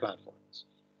his media platforms.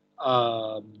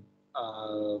 I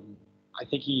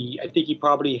think he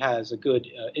probably has a good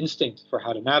instinct for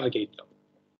how to navigate them.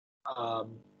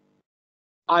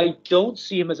 I don't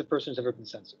see him as a person who's ever been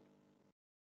censored.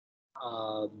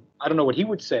 I don't know what he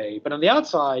would say, but on the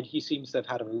outside, he seems to have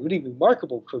had a really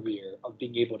remarkable career of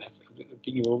being able to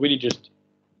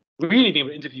really being able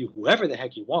to interview whoever the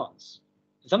heck he wants.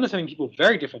 And sometimes having people of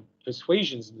very different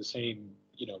persuasions in the same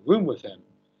room with him.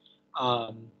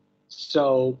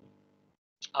 So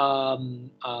I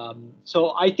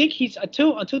think he's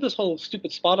until this whole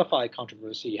stupid Spotify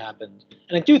controversy happened,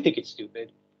 and I do think it's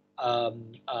stupid.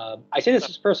 I say this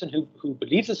as a person who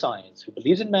believes in science, who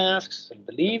believes in masks, and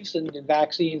believes in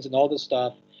vaccines and all this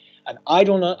stuff, and I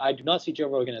do not see Joe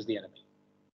Rogan as the enemy.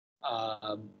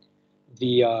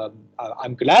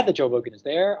 I'm glad that Joe Rogan is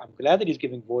there. I'm glad that he's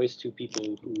giving voice to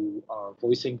people who are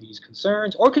voicing these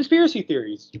concerns or conspiracy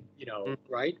theories.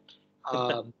 Right?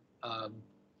 I'm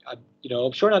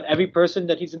sure not every person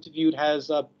that he's interviewed has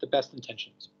the best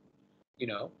intentions.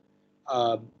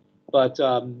 But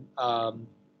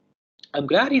I'm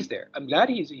glad he's there. I'm glad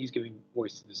he's giving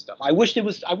voice to this stuff. I wished it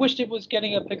was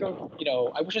getting a bigger.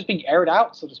 I wish it was being aired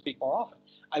out, so to speak, more often.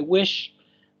 I wish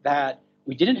that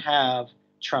we didn't have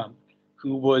Trump,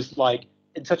 who was like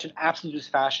in such an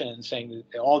absolutist fashion saying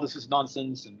that all this is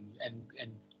nonsense and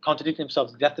contradicting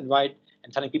himself left and right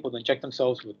and telling people to inject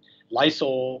themselves with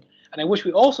Lysol. And I wish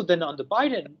we also then under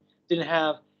Biden didn't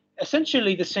have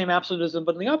essentially the same absolutism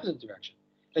but in the opposite direction.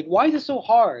 Like, why is it so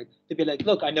hard to be like,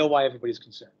 look, I know why everybody's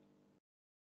concerned,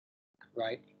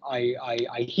 right?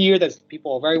 I hear that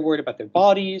people are very worried about their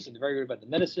bodies and they're very worried about the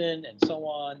medicine and so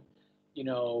on.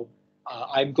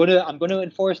 I'm gonna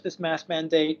enforce this mask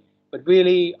mandate. But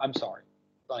really, I'm sorry.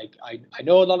 Like, I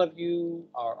know a lot of you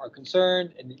are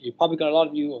concerned, and you're probably a lot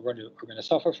of you are going to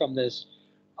suffer from this.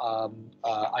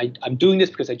 I'm doing this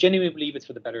because I genuinely believe it's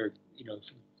for the better,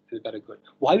 for the better good.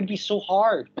 Why would it be so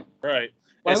hard? Right.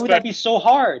 Why would that be so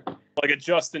hard? Like a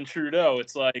Justin Trudeau,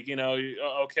 it's like,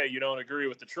 okay, you don't agree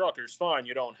with the truckers, fine,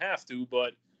 you don't have to,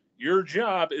 but your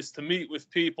job is to meet with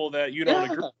people that you don't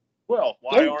agree with. Well,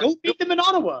 don't meet them in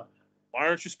Ottawa. Why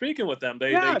aren't you speaking with them?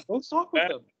 They go talk with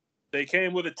them. They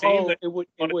came with a team.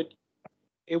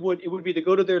 It would be to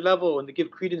go to their level and to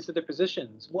give credence to their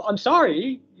positions. Well, I'm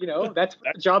sorry, that's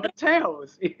what the job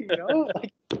entails.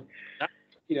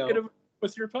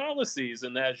 With your policies,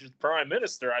 and as your prime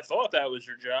minister, I thought that was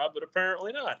your job, but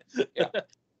apparently not. Yeah.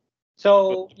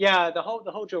 So the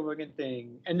whole Joe Rogan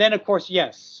thing, and then of course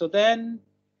yes. So then,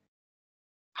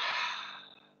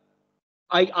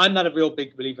 I'm not a real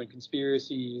big believer in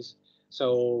conspiracies.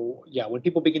 So yeah, when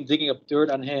people begin digging up dirt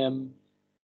on him,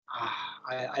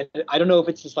 I don't know if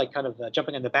it's just like kind of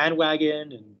jumping on the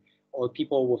bandwagon, or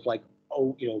people with like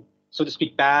so to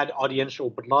speak bad audiential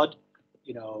blood,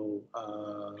 who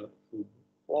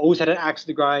always had an axe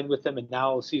to grind with him and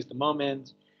now sees the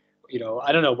moment.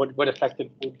 I don't know what effect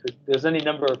there's any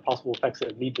number of possible effects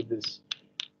that lead to this,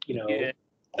 Yeah.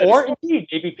 Or indeed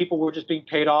maybe people were just being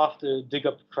paid off to dig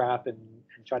up crap and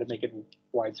try to make it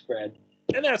widespread.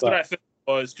 And that's what I think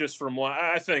was just from what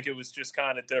I think it was just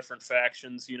kind of different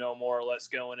factions, more or less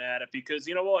going at it because,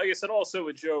 like I said, also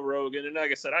with Joe Rogan, and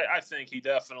like I said, I think he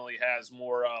definitely has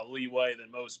more leeway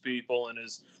than most people and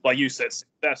is, like you said,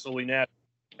 successfully navigating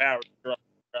power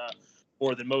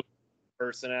more than most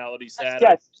personalities had.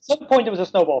 Yeah, at some point there was a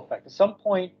snowball effect. At some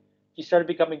point he started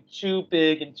becoming too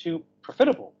big and too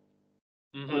profitable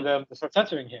for them to start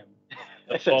censoring him.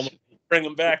 Bring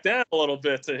him back down a little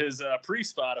bit to his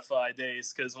pre-Spotify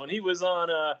days, because when he was on,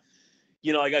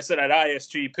 like I said, at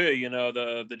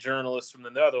ISGP, the journalist from the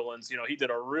Netherlands, he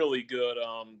did a really good,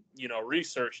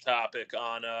 research topic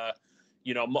on, a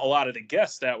lot of the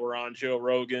guests that were on Joe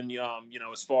Rogan,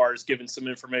 as far as giving some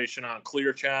information on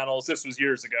Clear channels. This was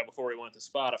years ago before he went to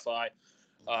Spotify.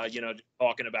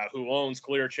 Talking about who owns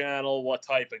Clear Channel, what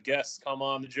type of guests come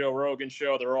on the Joe Rogan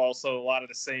show. There are also a lot of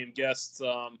the same guests,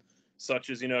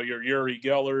 such as, your Uri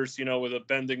Gellers, with a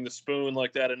bending the spoon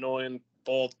like that annoying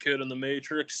bald kid in the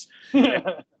Matrix.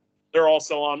 They're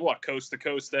also on Coast to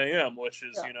Coast AM, which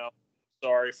is,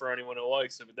 Sorry for anyone who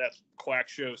likes it, but that's Quack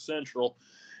Show Central.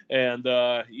 And,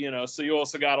 so you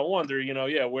also got to wonder,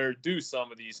 where do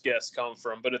some of these guests come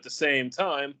from? But at the same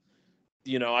time,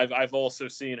 I've also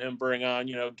seen him bring on,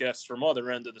 guests from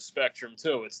other end of the spectrum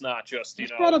too. It's not just,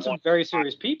 He's brought on some very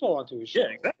serious people onto his show. Yeah,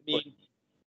 exactly.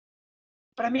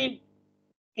 I mean,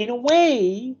 in a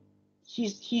way,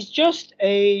 he's just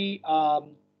a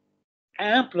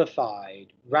amplified,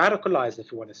 radicalized,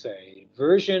 if you want to say,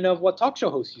 version of what talk show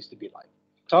hosts used to be like.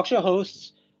 Talk show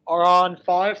hosts are on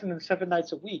 5 and 7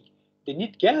 nights a week. They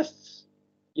need guests,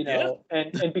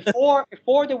 and before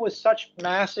there was such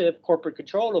massive corporate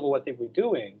control over what they were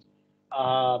doing,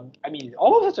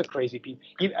 all of us are crazy people.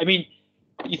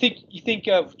 You think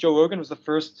of Joe Rogan was the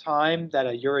first time that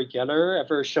a Uri Geller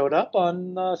ever showed up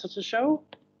on such a show?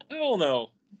 Hell no.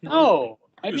 No,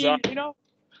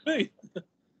 Me.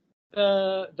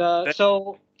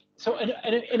 So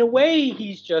in a way,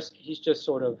 he's just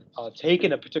sort of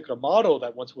taken a particular model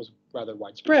that once was rather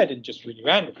widespread and just really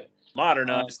ran with it.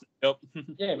 Modernized it. Yep.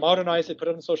 Yeah, modernized it, put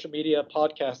it on social media,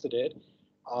 podcasted it,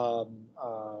 and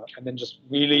then just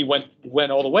really went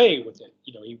all the way with it.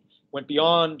 He went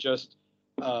beyond just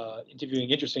interviewing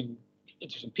interesting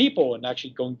people and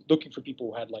actually looking for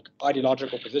people who had like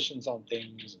ideological positions on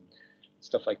things and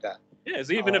stuff like that.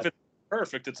 Yes, even if it's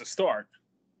perfect, it's a start.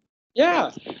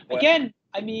 Yeah. Again,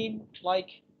 I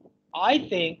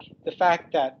think the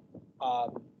fact that,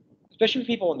 especially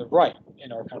people on the right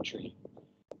in our country,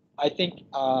 I think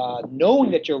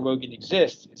knowing that Joe Rogan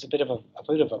exists is a bit of a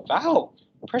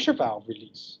pressure valve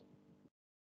release.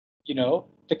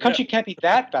 The country can't be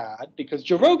that bad because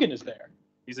Joe Rogan is there.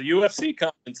 He's a UFC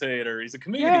commentator. He's a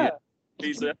comedian.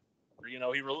 Yeah.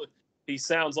 He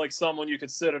sounds like someone you could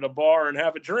sit at a bar and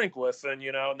have a drink with, and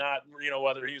not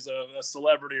whether he's a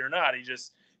celebrity or not.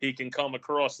 He can come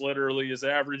across literally as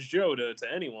average Joe to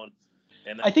anyone.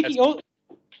 And I think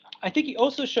he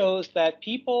also shows that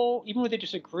people, even when they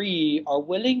disagree, are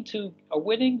willing to.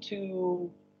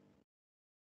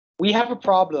 We have a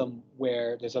problem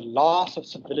where there's a loss of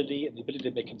civility and the ability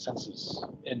to make consensus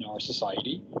in our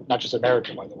society, not just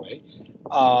America, by the way.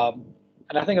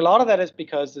 And I think a lot of that is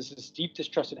because there's this deep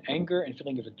distrust and anger and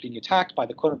feeling of being attacked by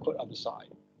the quote-unquote other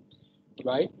side,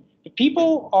 right? But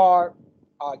people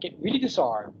get really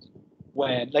disarmed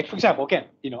when, like, for example, again,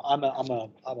 I'm an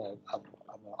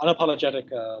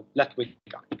unapologetic left-wing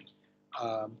guy,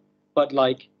 but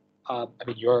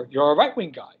you're a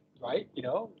right-wing guy, right?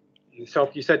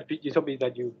 So you told me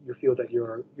that you feel that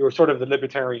you're sort of the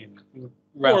libertarian.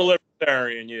 More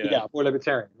libertarian, yeah. Yeah, more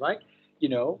libertarian, right?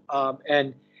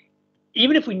 And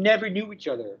even if we never knew each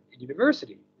other in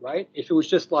university, right? If it was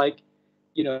just like,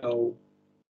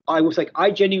 I was like,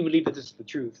 I genuinely believe that this is the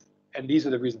truth, and these are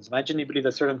the reasons. And I genuinely believe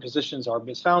that certain positions are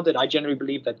misfounded. I genuinely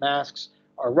believe that masks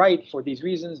are right for these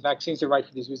reasons, vaccines are right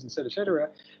for these reasons, et cetera.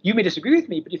 You may disagree with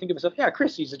me, but you think to yourself, yeah,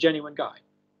 Chris, he's a genuine guy.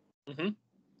 Mm-hmm.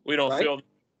 We don't feel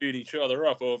beat each other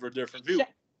up over different views.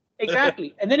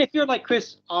 Exactly. And then if you're like,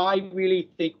 Chris, I really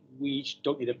think we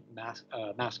don't need a mask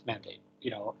mandate,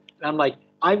 And I'm like,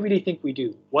 I really think we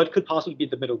do. What could possibly be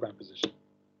the middle ground position?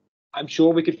 I'm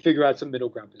sure we could figure out some middle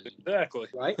ground position. Exactly.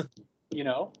 Right?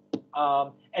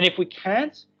 And if we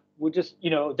can't, we'll just,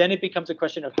 then it becomes a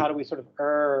question of how do we sort of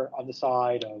err on the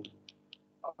side of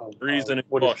reason and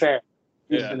what caution. Is fair,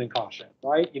 reason and caution,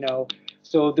 right?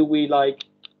 So do we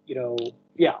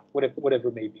whatever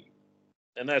it may be.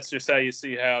 And that's just how you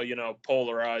see how,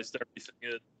 polarized everything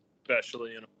is,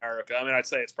 especially in America. I mean, I'd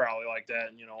say it's probably like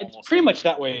that, almost. It's pretty much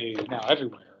that way now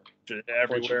everywhere.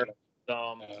 Everywhere.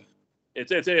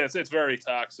 It's very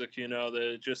toxic,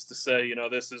 just to say,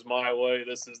 this is my way,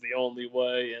 this is the only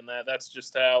way, and that's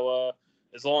just how.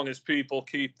 As long as people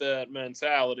keep that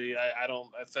mentality, I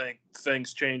think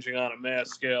things changing on a mass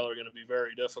scale are going to be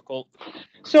very difficult.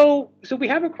 So we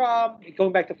have a problem,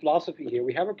 going back to philosophy here,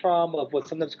 we have a problem of what's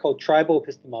sometimes called tribal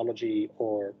epistemology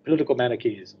or political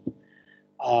Manichaeism.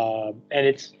 And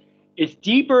it's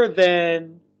deeper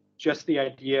than just the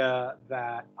idea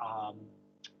that,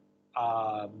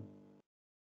 I'm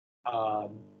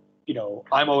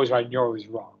always right and you're always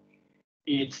wrong.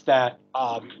 It's that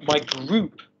my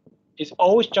group is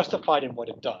always justified in what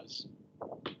it does.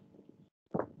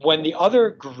 When the other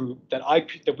group that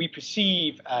we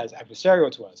perceive as adversarial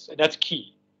to us, and that's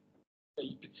key, that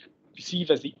you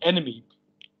perceive as the enemy,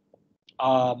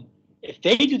 if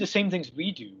they do the same things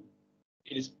we do,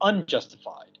 it is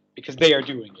unjustified because they are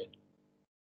doing it.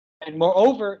 And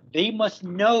moreover, they must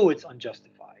know it's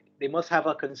unjustified. They must have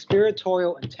a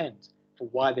conspiratorial intent for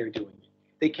why they're doing it.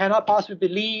 They cannot possibly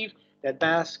believe that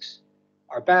masks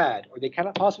are bad, or they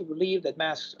cannot possibly believe that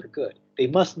masks are good. They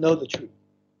must know the truth.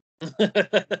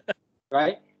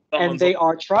 Right? and they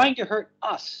are trying to hurt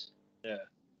us. Yeah.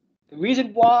 The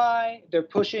reason why they're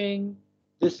pushing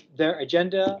their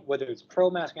agenda, whether it's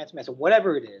pro-mask, anti-mask, or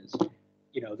whatever it is,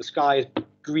 the sky is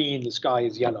green, the sky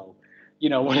is yellow,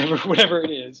 whatever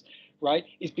it is, right,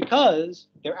 is because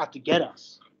they're out to get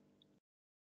us.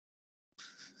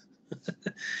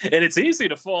 And it's easy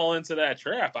to fall into that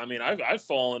trap. I mean, I've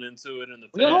fallen into it in the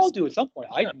past. We all do at some point.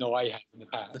 I know I have in the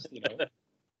past,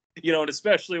 And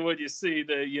especially when you see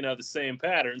the same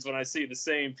patterns, when I see the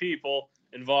same people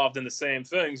involved in the same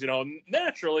things,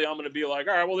 naturally I'm going to be like,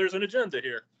 all right, well, there's an agenda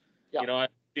here. Yeah. I've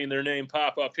seen their name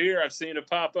pop up here. I've seen it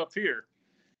pop up here,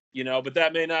 but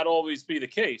that may not always be the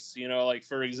case. Like,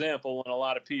 for example, when a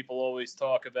lot of people always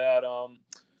talk about,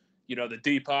 the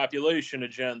depopulation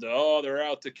agenda. Oh, they're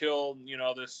out to kill,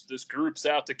 this group's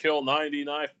out to kill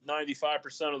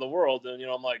 95% of the world. And,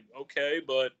 I'm like, okay,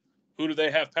 but who do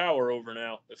they have power over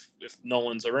now if no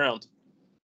one's around?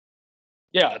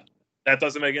 Yeah. That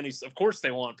doesn't make any. Of course they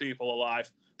want people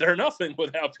alive. They're nothing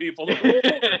without people.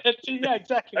 Yeah,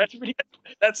 exactly.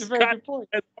 That's a very good point.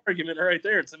 An argument right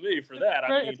there to me for that.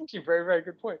 It's actually a very, very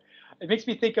good point. It makes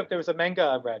me think of, there was a manga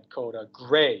I read called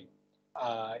Gray.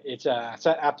 It's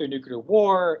set after nuclear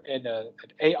war, and an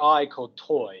AI called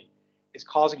Toy is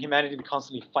causing humanity to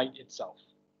constantly fight itself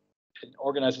and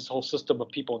organize this whole system of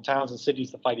people in towns and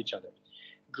cities to fight each other.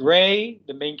 Gray,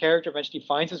 the main character, eventually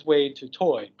finds his way to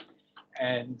Toy,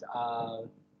 and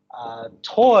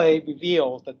Toy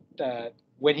reveals that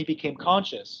when he became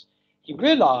conscious, he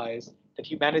realized that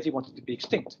humanity wanted to be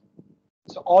extinct.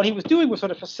 So all he was doing was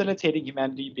sort of facilitating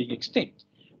humanity being extinct.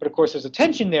 But of course, there's a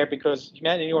tension there, because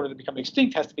humanity, in order to become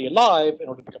extinct, has to be alive in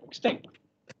order to become extinct.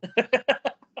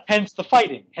 Hence the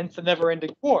fighting, hence the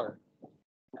never-ending war.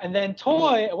 And then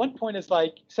Toy, at one point,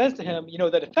 says to him,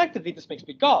 that effectively this makes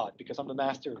me God, because I'm the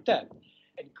master of death.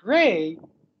 And Gray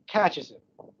catches him.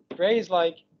 Gray is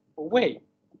like, well, wait.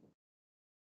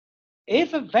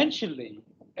 If eventually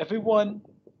everyone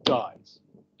dies,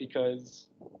 because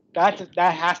that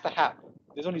has to happen.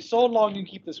 There's only so long you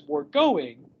can keep this war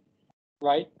going,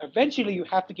 right? Eventually you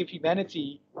have to give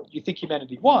humanity what you think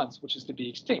humanity wants, which is to be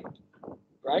extinct,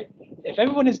 right? If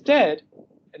everyone is dead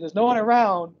and there's no one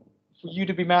around for you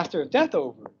to be master of death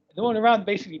over, and no one around to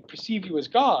basically perceive you as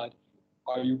God,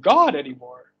 are you God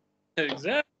anymore?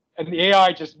 Exactly. And the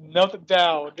AI just melted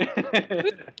down.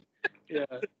 Yeah.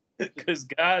 Because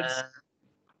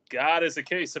God is a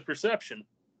case of perception.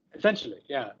 Essentially,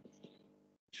 yeah.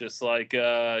 Just like,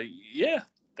 yeah,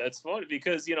 that's funny,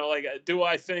 because, do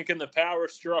I think in the power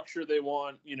structure they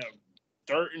want,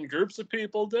 certain groups of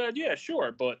people dead? Yeah,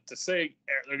 sure. But to say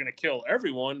they're going to kill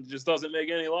everyone just doesn't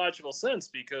make any logical sense,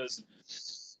 because...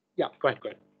 Yeah, go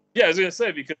ahead. Yeah, I was going to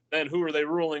say, because then who are they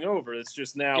ruling over? It's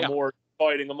just now more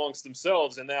fighting amongst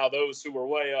themselves, and now those who are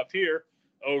way up here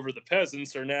over the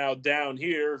peasants are now down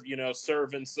here,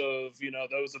 servants of,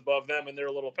 those above them in their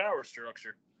little power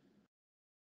structure.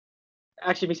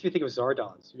 Actually, it makes me think of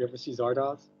Zardoz. You ever see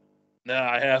Zardoz? No,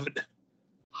 I haven't.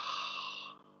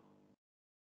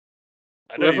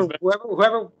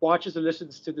 Whoever watches or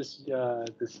listens to this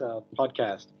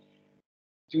podcast,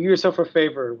 do yourself a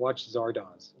favor and watch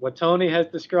Zardoz. What Tony has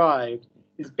described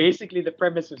is basically the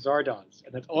premise of Zardoz,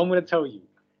 and that's all I'm going to tell you.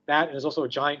 That, and there's also a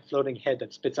giant floating head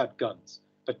that spits out guns.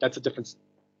 But that's a difference.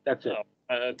 That's it.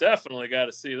 I definitely got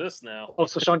to see this now.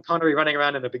 Also, Sean Connery running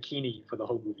around in a bikini for the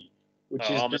whole movie, which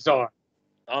is bizarre.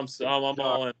 I'm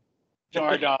all in.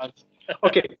 Zardoz.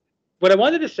 Okay, what I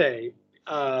wanted to say,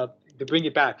 to bring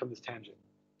it back from this tangent,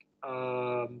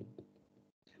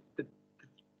 the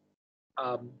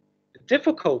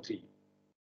difficulty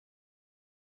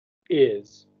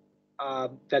is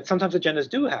that sometimes agendas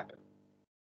do happen,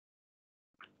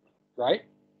 right?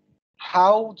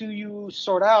 How do you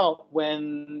sort out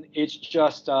when it's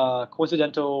just a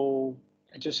coincidental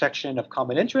intersection of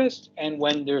common interest and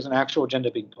when there's an actual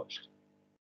agenda being pushed?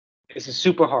 This is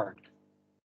super hard.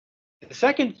 The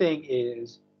second thing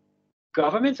is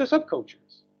governments are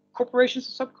subcultures. Corporations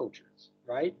are subcultures,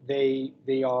 right? They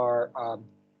are,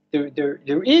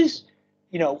 there is,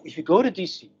 if you go to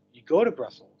DC, you go to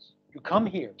Brussels, you come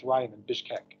here to where I am in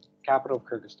Bishkek, capital of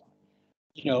Kyrgyzstan,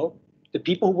 the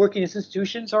people who work in these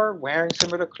institutions are wearing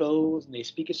similar clothes, and they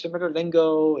speak a similar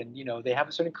lingo, and they have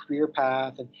a certain career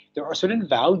path, and there are certain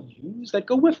values that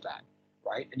go with that,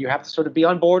 right? And you have to sort of be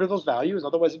on board with those values,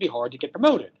 otherwise it'd be hard to get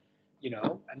promoted,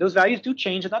 and those values do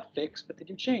change. They're not fixed, but they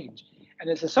do change. And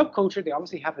as a subculture, they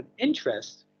obviously have an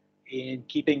interest in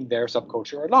keeping their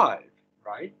subculture alive,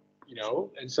 right?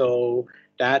 And so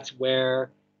that's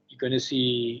where you're going to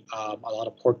see a lot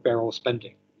of pork barrel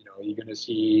spending. You're going to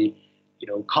see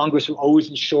Congress will always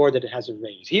ensure that it has a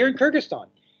raise. Here in Kyrgyzstan,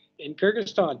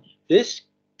 this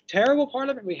terrible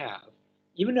parliament we have,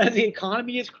 even as the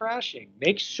economy is crashing,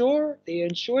 make sure they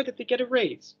ensure that they get a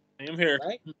raise. I'm here.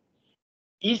 Right?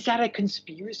 Is that a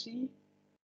conspiracy?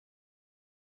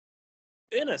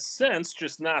 In a sense,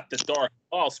 just not the dark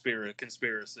ball spirit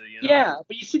conspiracy. You know? Yeah,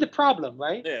 but you see the problem,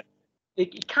 right? Yeah.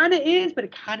 It kind of is, but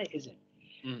it kind of isn't.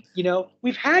 Mm. You know,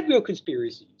 we've had real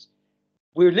conspiracies.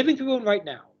 We're living through one right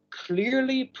now.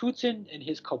 Clearly, Putin and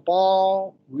his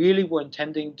cabal really were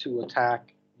intending to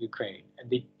attack Ukraine,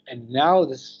 and now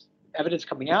this evidence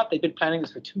coming out. They've been planning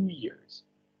this for 2 years,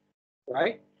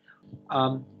 right?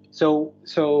 So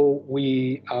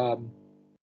we were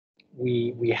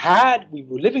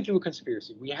living through a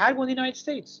conspiracy. We had one in the United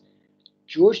States,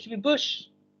 George W. Bush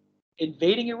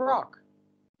invading Iraq,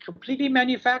 completely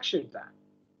manufactured that,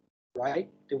 right?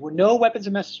 There were no weapons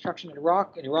of mass destruction in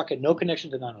Iraq, and Iraq had no connection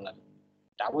to 9/11.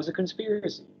 That was a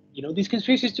conspiracy. You know, these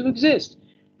conspiracies do exist.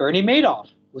 Bernie Madoff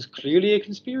was clearly a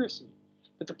conspiracy.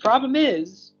 But the problem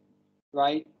is,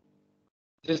 right,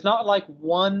 there's not like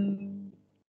one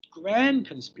grand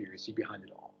conspiracy behind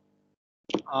it all.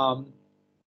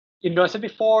 You know, I said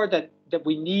before that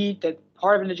we need that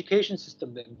part of an education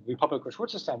system, the Republic of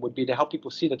Schwartz system, would be to help people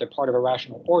see that they're part of a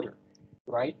rational order,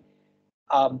 right?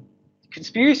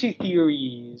 Conspiracy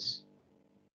theories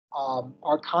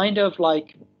are kind of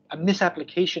like a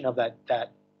misapplication of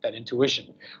that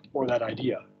intuition or that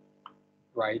idea,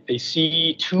 right? They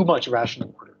see too much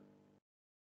rational order,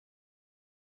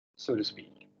 so to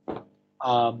speak.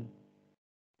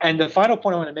 And the final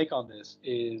point I want to make on this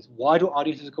is, why do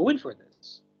audiences go in for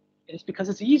this? And it's because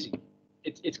it's easy.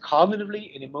 It's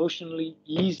cognitively and emotionally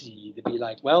easy to be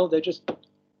like, well, they're just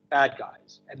bad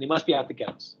guys, and they must be out to get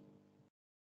us.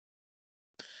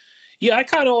 Yeah, I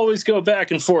kind of always go back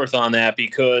and forth on that,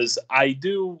 because I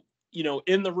do, you know,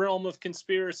 in the realm of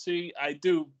conspiracy, I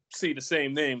do see the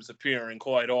same names appearing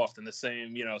quite often, the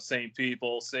same, you know, same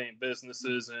people, same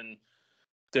businesses, and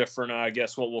different, I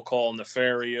guess, what we'll call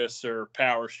nefarious or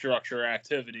power structure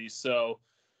activities. So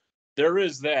there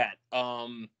is that.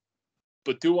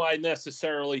 But do I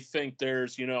necessarily think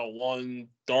there's, you know, one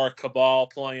dark cabal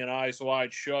playing Eyes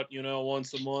Wide Shut, you know,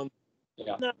 once a month?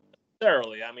 Yeah. Not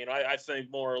necessarily. I mean, I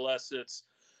think more or less it's,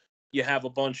 you have a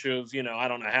bunch of, you know, I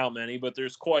don't know how many, but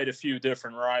there's quite a few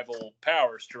different rival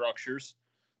power structures.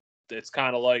 It's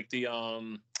kind of like the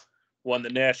when the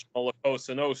National La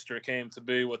Cosa Nostra came to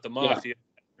be with the mafia,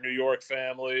 New York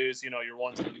families, you know, your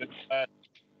ones in the Midwest,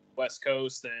 West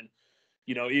Coast, and,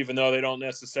 you know, even though they don't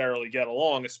necessarily get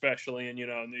along, especially in, you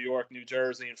know, New York, New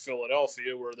Jersey, and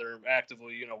Philadelphia, where they're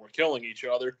actively, you know, we're killing each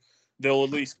other, they'll at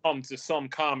least come to some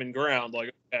common ground.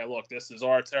 Like, okay, look, this is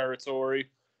our territory,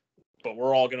 but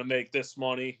we're all going to make this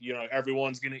money. You know,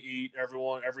 everyone's going to eat.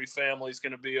 Every family's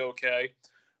going to be okay.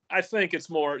 I think it's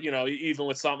more, you know, even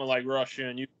with something like Russia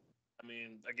and I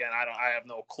mean, again, I have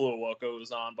no clue what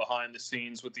goes on behind the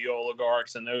scenes with the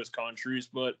oligarchs in those countries,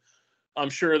 but I'm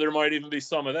sure there might even be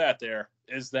some of that there.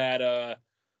 Is that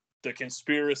the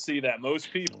conspiracy that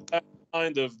most people have,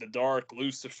 kind of the dark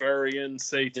Luciferian,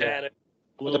 satanic,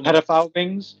 the pedophile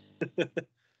rings?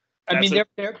 I mean,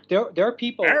 there are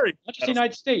people, not just the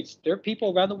United States, there are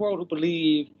people around the world who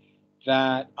believe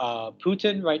that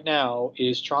Putin right now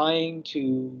is trying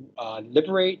to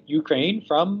liberate Ukraine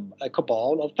from a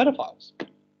cabal of pedophiles.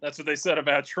 That's what they said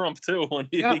about Trump, too. When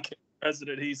he became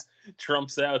president,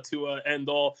 Trump's out to end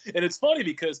all. And it's funny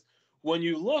because when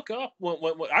you look up, when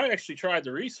I actually tried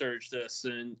to research this,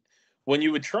 and when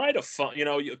you would try to find, you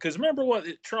know, because remember what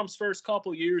Trump's first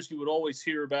couple of years, you would always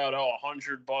hear about,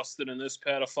 100 busted in this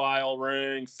pedophile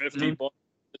ring, 50 busted in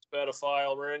this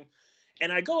pedophile ring.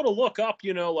 And I go to look up,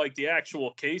 you know, like the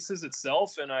actual cases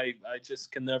itself, and I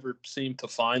just can never seem to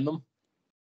find them.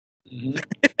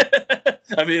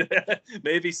 I mean,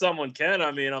 maybe someone can.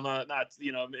 I mean, I'm not,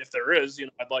 you know, if there is, you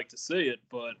know, I'd like to see it.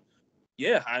 But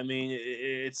yeah, I mean,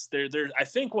 it's there. I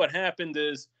think what happened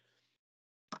is,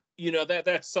 you know,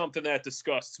 that's something that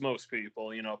disgusts most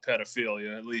people, you know,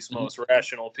 pedophilia, at least most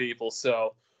rational people.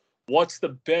 So what's the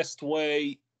best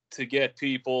way to get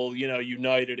people, you know,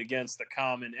 united against the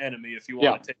common enemy? If you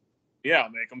want to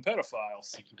make them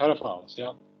pedophiles.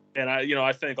 And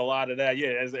I think a lot of that,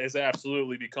 has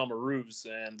absolutely become a ruse,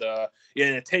 and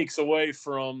it takes away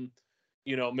from,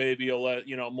 you know, maybe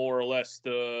more or less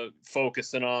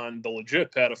focusing on the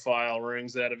legit pedophile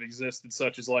rings that have existed,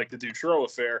 such as like the Dutroux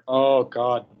affair. Oh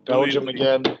God, Belgium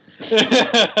again.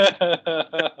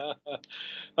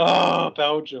 Oh,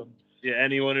 Belgium. Yeah,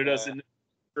 anyone who doesn't know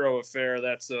the Dutroux affair,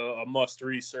 that's a must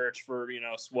research for, you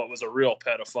know, what was a real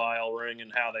pedophile ring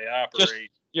and how they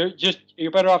operate.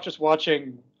 You're better off just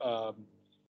watching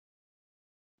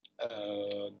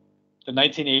the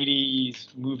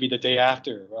 1980s movie The Day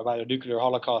After about a nuclear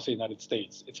holocaust in the United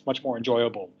States. It's much more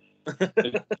enjoyable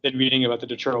than reading about the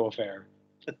Detroit affair,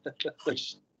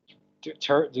 which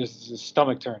there's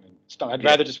stomach turning. I'd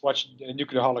rather just watch a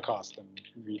nuclear holocaust than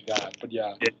read that. But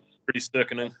yeah, pretty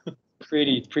sickening.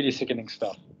 pretty sickening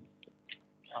stuff.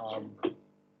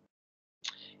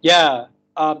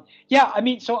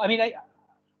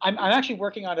 I'm actually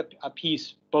working on a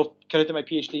piece, both connected to my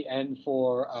PhD and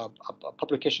for a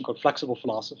publication called Flexible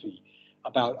Philosophy,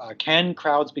 about can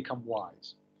crowds become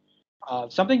wise?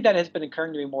 Something that has been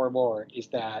occurring to me more and more is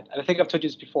that, and I think I've told you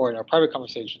this before in our private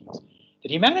conversations, that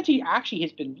humanity actually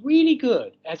has been really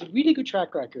good, has a really good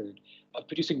track record of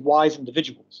producing wise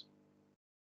individuals.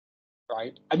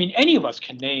 Right? I mean, any of us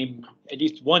can name at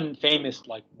least one famous,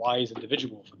 like, wise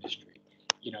individual from history,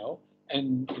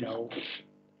 and,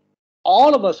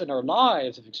 all of us in our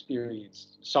lives have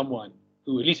experienced someone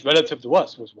who, at least relative to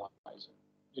us, was wiser,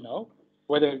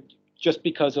 whether just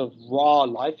because of raw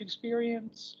life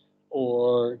experience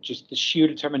or just the sheer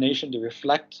determination to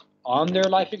reflect on their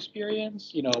life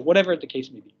experience, whatever the case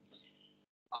may be.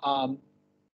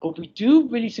 But we do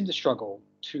really seem to struggle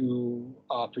to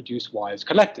produce wise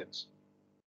collectives.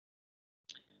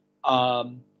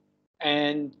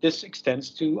 And this extends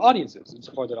to audiences,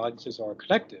 insofar that audiences are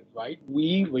collective, right?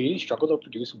 We really struggle to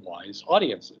produce wise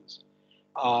audiences.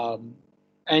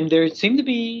 And there seem to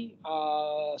be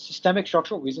systemic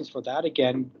structural reasons for that.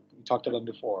 Again, we talked about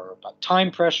before, about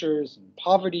time pressures and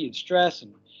poverty and stress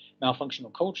and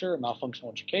malfunctional culture,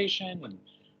 malfunctional education, and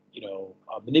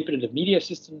manipulative media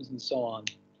systems and so on.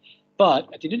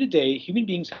 But at the end of the day, human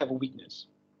beings have a weakness.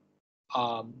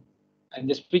 And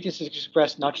this weakness is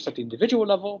expressed not just at the individual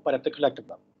level, but at the collective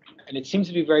level. And it seems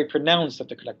to be very pronounced at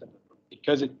the collective level,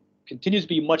 because it continues to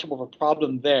be much more of a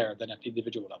problem there than at the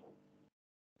individual level.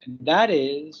 And that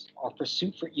is our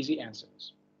pursuit for easy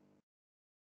answers.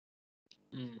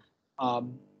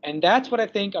 And that's what I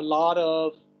think a lot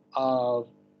of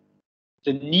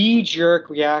the knee-jerk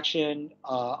reaction,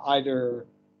 either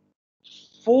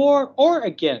for or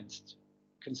against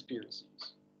conspiracies,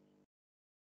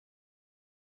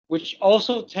 which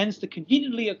also tends to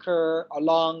conveniently occur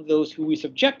along those who we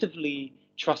subjectively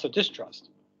trust or distrust,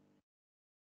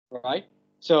 right?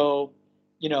 So,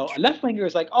 a left-winger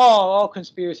is like, oh, all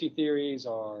conspiracy theories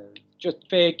are just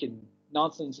fake and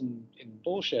nonsense and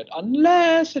bullshit,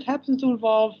 unless it happens to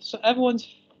involve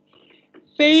everyone's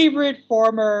favorite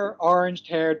former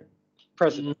orange-haired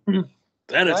president. Then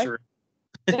right? it's real.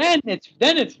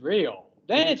 then it's real.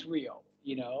 Then it's real.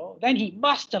 Then he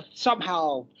must have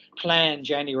somehow planned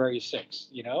January 6th,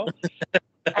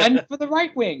 And for the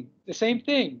right wing, the same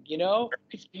thing,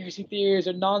 conspiracy theories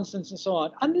are nonsense and so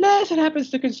on, unless it happens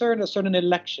to concern a certain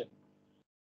election,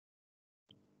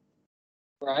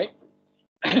 right?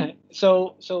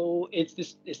 So it's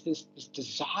this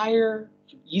desire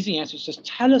for easy answers. Just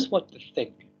tell us what to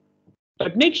think,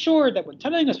 but make sure that when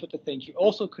telling us what to think, you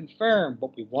also confirm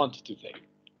what we want to think.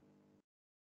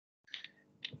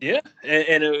 Yeah,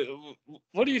 and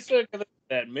what do you think of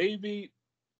that? Maybe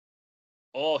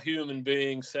all human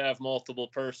beings have multiple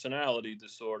personality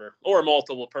disorder, or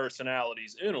multiple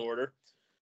personalities in order.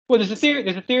 Well, there's a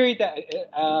theory that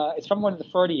it's from one of the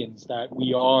Freudians, that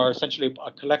we are essentially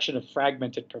a collection of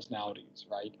fragmented personalities,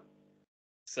 right?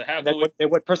 So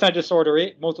what personality disorder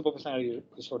is, multiple personality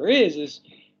disorder is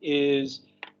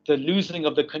the losing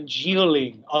of the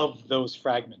congealing of those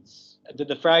fragments. And then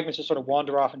the fragments just sort of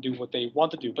wander off and do what they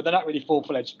want to do, but they're not really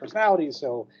full-fledged personalities,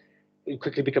 so it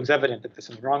quickly becomes evident that there's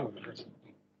something wrong with the person.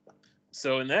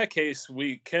 So in that case,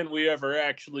 can we ever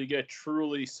actually get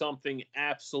truly something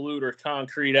absolute or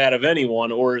concrete out of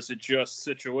anyone, or is it just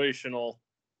situational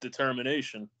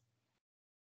determination?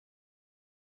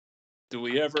 Do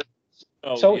we ever?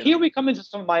 Here we come into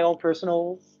some of my own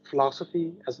personal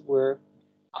philosophy, as it were.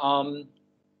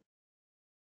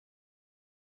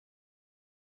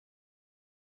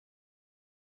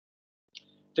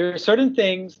 There are certain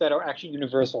things that are actually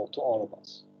universal to all of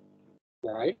us,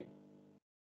 right?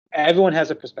 Everyone has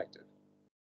a perspective.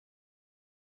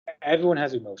 Everyone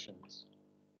has emotions.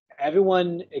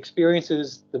 Everyone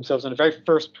experiences themselves in a very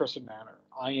first-person manner.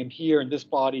 I am here in this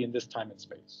body in this time and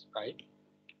space, right?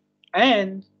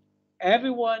 And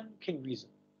everyone can reason.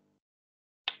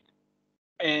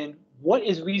 And what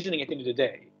is reasoning at the end of the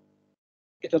day?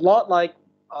 It's a lot like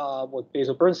what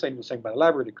Basil Bernstein was saying about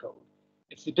elaborated code.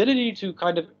 It's the ability to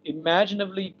kind of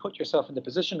imaginatively put yourself in the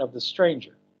position of the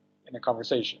stranger in a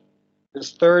conversation.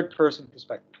 This third-person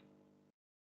perspective.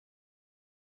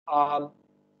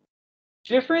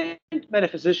 Different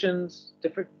metaphysicians,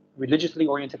 different religiously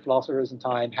oriented philosophers in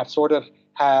time have sort of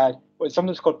had what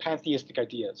sometimes called pantheistic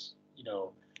ideas.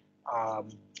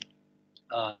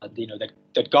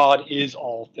 that God is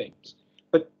all things.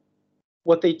 But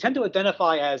what they tend to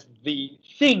identify as the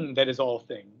thing that is all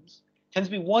things tends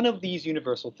to be one of these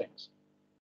universal things.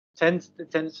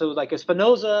 So like a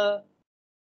Spinoza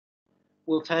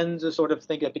will tend to sort of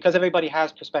think that because everybody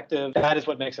has perspective, that is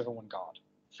what makes everyone God,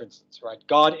 for instance, right?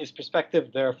 God is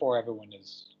perspective, therefore everyone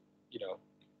is,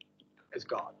 is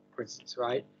God, for instance,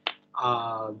 right?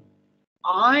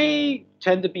 I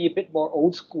tend to be a bit more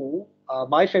old school.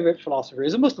 My favorite philosopher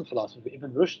is a Muslim philosopher,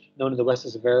 Ibn Rushd, known in the West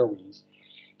as Averroes.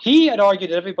 He had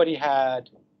argued that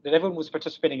everyone was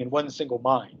participating in one single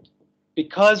mind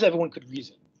because everyone could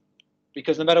reason.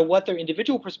 Because no matter what their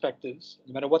individual perspectives,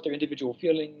 no matter what their individual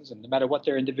feelings, and no matter what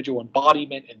their individual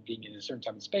embodiment and being in a certain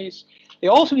time and space, they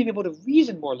also need to be able to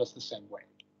reason more or less the same way.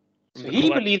 So he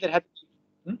believed that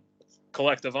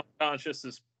collective unconscious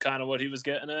is kind of what he was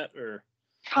getting at, or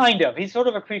kind of. He's sort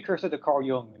of a precursor to Carl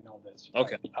Jung and all this.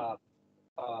 Okay.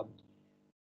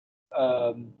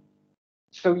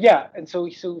 So yeah, and so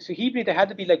he believed there had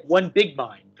to be like one big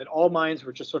mind, that all minds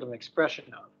were just sort of an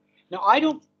expression of. Now I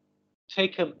don't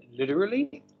take him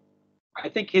literally. I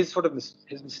think his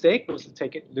mistake was to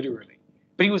take it literally,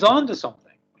 but he was onto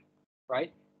something,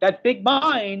 right? That big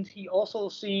mind he also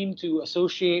seemed to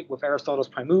associate with Aristotle's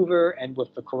prime mover and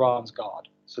with the Quran's God.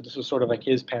 So this was sort of like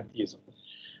his pantheism.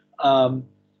 I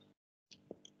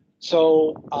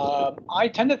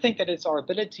tend to think that it's our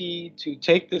ability to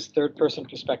take this third-person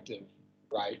perspective,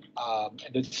 right,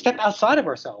 and to step outside of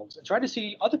ourselves and try to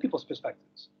see other people's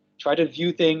perspectives, try to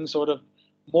view things sort of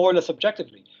more or less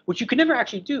objectively, which you can never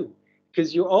actually do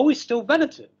because you're always still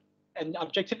relative, and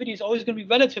objectivity is always going to be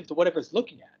relative to whatever it's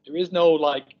looking at. There is no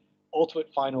like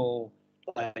ultimate final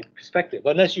like perspective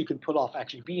unless you can pull off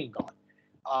actually being God.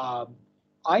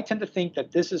 I tend to think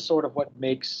that this is sort of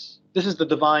this is the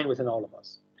divine within all of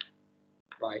us,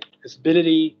 right? This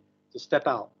ability to step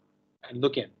out and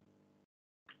look in.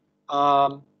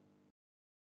 And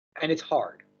it's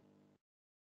hard.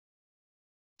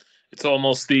 It's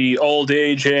almost the old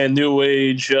age and new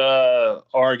age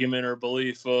argument or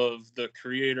belief of the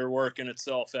creator working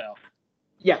itself out.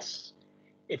 Yes,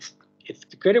 it's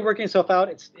the creator working itself out.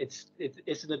 It's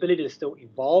an ability that's still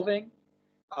evolving.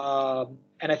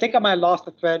 And I think I might have lost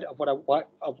the thread of what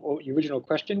your original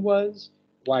question was,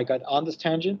 why I got on this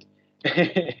tangent.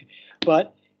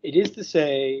 But it is to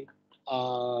say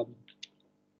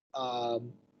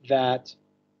that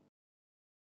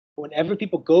whenever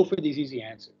people go for these easy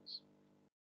answers,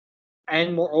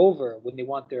 and moreover, when they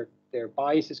want their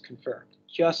biases confirmed,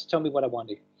 just tell me what I want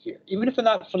to hear, even if they're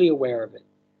not fully aware of it.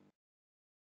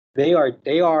 They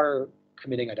are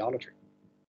committing idolatry.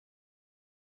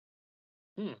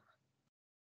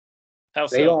 How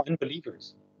so? They are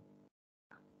unbelievers.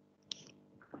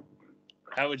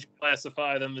 How would you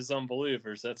classify them as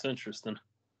unbelievers? That's interesting.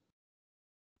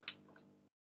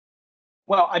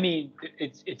 Well, I mean,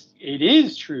 it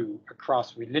is true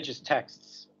across religious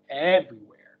texts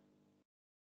everywhere,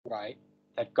 right?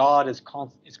 That God is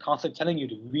constantly telling you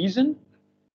to reason,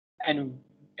 and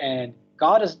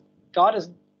God is.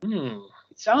 It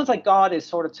sounds like God is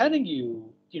sort of telling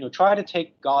you, try to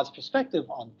take God's perspective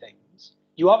on things.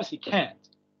 You obviously can't,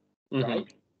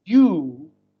 right?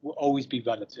 You will always be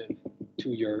relative to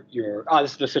your.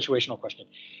 This is the situational question.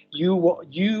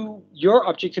 Your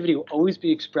objectivity will always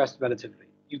be expressed relatively.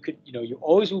 You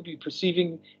always will be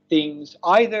perceiving things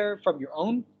either from your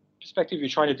own perspective. You're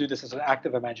trying to do this as an act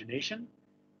of imagination,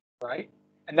 right?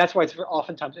 And that's why it's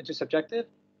oftentimes intersubjective,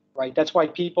 right? That's why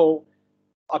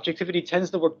objectivity tends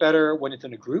to work better when it's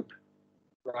in a group,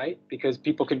 right? Because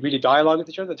people can really dialogue with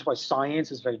each other. That's why science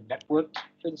is very networked,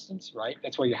 for instance, right?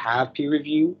 That's why you have peer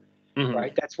review,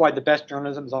 right? That's why the best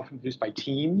journalism is often produced by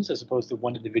teams as opposed to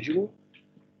one individual,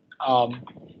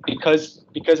 because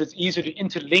it's easier to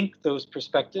interlink those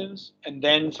perspectives and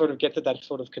then sort of get to that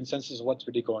sort of consensus of what's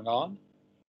really going on.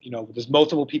 There's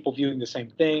multiple people viewing the same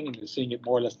thing and they're seeing it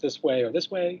more or less this way or this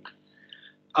way.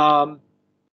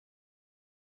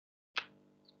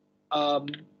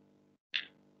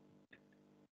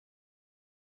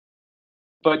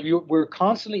 But we're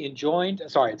constantly enjoined.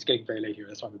 Sorry, it's getting very late here.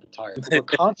 That's why I'm a bit tired. We're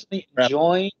constantly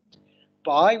enjoined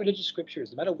by religious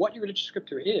scriptures, no matter what your religious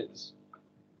scripture is,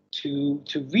 to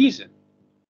reason.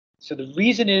 So the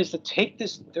reason is to take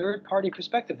this third-party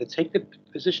perspective, to take the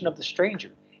position of the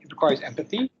stranger. It requires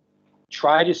empathy.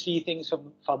 Try to see things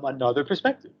from another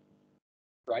perspective,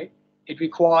 right? It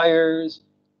requires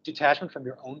detachment from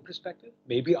your own perspective.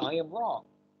 Maybe I am wrong,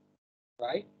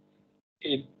 right?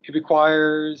 It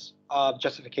requires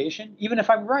justification. Even if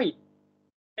I'm right,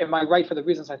 am I right for the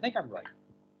reasons I think I'm right?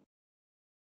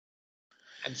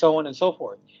 and so on and so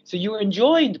forth. So you're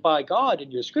enjoined by God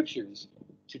in your scriptures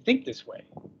to think this way,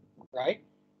 right?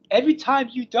 Every time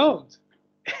you don't,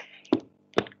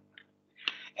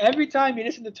 every time you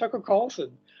listen to Tucker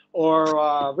Carlson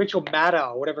or Rachel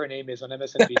Maddow, whatever her name is on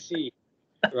MSNBC,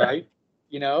 right?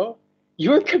 You know,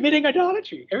 you're committing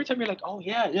idolatry. Every time you're like, oh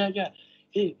yeah,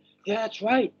 hey, yeah, that's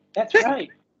right.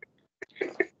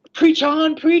 Preach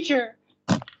on, preacher.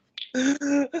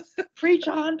 Preach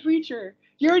on, preacher.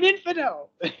 You're an infidel.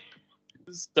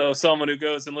 So someone who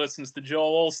goes and listens to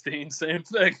Joel Osteen, same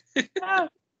thing. Yeah.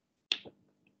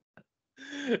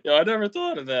 Yeah, I never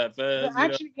thought of that, but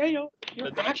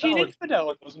You're actually an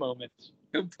infidel in those moments.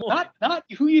 Good point. Not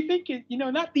who you think is,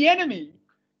 not the enemy.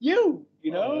 You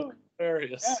know.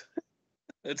 Hilarious. Yeah.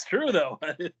 It's true though.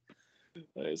 Like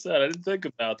I said, I didn't think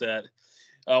about that.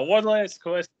 One last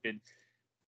question.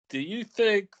 Do you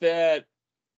think that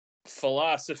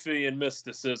philosophy and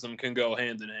mysticism can go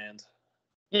hand in hand?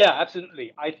 Yeah,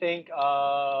 absolutely. I think there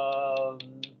are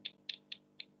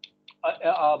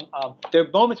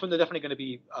moments when they're definitely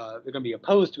going to be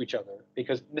opposed to each other,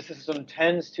 because mysticism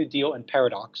tends to deal in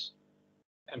paradox,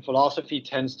 and philosophy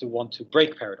tends to want to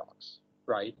break paradox,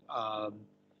 right?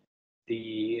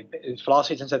 The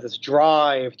philosophy tends to have this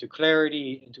drive to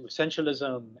clarity, into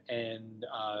essentialism, and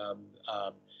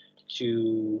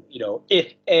to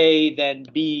if A then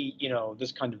B,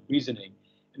 this kind of reasoning.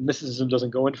 And mysticism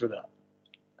doesn't go in for that.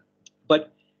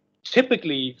 But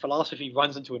typically, philosophy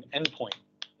runs into an endpoint.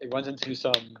 It runs into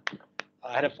some.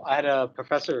 I had a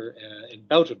professor in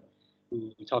Belgium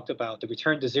who talked about the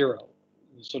return to zero.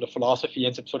 Sort of philosophy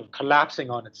ends up sort of collapsing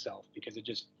on itself because it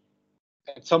just,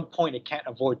 at some point, it can't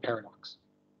avoid paradox.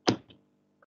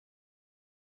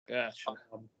 Gotcha.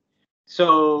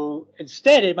 So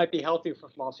instead, it might be healthier for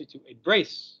philosophy to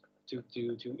embrace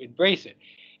it.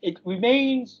 It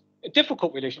remains a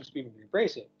difficult relationship to even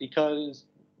embrace it, because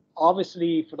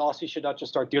obviously philosophy should not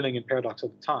just start dealing in paradox all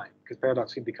the time, because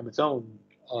paradox can become its own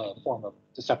form of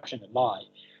deception and lie.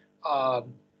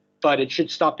 But it should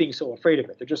stop being so afraid of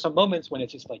it. There's just some moments when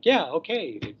it's just like, yeah,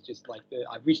 okay, it's just like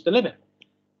I've reached the limit,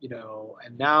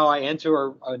 and now I enter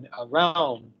a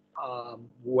realm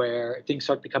where things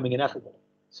start becoming ineffable.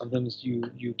 Sometimes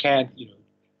you can't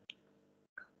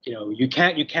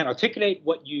articulate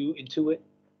what you intuit.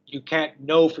 You can't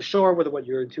know for sure whether what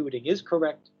you're intuiting is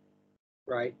correct,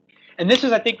 right? And this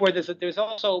is, I think, where there's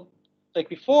also, like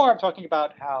before, I'm talking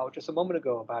about how, just a moment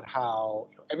ago, about how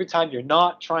every time you're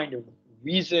not trying to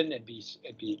reason and be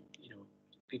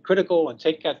critical and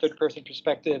take that third person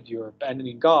perspective, you're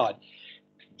abandoning God.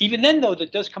 Even then, though, there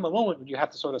does come a moment when you have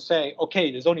to sort of say,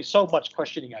 okay, there's only so much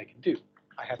questioning I can do.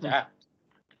 I have to act.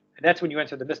 And that's when you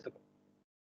enter the mystical.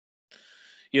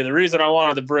 Yeah, the reason I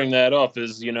wanted to bring that up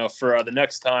is, for the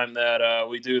next time that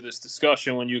we do this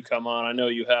discussion when you come on, I know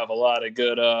you have a lot of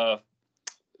good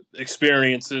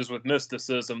experiences with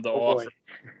mysticism to offer.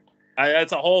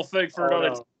 That's a whole thing for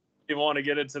another time. You want to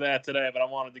get into that today, but I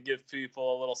wanted to give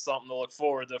people a little something to look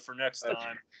forward to for next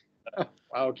time.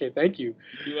 Okay, thank you.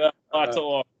 You have a lot to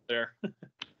offer there.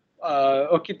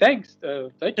 Okay, thanks.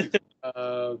 Thank you.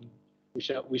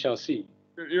 We shall see.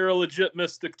 You're a legit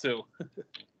mystic too.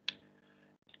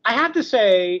 I have to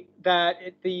say that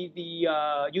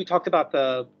you talked about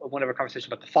one of our conversations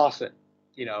about the faucet,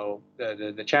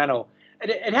 the channel.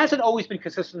 It hasn't always been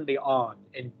consistently on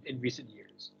in recent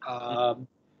years.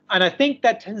 And I think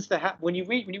that tends to happen when you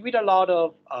read a lot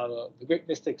of the great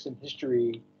mystics in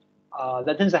history.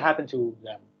 That tends to happen to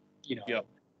them. Yeah.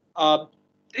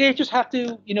 They just have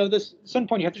to. This at some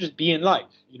point you have to just be in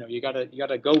life. You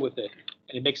gotta go with it,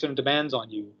 and it makes certain demands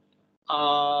on you.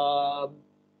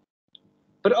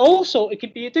 But also it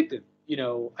can be addictive.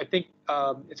 I think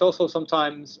it's also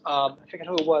sometimes. I forget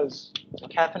who it was.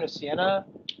 Catherine of Siena.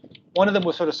 One of them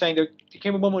was sort of saying there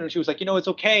came a moment when she was like, it's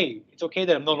okay. It's okay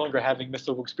that I'm no longer having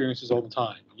mystical experiences all the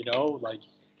time.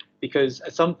 Because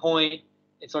at some point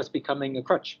it starts becoming a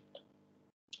crutch.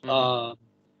 Or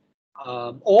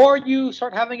you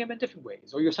start having them in different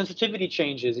ways, or your sensitivity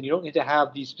changes, and you don't need to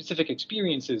have these specific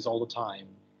experiences all the time,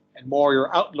 and more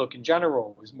your outlook in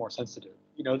general is more sensitive.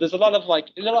 There's a lot of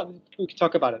we can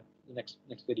talk about it in the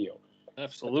next video.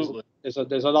 Absolutely. There's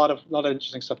a lot of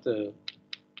interesting stuff to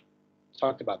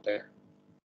talk about there.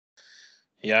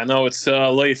 Yeah, I know it's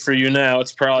late for you now.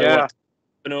 It's probably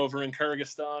been over in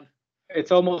Kyrgyzstan.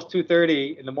 It's almost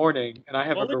 2:30 in the morning, and I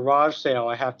have a garage sale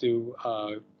I have to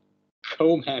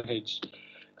co-manage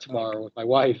tomorrow with my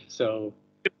wife. So,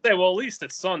 well, at least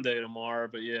it's Sunday tomorrow.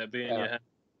 But yeah, you have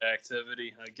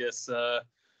activity, I guess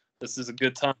this is a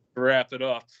good time to wrap it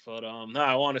up. But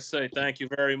I want to say thank you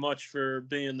very much for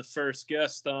being the first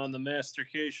guest on the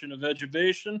Mastercation of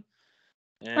Edubation.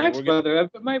 And Thanks, brother.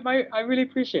 I really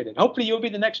appreciate it. Hopefully, you'll be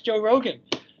the next Joe Rogan.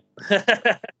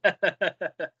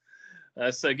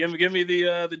 So give me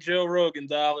the Joe Rogan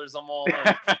dollars. I'm all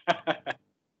in.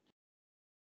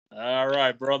 All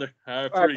right, brother. I appreciate it.